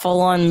wasn't full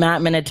on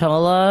Matt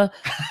Minatola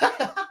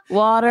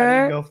water.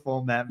 I didn't go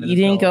full Matt You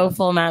didn't go Minatola.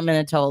 full Matt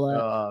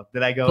Minatola.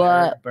 Did I go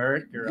But- Eric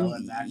Burke or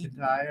Owen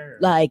McIntyre? Or-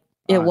 Like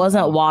it Oh,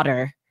 wasn't no.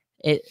 water.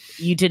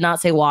 You did not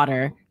say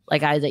water.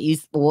 Like I said, you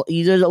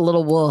did a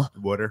little wool.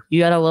 water,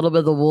 You had a little bit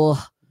of the wool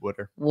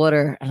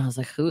water. and I was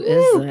like, "Who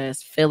is Woo!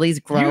 this? Philly's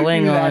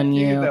growing do that on too,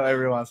 you." though,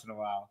 every once in a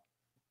while.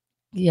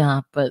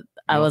 Yeah, but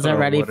I You'll wasn't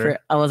throw ready water?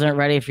 I wasn't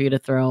ready for you to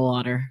throw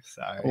water.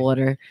 Sorry.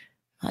 Water.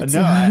 That's-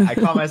 No, I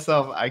call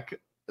myself.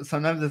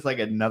 Sometimes it's like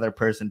another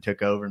person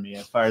took over me.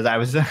 As far as I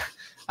was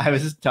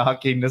just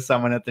talking to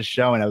someone at the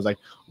show, and I was like,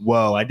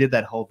 "Whoa, I did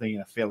that whole thing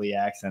in a Philly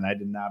accent. I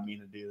did not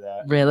mean to do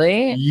that."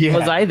 Really? Yeah.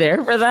 Was I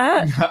there for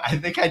that? I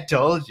think I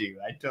told you.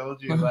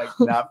 Like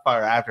not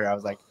far after. I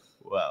was like,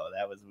 "Whoa,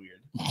 that was weird."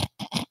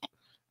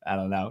 I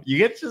don't know. You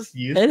get just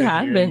used. It to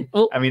happened. hearing-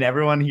 Well, I mean,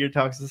 everyone here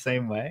talks the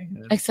same way.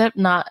 except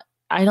not.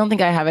 I don't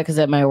think I have it because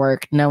at my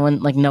work, no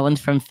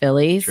one's from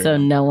Philly, True. so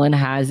no one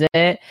has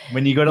it.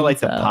 When you go to like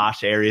the So-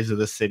 posh areas of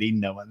the city,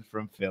 no one's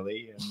from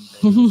Philly.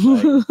 And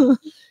they're just like,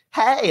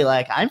 hey,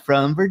 like I'm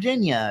from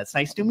Virginia. It's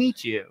nice to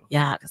meet you.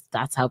 Yeah, 'cause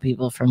that's how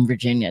people from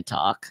Virginia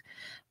talk.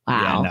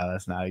 Wow. Yeah, no,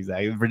 that's not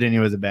exactly. Virginia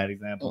was a bad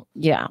example.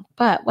 Yeah,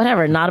 but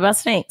whatever. Not about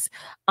snakes.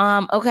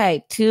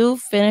 Okay, to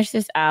finish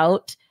this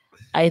out,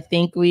 I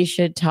think we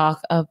should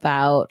talk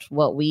about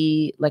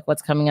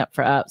what's coming up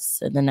for us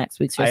in the next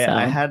weeks or so.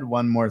 I had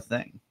one more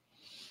thing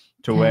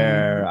to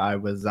where I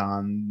was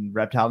on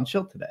Reptile and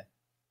Chill today.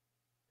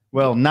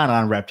 Well, not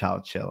on Reptile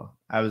and Chill.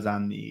 I was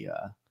on the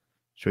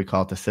should we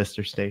call it the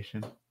sister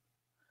station?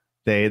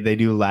 They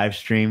do live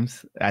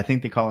streams. I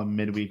think they call them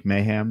Midweek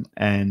Mayhem,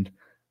 and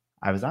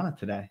I was on it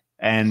today.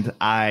 And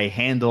I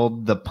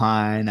handled the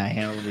pine. I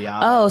handled the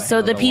olive. Oh, I so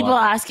handled the people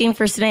water. asking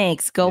for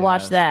snakes, go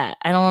watch Yes. that.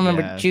 I don't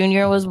remember. Yes.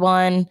 Junior was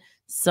one.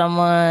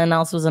 Someone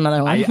else was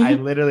another one. I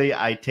literally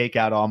take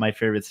out all my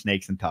favorite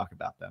snakes and talk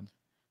about them.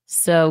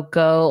 So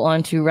go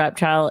on to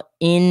Reptile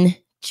in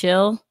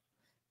Chill.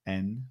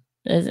 And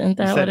Isn't you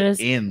that said what it is?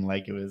 in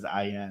like it was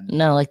in.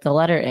 No, like the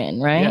letter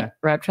N, right? Yeah.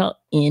 Reptile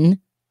in.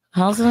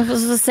 How else am I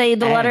supposed to say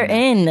the letter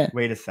N. N?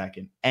 Wait a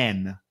second.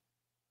 N.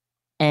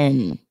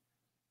 N.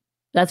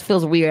 That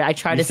feels weird. I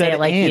tried You to say said it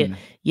like in. you.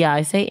 Yeah,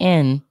 I say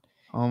in.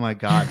 Oh my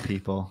god,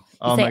 people. You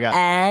Oh say my god.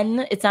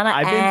 N. It's not an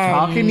I've been N.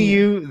 talking to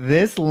you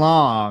this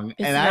long, It's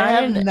and I not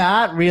have an-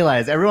 not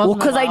realized. Every once Well,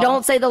 in a because I while-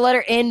 don't say the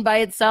letter N by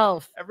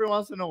itself. Every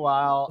once in a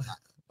while,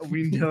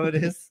 we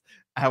notice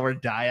our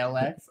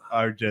dialects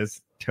are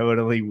just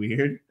totally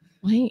weird,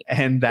 Wait,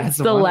 and that's it's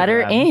the one of letter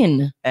them.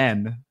 N.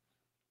 N.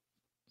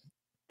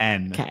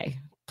 N. Okay.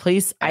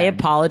 Please, I N.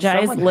 apologize,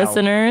 Someone help.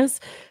 listeners.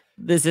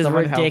 This is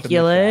Someone help in the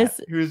ridiculous.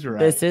 chat. Who's right?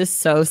 This is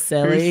so Who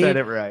silly. said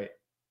it right?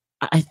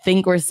 I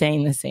think we're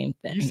saying the same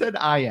thing. You said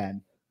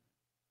in.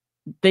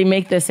 They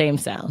make the same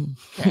sound.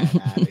 Get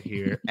out of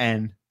here.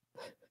 N.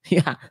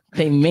 Yeah,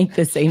 they make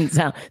the same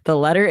sound. The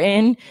letter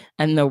N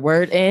and the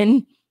word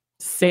in,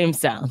 same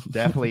sound.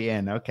 Definitely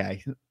in.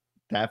 Okay.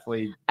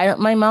 Definitely.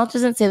 My mouth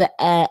doesn't say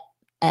the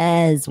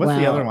as What's well.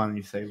 the other one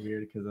you say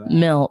weird because of that?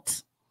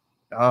 Milt,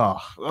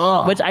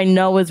 Oh. which I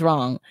know is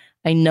wrong.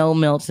 I know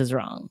milt is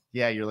wrong.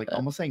 Yeah, you're like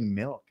almost saying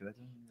milk. That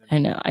doesn't even- I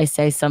know. I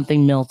say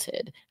something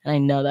milted, and I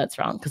know that's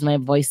wrong because my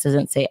voice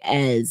doesn't say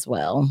as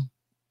well.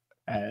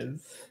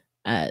 As.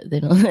 They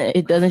don't.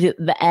 It doesn't do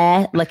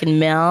the like in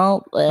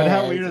melt. But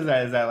how weird is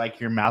that? Is that like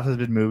your mouth has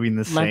been moving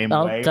the My same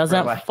mouth way doesn't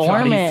for like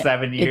form it.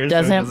 27 It years? so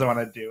doesn't doesn't want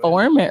to do it.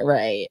 form it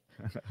right.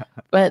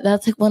 But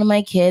that's like one of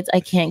my kids. I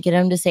can't get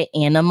him to say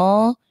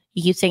animal.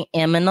 He keeps saying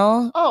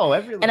aminal. Oh,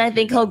 every And I little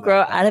think kid he'll does grow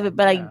that, out of it,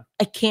 but yeah.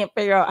 I can't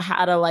figure out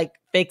how to like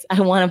fix.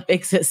 I want to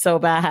fix it so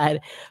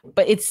bad,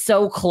 but it's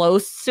so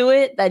close to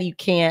it that you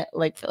can't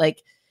like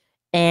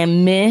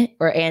ami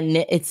or and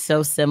it's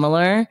so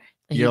similar.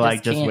 that he You're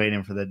like just can't-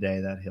 waiting for the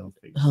day that he'll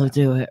figure He'll it out.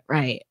 do it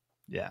right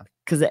Yeah.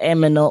 because the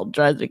aminal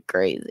drives me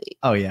crazy.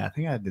 Oh yeah, I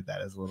think I did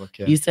that as a little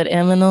kid. You said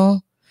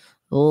aminal.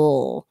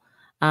 Oh,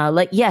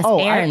 like yes, Oh,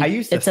 Aaron. I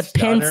used to it's a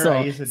stutter. I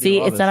pencil. used to do See,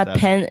 all it's this not a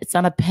stuff. pen. It's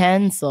not a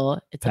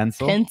pencil. It's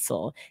Pencil? a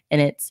pencil,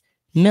 and it's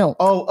milk.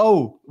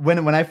 Oh,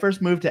 when I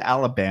first moved to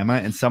Alabama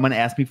and someone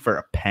asked me for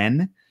a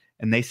pen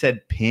and they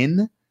said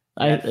pin,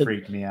 that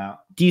freaked me out.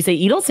 Do you say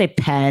you don't say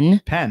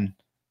pen? Pen.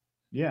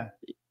 Yeah.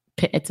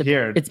 It's a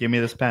Here, it's give me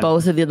this pen.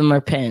 both of them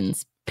are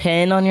pins.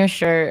 Pin on your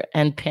shirt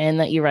and pin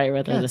that you write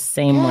with are Yeah. the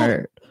same Yeah.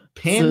 word.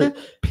 Pin,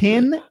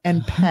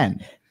 and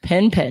pen.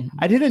 Pen.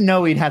 I didn't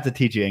know we'd have to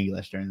teach you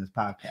English during this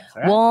podcast.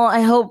 All right?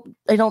 Well,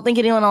 I don't think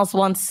anyone else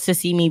wants to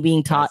see me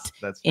being taught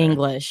that's fair.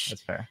 English.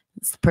 That's fair.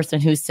 It's the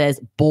person who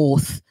says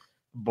both.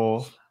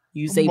 Both.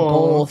 You say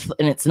both,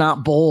 and it's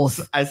not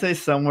both. I say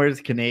some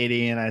words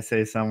Canadian. I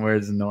say some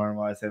words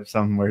normal. I say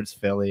some words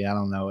Philly. I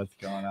don't know what's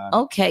going on.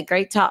 Okay,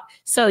 great talk.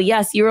 So,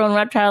 yes, you were on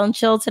Reptile and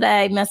Chill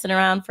today, messing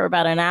around for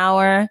about an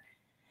hour.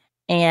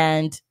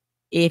 And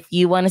if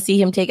you want to see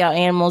him take out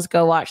animals,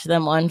 go watch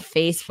them on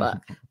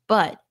Facebook.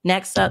 But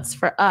next up's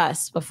for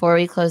us, before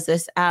we close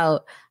this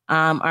out,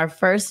 our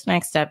first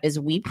next step is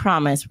we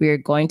promise we are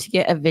going to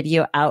get a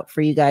video out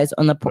for you guys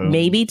on the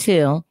maybe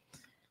two.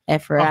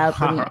 If we're out,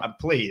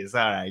 please,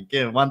 all right,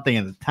 give one thing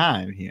at a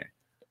time here.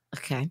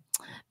 Okay,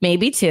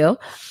 maybe two.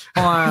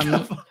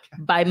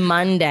 By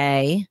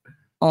Monday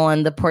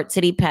on the Port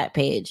City Pet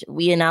page,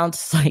 we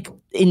announced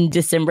in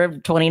December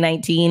of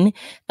 2019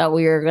 that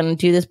we were going to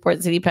do this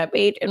Port City Pet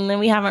page, and then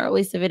we haven't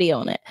released a video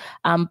on it.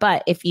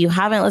 But if you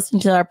haven't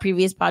listened to our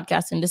previous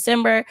podcast in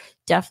December,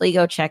 definitely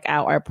go check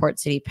out our Port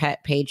City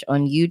Pet page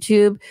on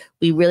YouTube.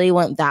 We really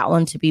want that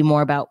one to be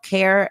more about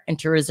care and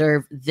to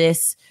reserve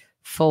this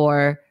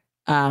for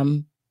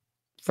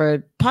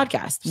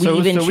podcasts.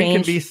 We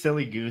can be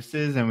silly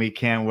gooses and we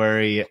can't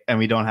worry, and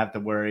we don't have to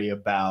worry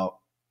about,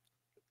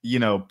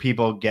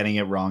 people getting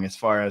it wrong as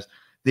far as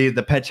the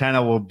pet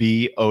channel will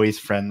be always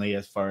friendly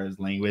as far as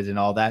language and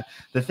all that.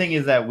 The thing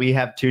is that we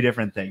have two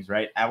different things,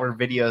 right? Our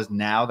videos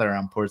now that are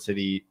on Port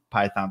City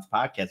Pythons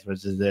podcast,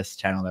 which is this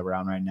channel that we're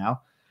on right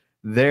now,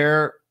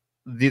 the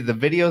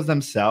videos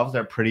themselves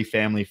are pretty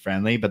family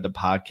friendly, but the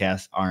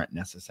podcasts aren't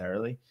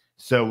necessarily.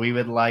 So we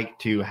would like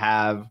to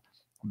have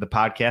the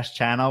podcast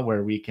channel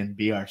where we can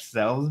be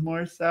ourselves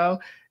more so,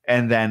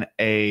 and then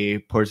a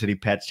Port City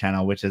Pets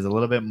channel, which is a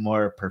little bit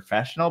more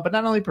professional, but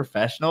not only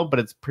professional, but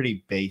it's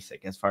pretty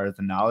basic as far as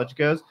the knowledge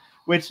goes,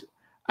 which,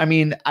 I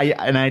mean,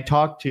 I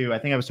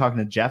was talking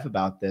to Jeff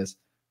about this.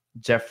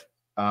 Jeff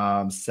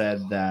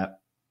said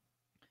that,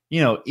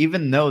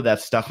 even though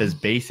that stuff is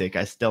basic,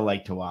 I still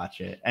like to watch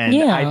it. And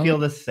I feel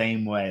the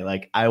same way.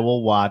 Like, I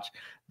will watch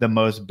the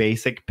most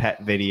basic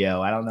pet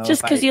video. I don't know.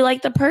 Just because you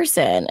like the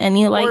person and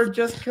you like, or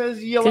just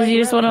because you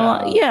just want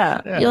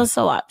to, you'll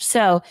still watch.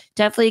 So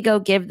definitely go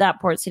give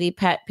that Port City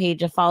Pet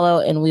page a follow,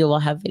 and we will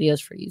have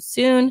videos for you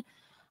soon.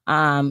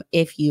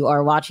 If you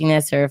are watching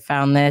this or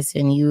found this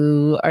and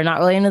you are not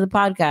really into the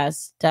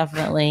podcast,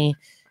 definitely,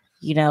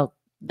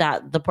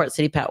 that the Port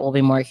City Pet will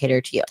be more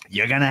catered to you.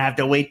 You're gonna have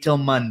to wait till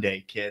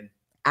Monday, kid.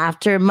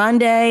 After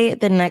Monday,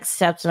 the next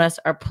steps in us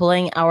are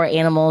pulling our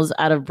animals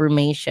out of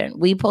brumation.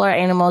 We pull our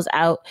animals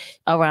out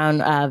around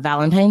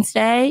Valentine's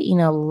Day.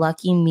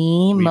 Lucky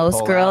me.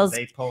 Most girls.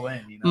 They pull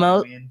in.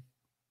 What I mean?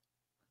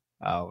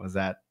 Oh, was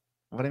that?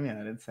 What do you mean?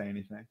 I didn't say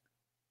anything.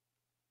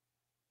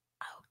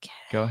 Okay.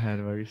 Go ahead.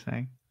 What were you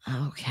saying?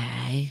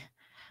 Okay.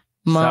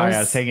 Sorry, I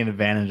was taking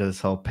advantage of this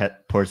whole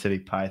Port City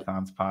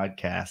Pythons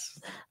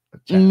podcast.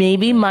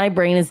 Maybe my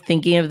brain is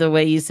thinking of the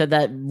way you said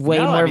that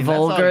more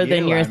vulgar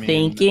than you're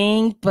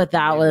thinking, but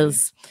that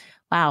was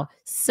wow.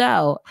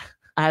 So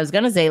I was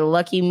gonna say,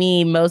 lucky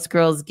me, most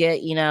girls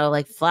get,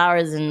 like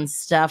flowers and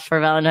stuff for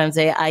Valentine's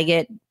Day. I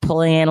get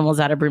pulling animals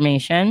out of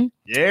brumation.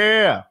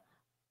 Yeah.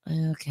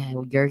 Okay,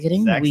 well, you're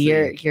getting sexy.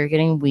 weird. You're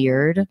getting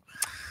weird.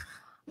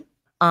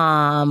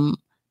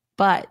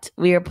 But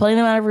we are pulling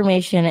them out of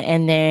brumation,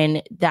 and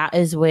then that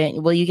is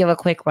when, will you give a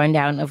quick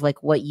rundown of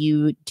what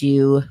you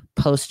do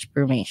post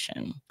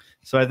brumation?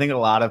 So I think a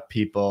lot of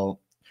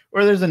people,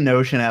 or there's a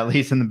notion, at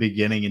least in the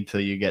beginning, until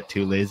you get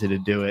too lazy to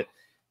do it,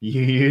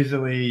 you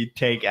usually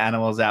take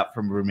animals out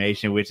from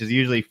brumation, which is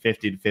usually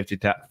 50 to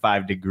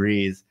 55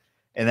 degrees,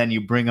 and then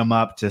you bring them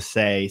up to,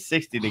 say,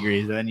 60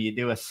 degrees, and then you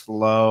do a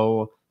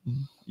slow,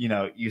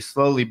 you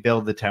slowly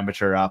build the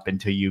temperature up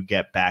until you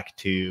get back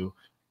to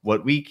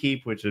what we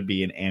keep, which would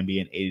be an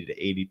ambient 80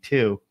 to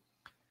 82.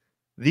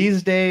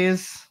 These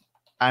days,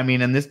 I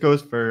mean, and this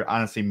goes for,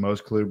 honestly,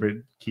 most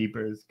colubrid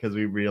keepers, because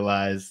we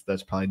realize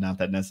that's probably not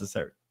that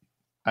necessary.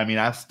 I mean,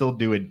 I still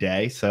do a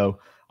day, so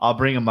I'll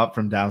bring them up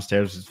from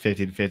downstairs, which is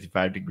 50 to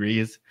 55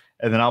 degrees,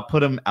 and then I'll put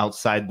them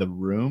outside the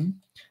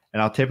room,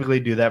 and I'll typically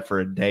do that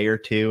for a day or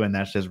two, and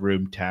that's just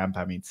room temp,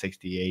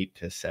 68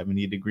 to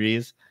 70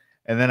 degrees,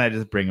 and then I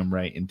just bring them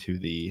right into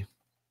the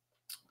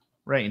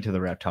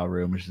reptile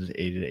room, which is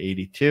 80 to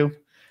 82,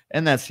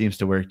 and that seems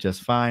to work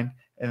just fine.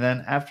 And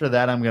then after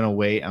that, I'm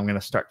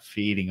gonna start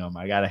feeding them.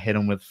 I gotta hit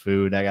them with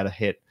food. I gotta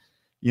hit,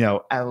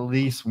 at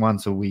least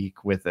once a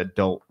week with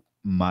adult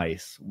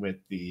mice with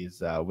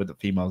these with the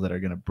females that are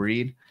gonna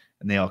breed,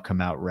 and they all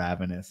come out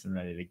ravenous and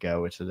ready to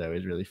go, which is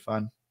always really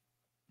fun.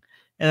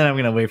 And then I'm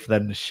gonna wait for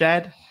them to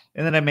shed,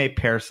 and then I may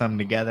pair some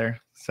together.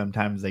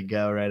 Sometimes they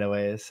go right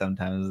away,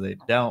 sometimes they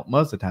don't.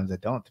 Most of the times they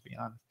don't, to be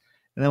honest.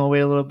 And then we'll wait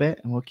a little bit,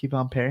 and we'll keep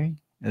on pairing,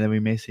 and then we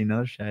may see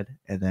another shed,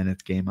 and then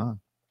it's game on.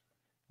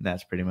 And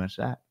that's pretty much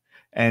that.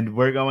 And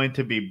we're going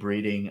to be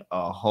breeding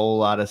a whole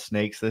lot of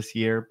snakes this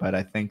year, but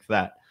I think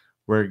that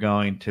we're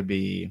going to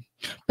be...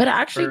 But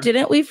actually,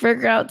 didn't we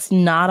figure out it's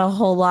not a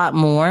whole lot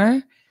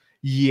more?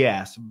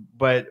 Yes,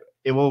 but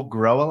it will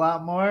grow a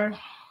lot more,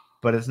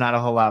 but it's not a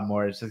whole lot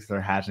more. It's just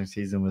their hatching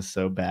season was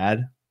so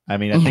bad. I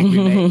mean, I think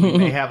we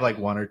may have like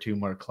 1 or 2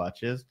 more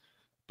clutches,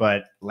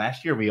 but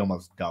last year we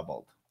almost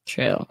doubled.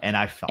 True. And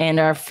I felt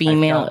our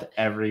females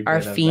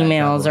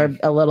are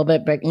a little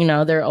bit big. You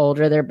know, they're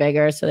older, they're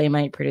bigger, so they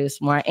might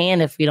produce more.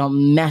 And if we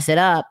don't mess it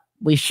up,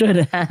 we should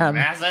have.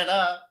 Mess it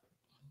up.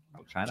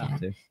 I'll try not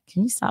to.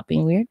 Can you stop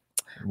being weird?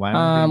 Why am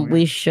I being weird?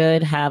 We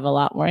should have a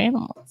lot more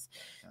animals.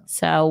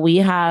 So we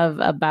have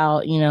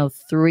about,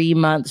 3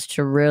 months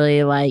to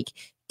really like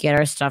get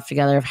our stuff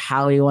together of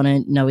how we want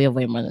to. No, we have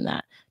way more than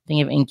that.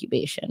 Think of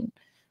incubation.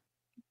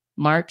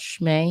 March,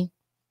 May.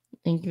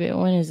 Incubate.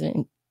 When is it?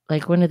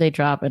 Like, when do they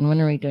drop? And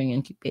when are we doing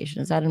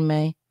incubation? Is that in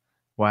May?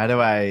 Why do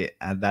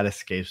that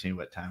escapes me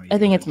what time? I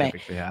think it's May.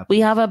 We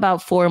have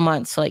about 4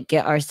 months to like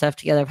get our stuff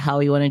together of how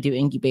we want to do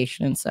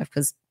incubation and stuff,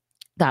 because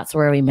that's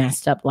where we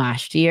messed up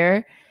last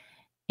year.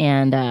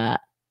 And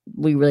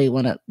we really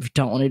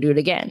don't want to do it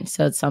again.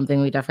 So it's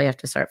something we definitely have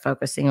to start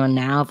focusing on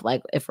now, of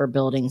like if we're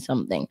building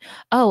something.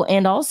 Oh,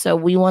 and also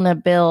we want to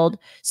build.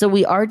 So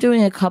we are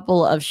doing a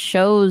couple of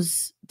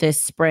shows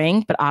this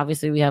spring, but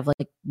obviously we have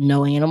like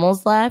no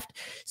animals left.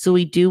 So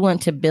we do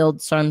want to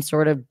build some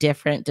sort of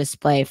different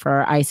display for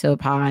our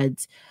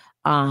isopods.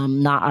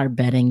 Not our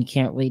bedding. You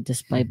can't really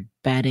display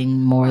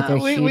bedding more.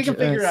 We can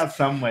figure out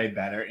some way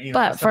better.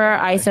 But for our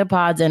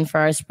isopods and for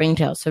our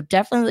springtails. So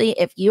definitely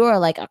if you are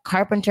like a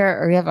carpenter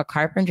or you have a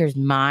carpenter's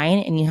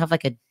mind and you have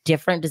like a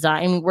different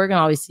design, I mean, we're going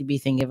to obviously be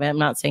thinking of it. I'm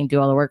not saying do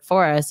all the work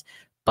for us.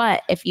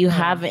 But if you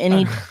have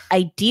any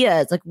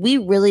ideas, like we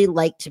really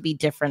like to be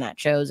different at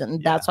shows.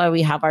 And that's why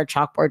we have our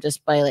chalkboard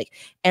display. Like,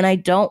 and I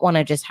don't want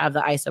to just have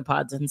the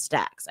isopods in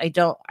stacks. I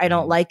don't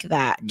like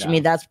that. To me,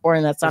 that's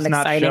boring. That's not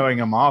exciting. Not showing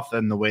them off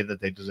in the way that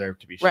they deserve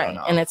to be shown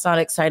off. And it's not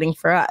exciting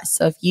for us.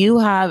 So if you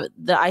have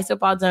the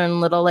isopods are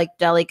in little like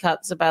deli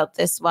cups about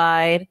this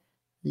wide.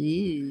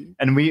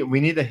 And we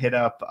need to hit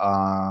up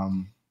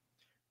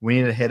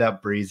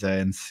Breeza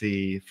and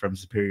see from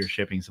Superior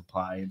Shipping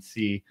Supply and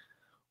see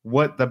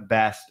what the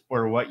best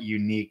or what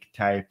unique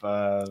type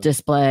of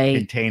display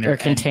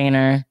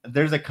container.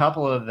 There's a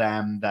couple of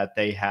them that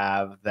they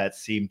have that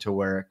seem to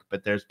work,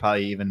 but there's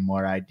probably even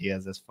more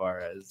ideas as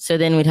far as. So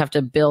then we'd have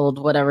to build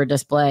whatever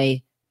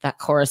display that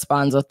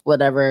corresponds with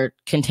whatever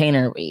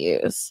container we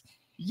use.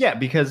 Yeah,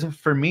 because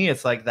for me,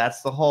 it's like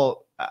that's the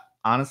whole.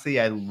 Honestly,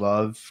 I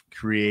love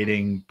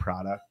creating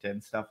product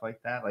and stuff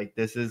like that. Like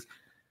this is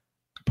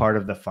part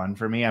of the fun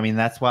for me. I mean,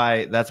 that's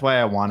why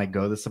I want to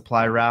go the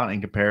supply route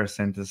in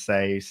comparison to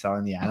say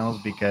selling the animals,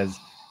 because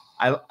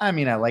I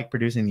mean I like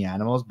producing the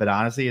animals, but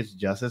honestly it's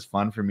just as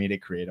fun for me to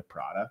create a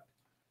product.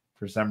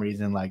 For some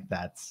reason, like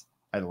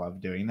I love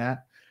doing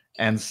that.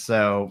 And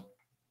so,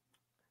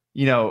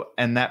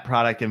 and that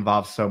product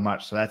involves so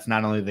much. So that's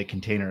not only the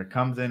container it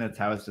comes in, it's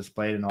how it's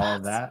displayed and all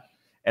of that.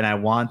 And I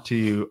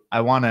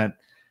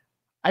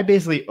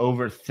basically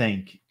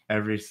overthink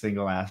every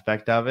single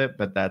aspect of it,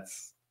 but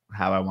that's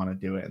how I want to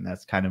do it, and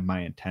that's kind of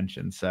my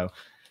intention. So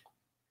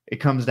it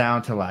comes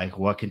down to like,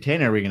 what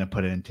container are we going to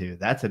put it into?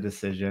 That's a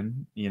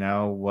decision.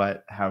 How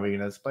are we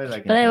going to display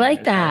that? But I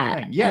like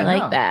that. Yeah, I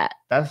like that.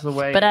 That's the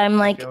way. But I'm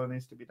like, it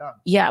needs to be done.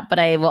 Yeah, but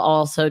I will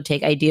also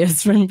take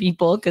ideas from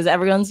people because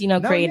everyone's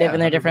creative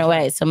in their different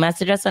ways. So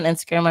message us on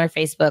Instagram or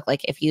Facebook,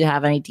 like if you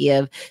have an idea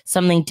of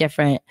something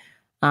different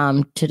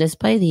to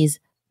display these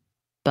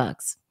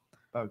bugs.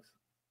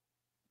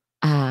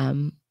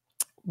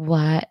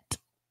 What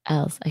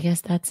else? I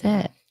guess that's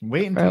it.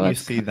 Wait until you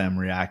see them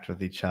react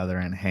with each other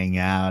and hang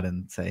out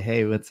and say,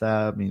 "Hey, what's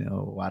up?"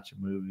 Watch a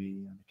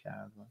movie on the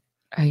couch.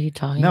 Are you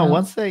talking? No,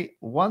 once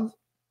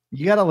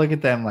you got to look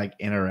at them like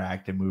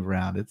interact and move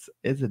around. It's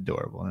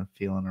adorable and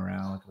feeling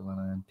around with the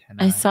little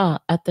antennae. I saw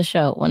at the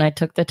show when I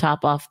took the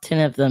top off 10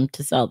 of them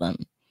to sell them.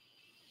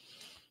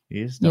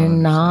 You're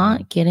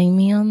not getting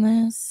me on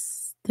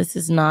this. This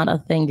is not a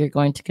thing you're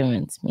going to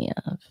convince me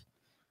of.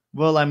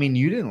 Well, I mean,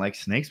 you didn't like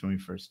snakes when we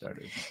first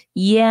started.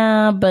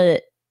 Yeah,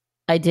 but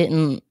I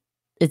didn't.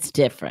 It's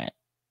different.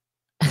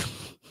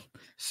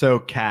 So,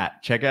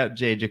 Kat, check out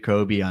Jay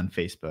Jacoby on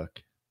Facebook.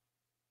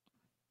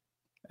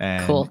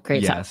 And cool,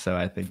 great. Yeah, so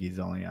I think he's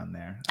only on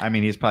there. I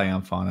mean, he's probably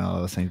on Fauna and all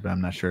those things, but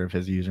I'm not sure of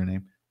his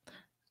username.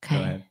 Okay.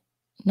 Go ahead.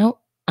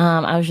 Nope.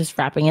 I was just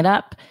wrapping it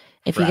up.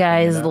 If you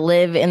guys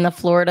live in the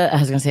Florida, I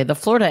was going to say the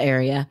Florida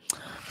area.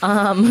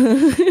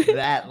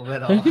 That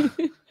little.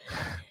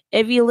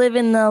 If you live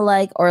in the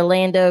like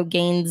Orlando,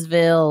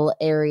 Gainesville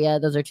area,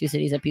 those are 2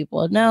 cities that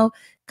people know,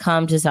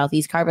 come to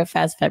Southeast Carpet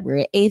Fest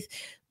February 8th.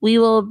 We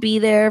will be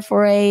there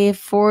for a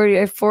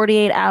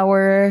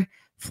 48-hour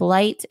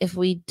flight if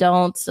we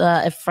don't,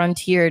 if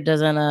Frontier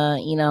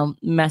doesn't,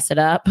 mess it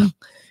up.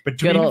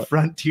 Between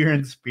Frontier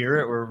and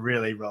Spirit, we're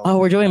really rolling. Oh,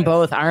 we're doing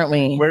both, aren't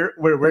we?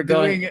 We're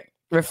doing.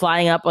 We're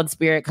flying up on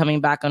Spirit,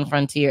 coming back on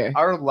Frontier.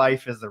 Our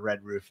life is the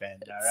Red Roof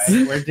end. All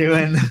right, we're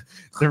doing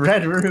the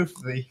Red Roof,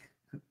 the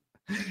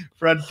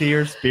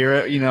Frontier,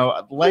 Spirit.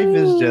 Life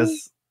is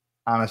just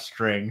on a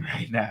string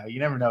right now. You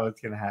never know what's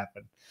gonna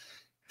happen.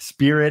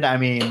 Spirit, I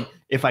mean,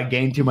 if I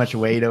gain too much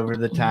weight over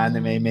the time, they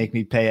may make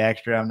me pay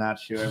extra. I'm not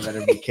sure. I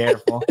better be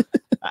careful.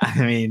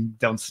 I mean,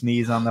 don't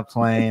sneeze on the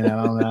plane.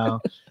 I don't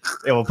know.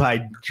 It will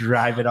probably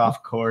drive it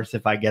off course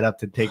if I get up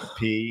to take a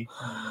pee.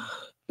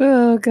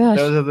 Oh gosh.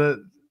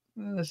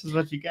 This is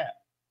what you get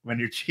when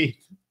you're cheap.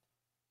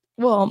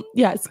 Well,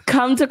 yes,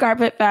 come to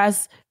Carpet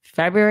Fest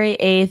February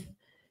 8th.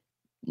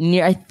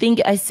 I think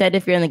I said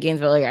if you're in the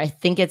Gainesville area, I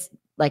think it's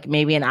like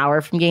maybe an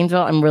hour from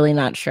Gainesville. I'm really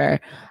not sure.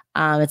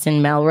 It's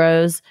in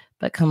Melrose,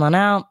 but come on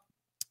out.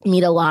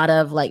 Meet a lot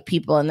of like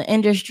people in the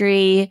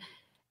industry.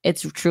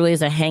 It's truly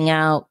is a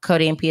hangout.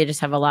 Cody and Pia just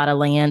have a lot of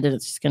land and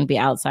it's just going to be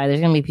outside. There's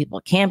going to be people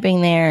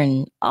camping there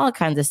and all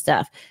kinds of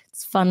stuff.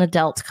 It's fun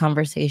adult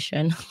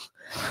conversation.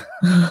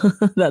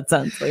 That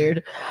sounds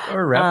weird.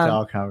 Or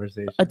reptile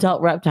conversation.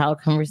 Adult reptile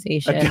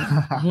conversation.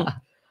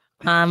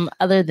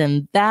 Other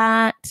than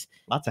that,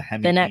 lots of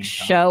Hemi. The next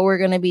show we're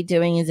going to be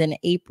doing is in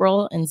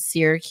April in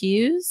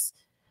Syracuse.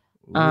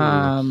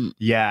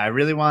 Yeah, I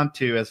really want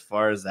to, as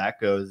far as that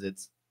goes.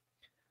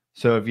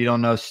 So if you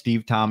don't know,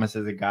 Steve Thomas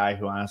is a guy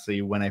who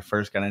honestly, when I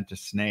first got into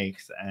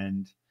snakes,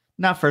 and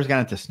not first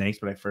got into snakes,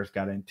 but I first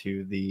got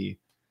into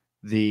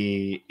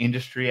the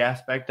industry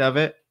aspect of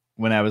it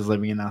when I was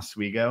living in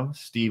Oswego.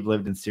 Steve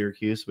lived in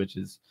Syracuse, which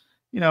is,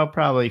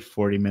 probably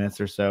 40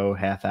 minutes or so,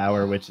 half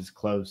hour, which is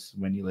close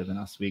when you live in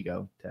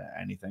Oswego to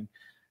anything.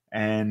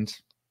 And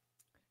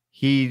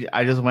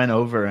I just went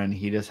over and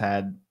he just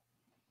had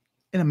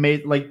an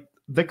amazing, like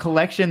the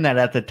collection that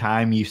at the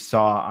time you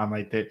saw on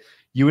like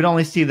you would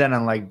only see that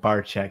on like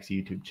Barczyk's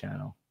YouTube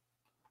channel,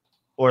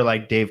 or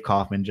like Dave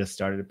Kaufman just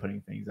started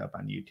putting things up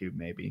on YouTube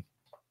maybe.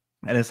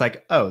 And it's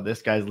like, oh,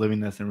 this guy's living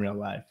this in real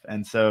life.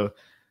 And so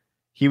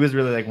he was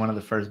really like one of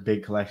the first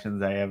big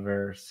collections I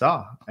ever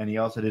saw. And he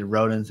also did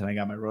rodents, and I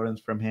got my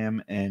rodents from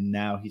him. And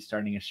now he's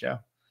starting a show.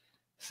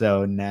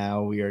 So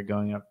now we are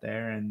going up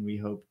there and we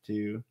hope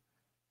to,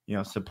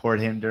 support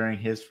him during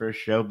his first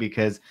show,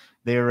 because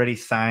they already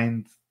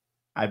signed,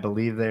 I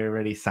believe they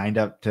already signed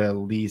up to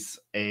lease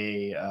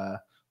or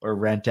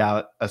rent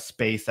out a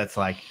space that's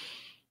like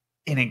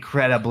an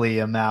incredibly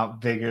amount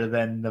bigger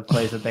than the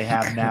place that they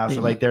have now. So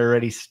like they're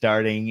already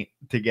starting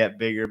to get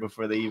bigger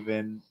before they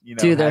even,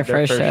 do their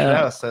first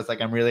show. So it's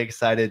like, I'm really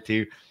excited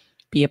to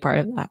be a part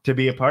of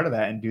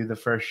that, and do the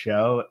first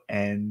show.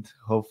 And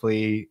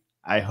hopefully,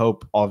 I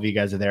hope all of you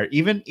guys are there.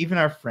 Even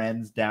our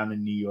friends down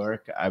in New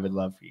York, I would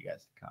love for you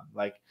guys to come.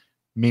 Like,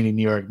 meaning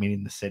New York,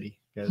 meaning the city,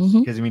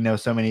 because we know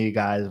so many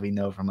guys we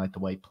know from like the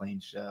White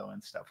Plains show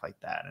and stuff like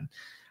that. And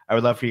I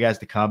would love for you guys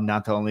to come,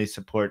 not to only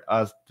support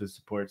us, to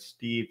support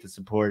Steve, to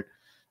support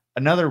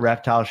another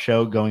reptile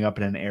show going up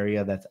in an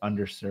area that's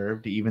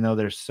underserved. Even though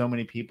there's so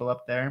many people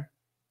up there,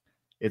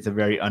 it's a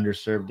very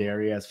underserved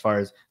area. As far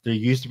as there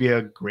used to be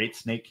a great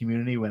snake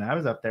community when I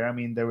was up there. I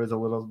mean, there was a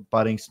little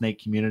budding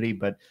snake community,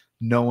 but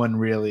no one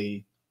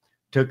really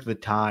took the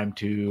time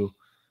to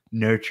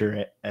nurture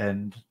it.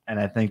 And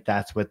I think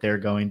that's what they're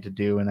going to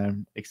do. And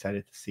I'm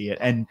excited to see it.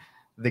 And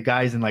the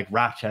guys in like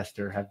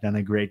Rochester have done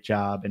a great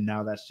job. And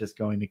now that's just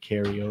going to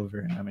carry over.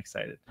 And I'm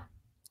excited.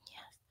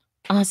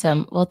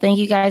 Awesome. Well, thank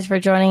you guys for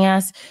joining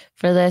us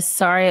for this.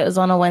 Sorry it was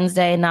on a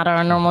Wednesday, not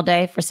our normal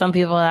day. For some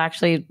people, it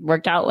actually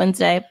worked out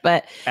Wednesday,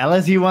 but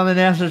LSU won the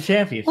national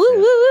championship. Woo,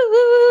 woo, woo,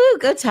 woo, woo.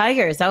 Go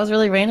Tigers. That was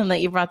really random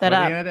that you brought that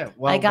up.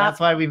 Well, that's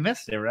why we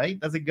missed it, right?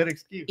 That's a good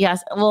excuse.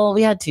 Yes. Well,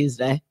 we had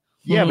Tuesday.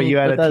 Yeah, but you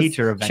had a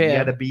teacher event. True. You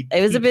had to be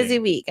It was a busy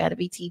week. I had to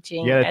be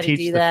teaching. You had to teach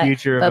do the that.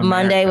 future of But America.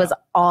 Monday was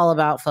all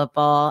about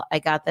football. I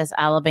got this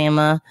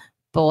Alabama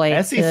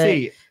boy.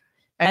 SEC.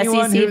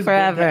 Anyone SEC who's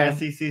forever. been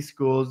to SEC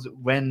schools,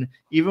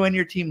 even when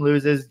your team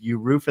loses, you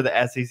root for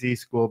the SEC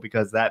school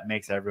because that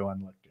makes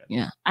everyone look good.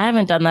 Yeah, I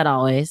haven't done that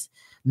always.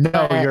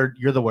 No,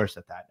 you're the worst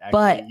at that. Actually,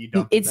 but you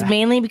don't it's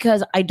mainly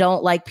because I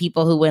don't like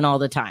people who win all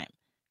the time.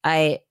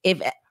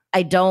 If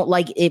I don't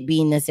like it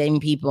being the same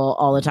people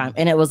all the time.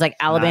 And it was like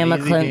Alabama,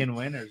 Clemson.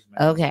 Winners,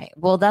 man. Okay.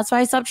 Well, that's why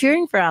I stopped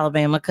cheering for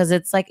Alabama, because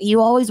it's like you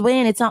always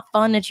win. It's not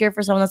fun to cheer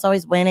for someone that's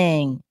always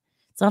winning.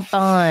 It's not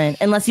fun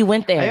unless you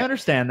went there. I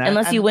understand that.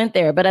 Unless you went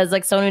there. But as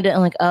like someone who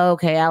didn't like, oh,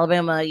 okay,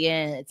 Alabama,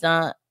 yeah, it's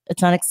not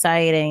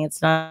exciting.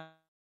 It's not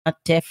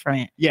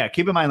different. Yeah,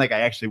 keep in mind, like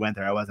I actually went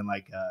there. I wasn't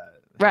like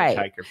right. a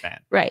Tiger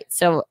fan. Right.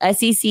 So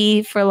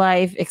SEC for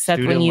life, except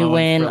Student when you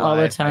win all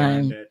the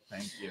time.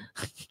 Thank you.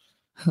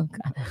 Oh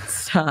God,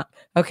 stop.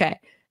 Okay.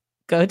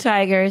 Go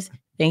Tigers.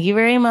 Thank you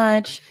very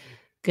much.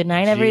 Good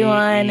night,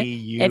 everyone.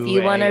 If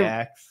you want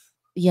to,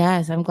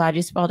 yes, I'm glad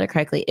you spelled it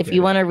correctly. If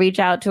you want to reach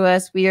out to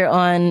us, we are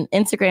on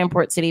Instagram,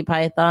 Port City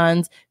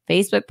Pythons,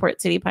 Facebook,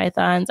 Port City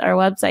Pythons, our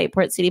website,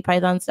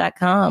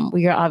 portcitypythons.com.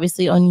 We are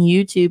obviously on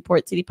YouTube,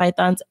 Port City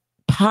Pythons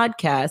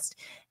podcast,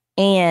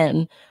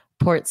 and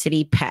Port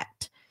City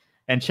Pet.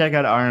 And check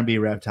out R&B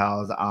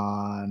Reptiles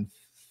on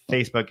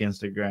Facebook,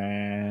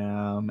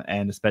 Instagram,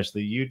 and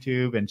especially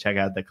YouTube, and check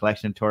out the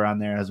collection tour on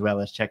there, as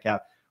well as check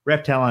out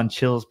Reptile on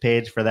Chill's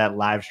page for that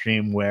live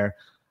stream where,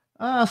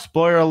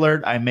 spoiler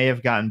alert, I may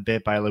have gotten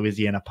bit by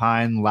Louisiana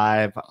Pine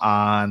live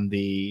on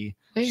the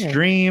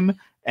stream,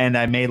 and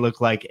I may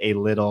look like a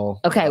little.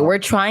 Okay, we're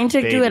trying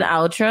to do an baby.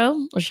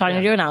 outro. We're trying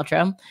to do an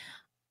outro.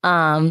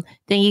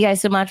 Thank you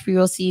guys so much. We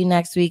will see you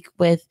next week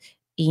with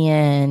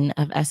Ian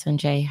of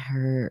S&J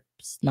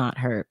Herbs, not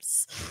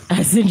Herbs.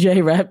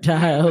 S&J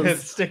Reptiles.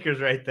 Stickers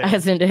right there.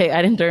 S&J,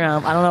 I didn't turn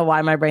around. I don't know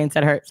why my brain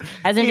said Herbs.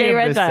 S&J Ian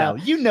Reptile.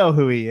 Bissell. You know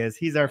who he is.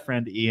 He's our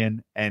friend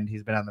Ian, and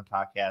he's been on the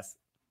podcast,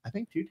 I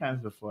think 2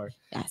 times before.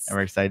 Yes. And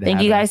we're excited to Thank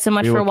have you him. guys so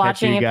much We for will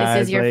catch watching. you If this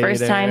guys is your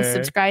first time, later.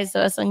 subscribe to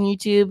us on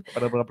YouTube.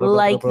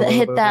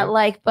 Hit that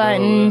like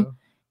button.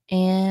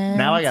 And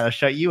Now I gotta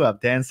shut you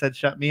up. Dan said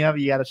shut me up.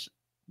 You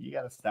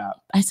gotta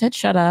stop. I said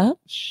shut up.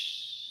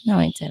 Shh. No,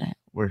 I didn't.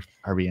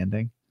 Are we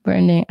ending? We're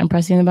ending. I'm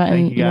pressing the button.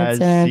 Thank you guys.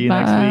 That's it. See you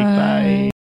next week. Bye.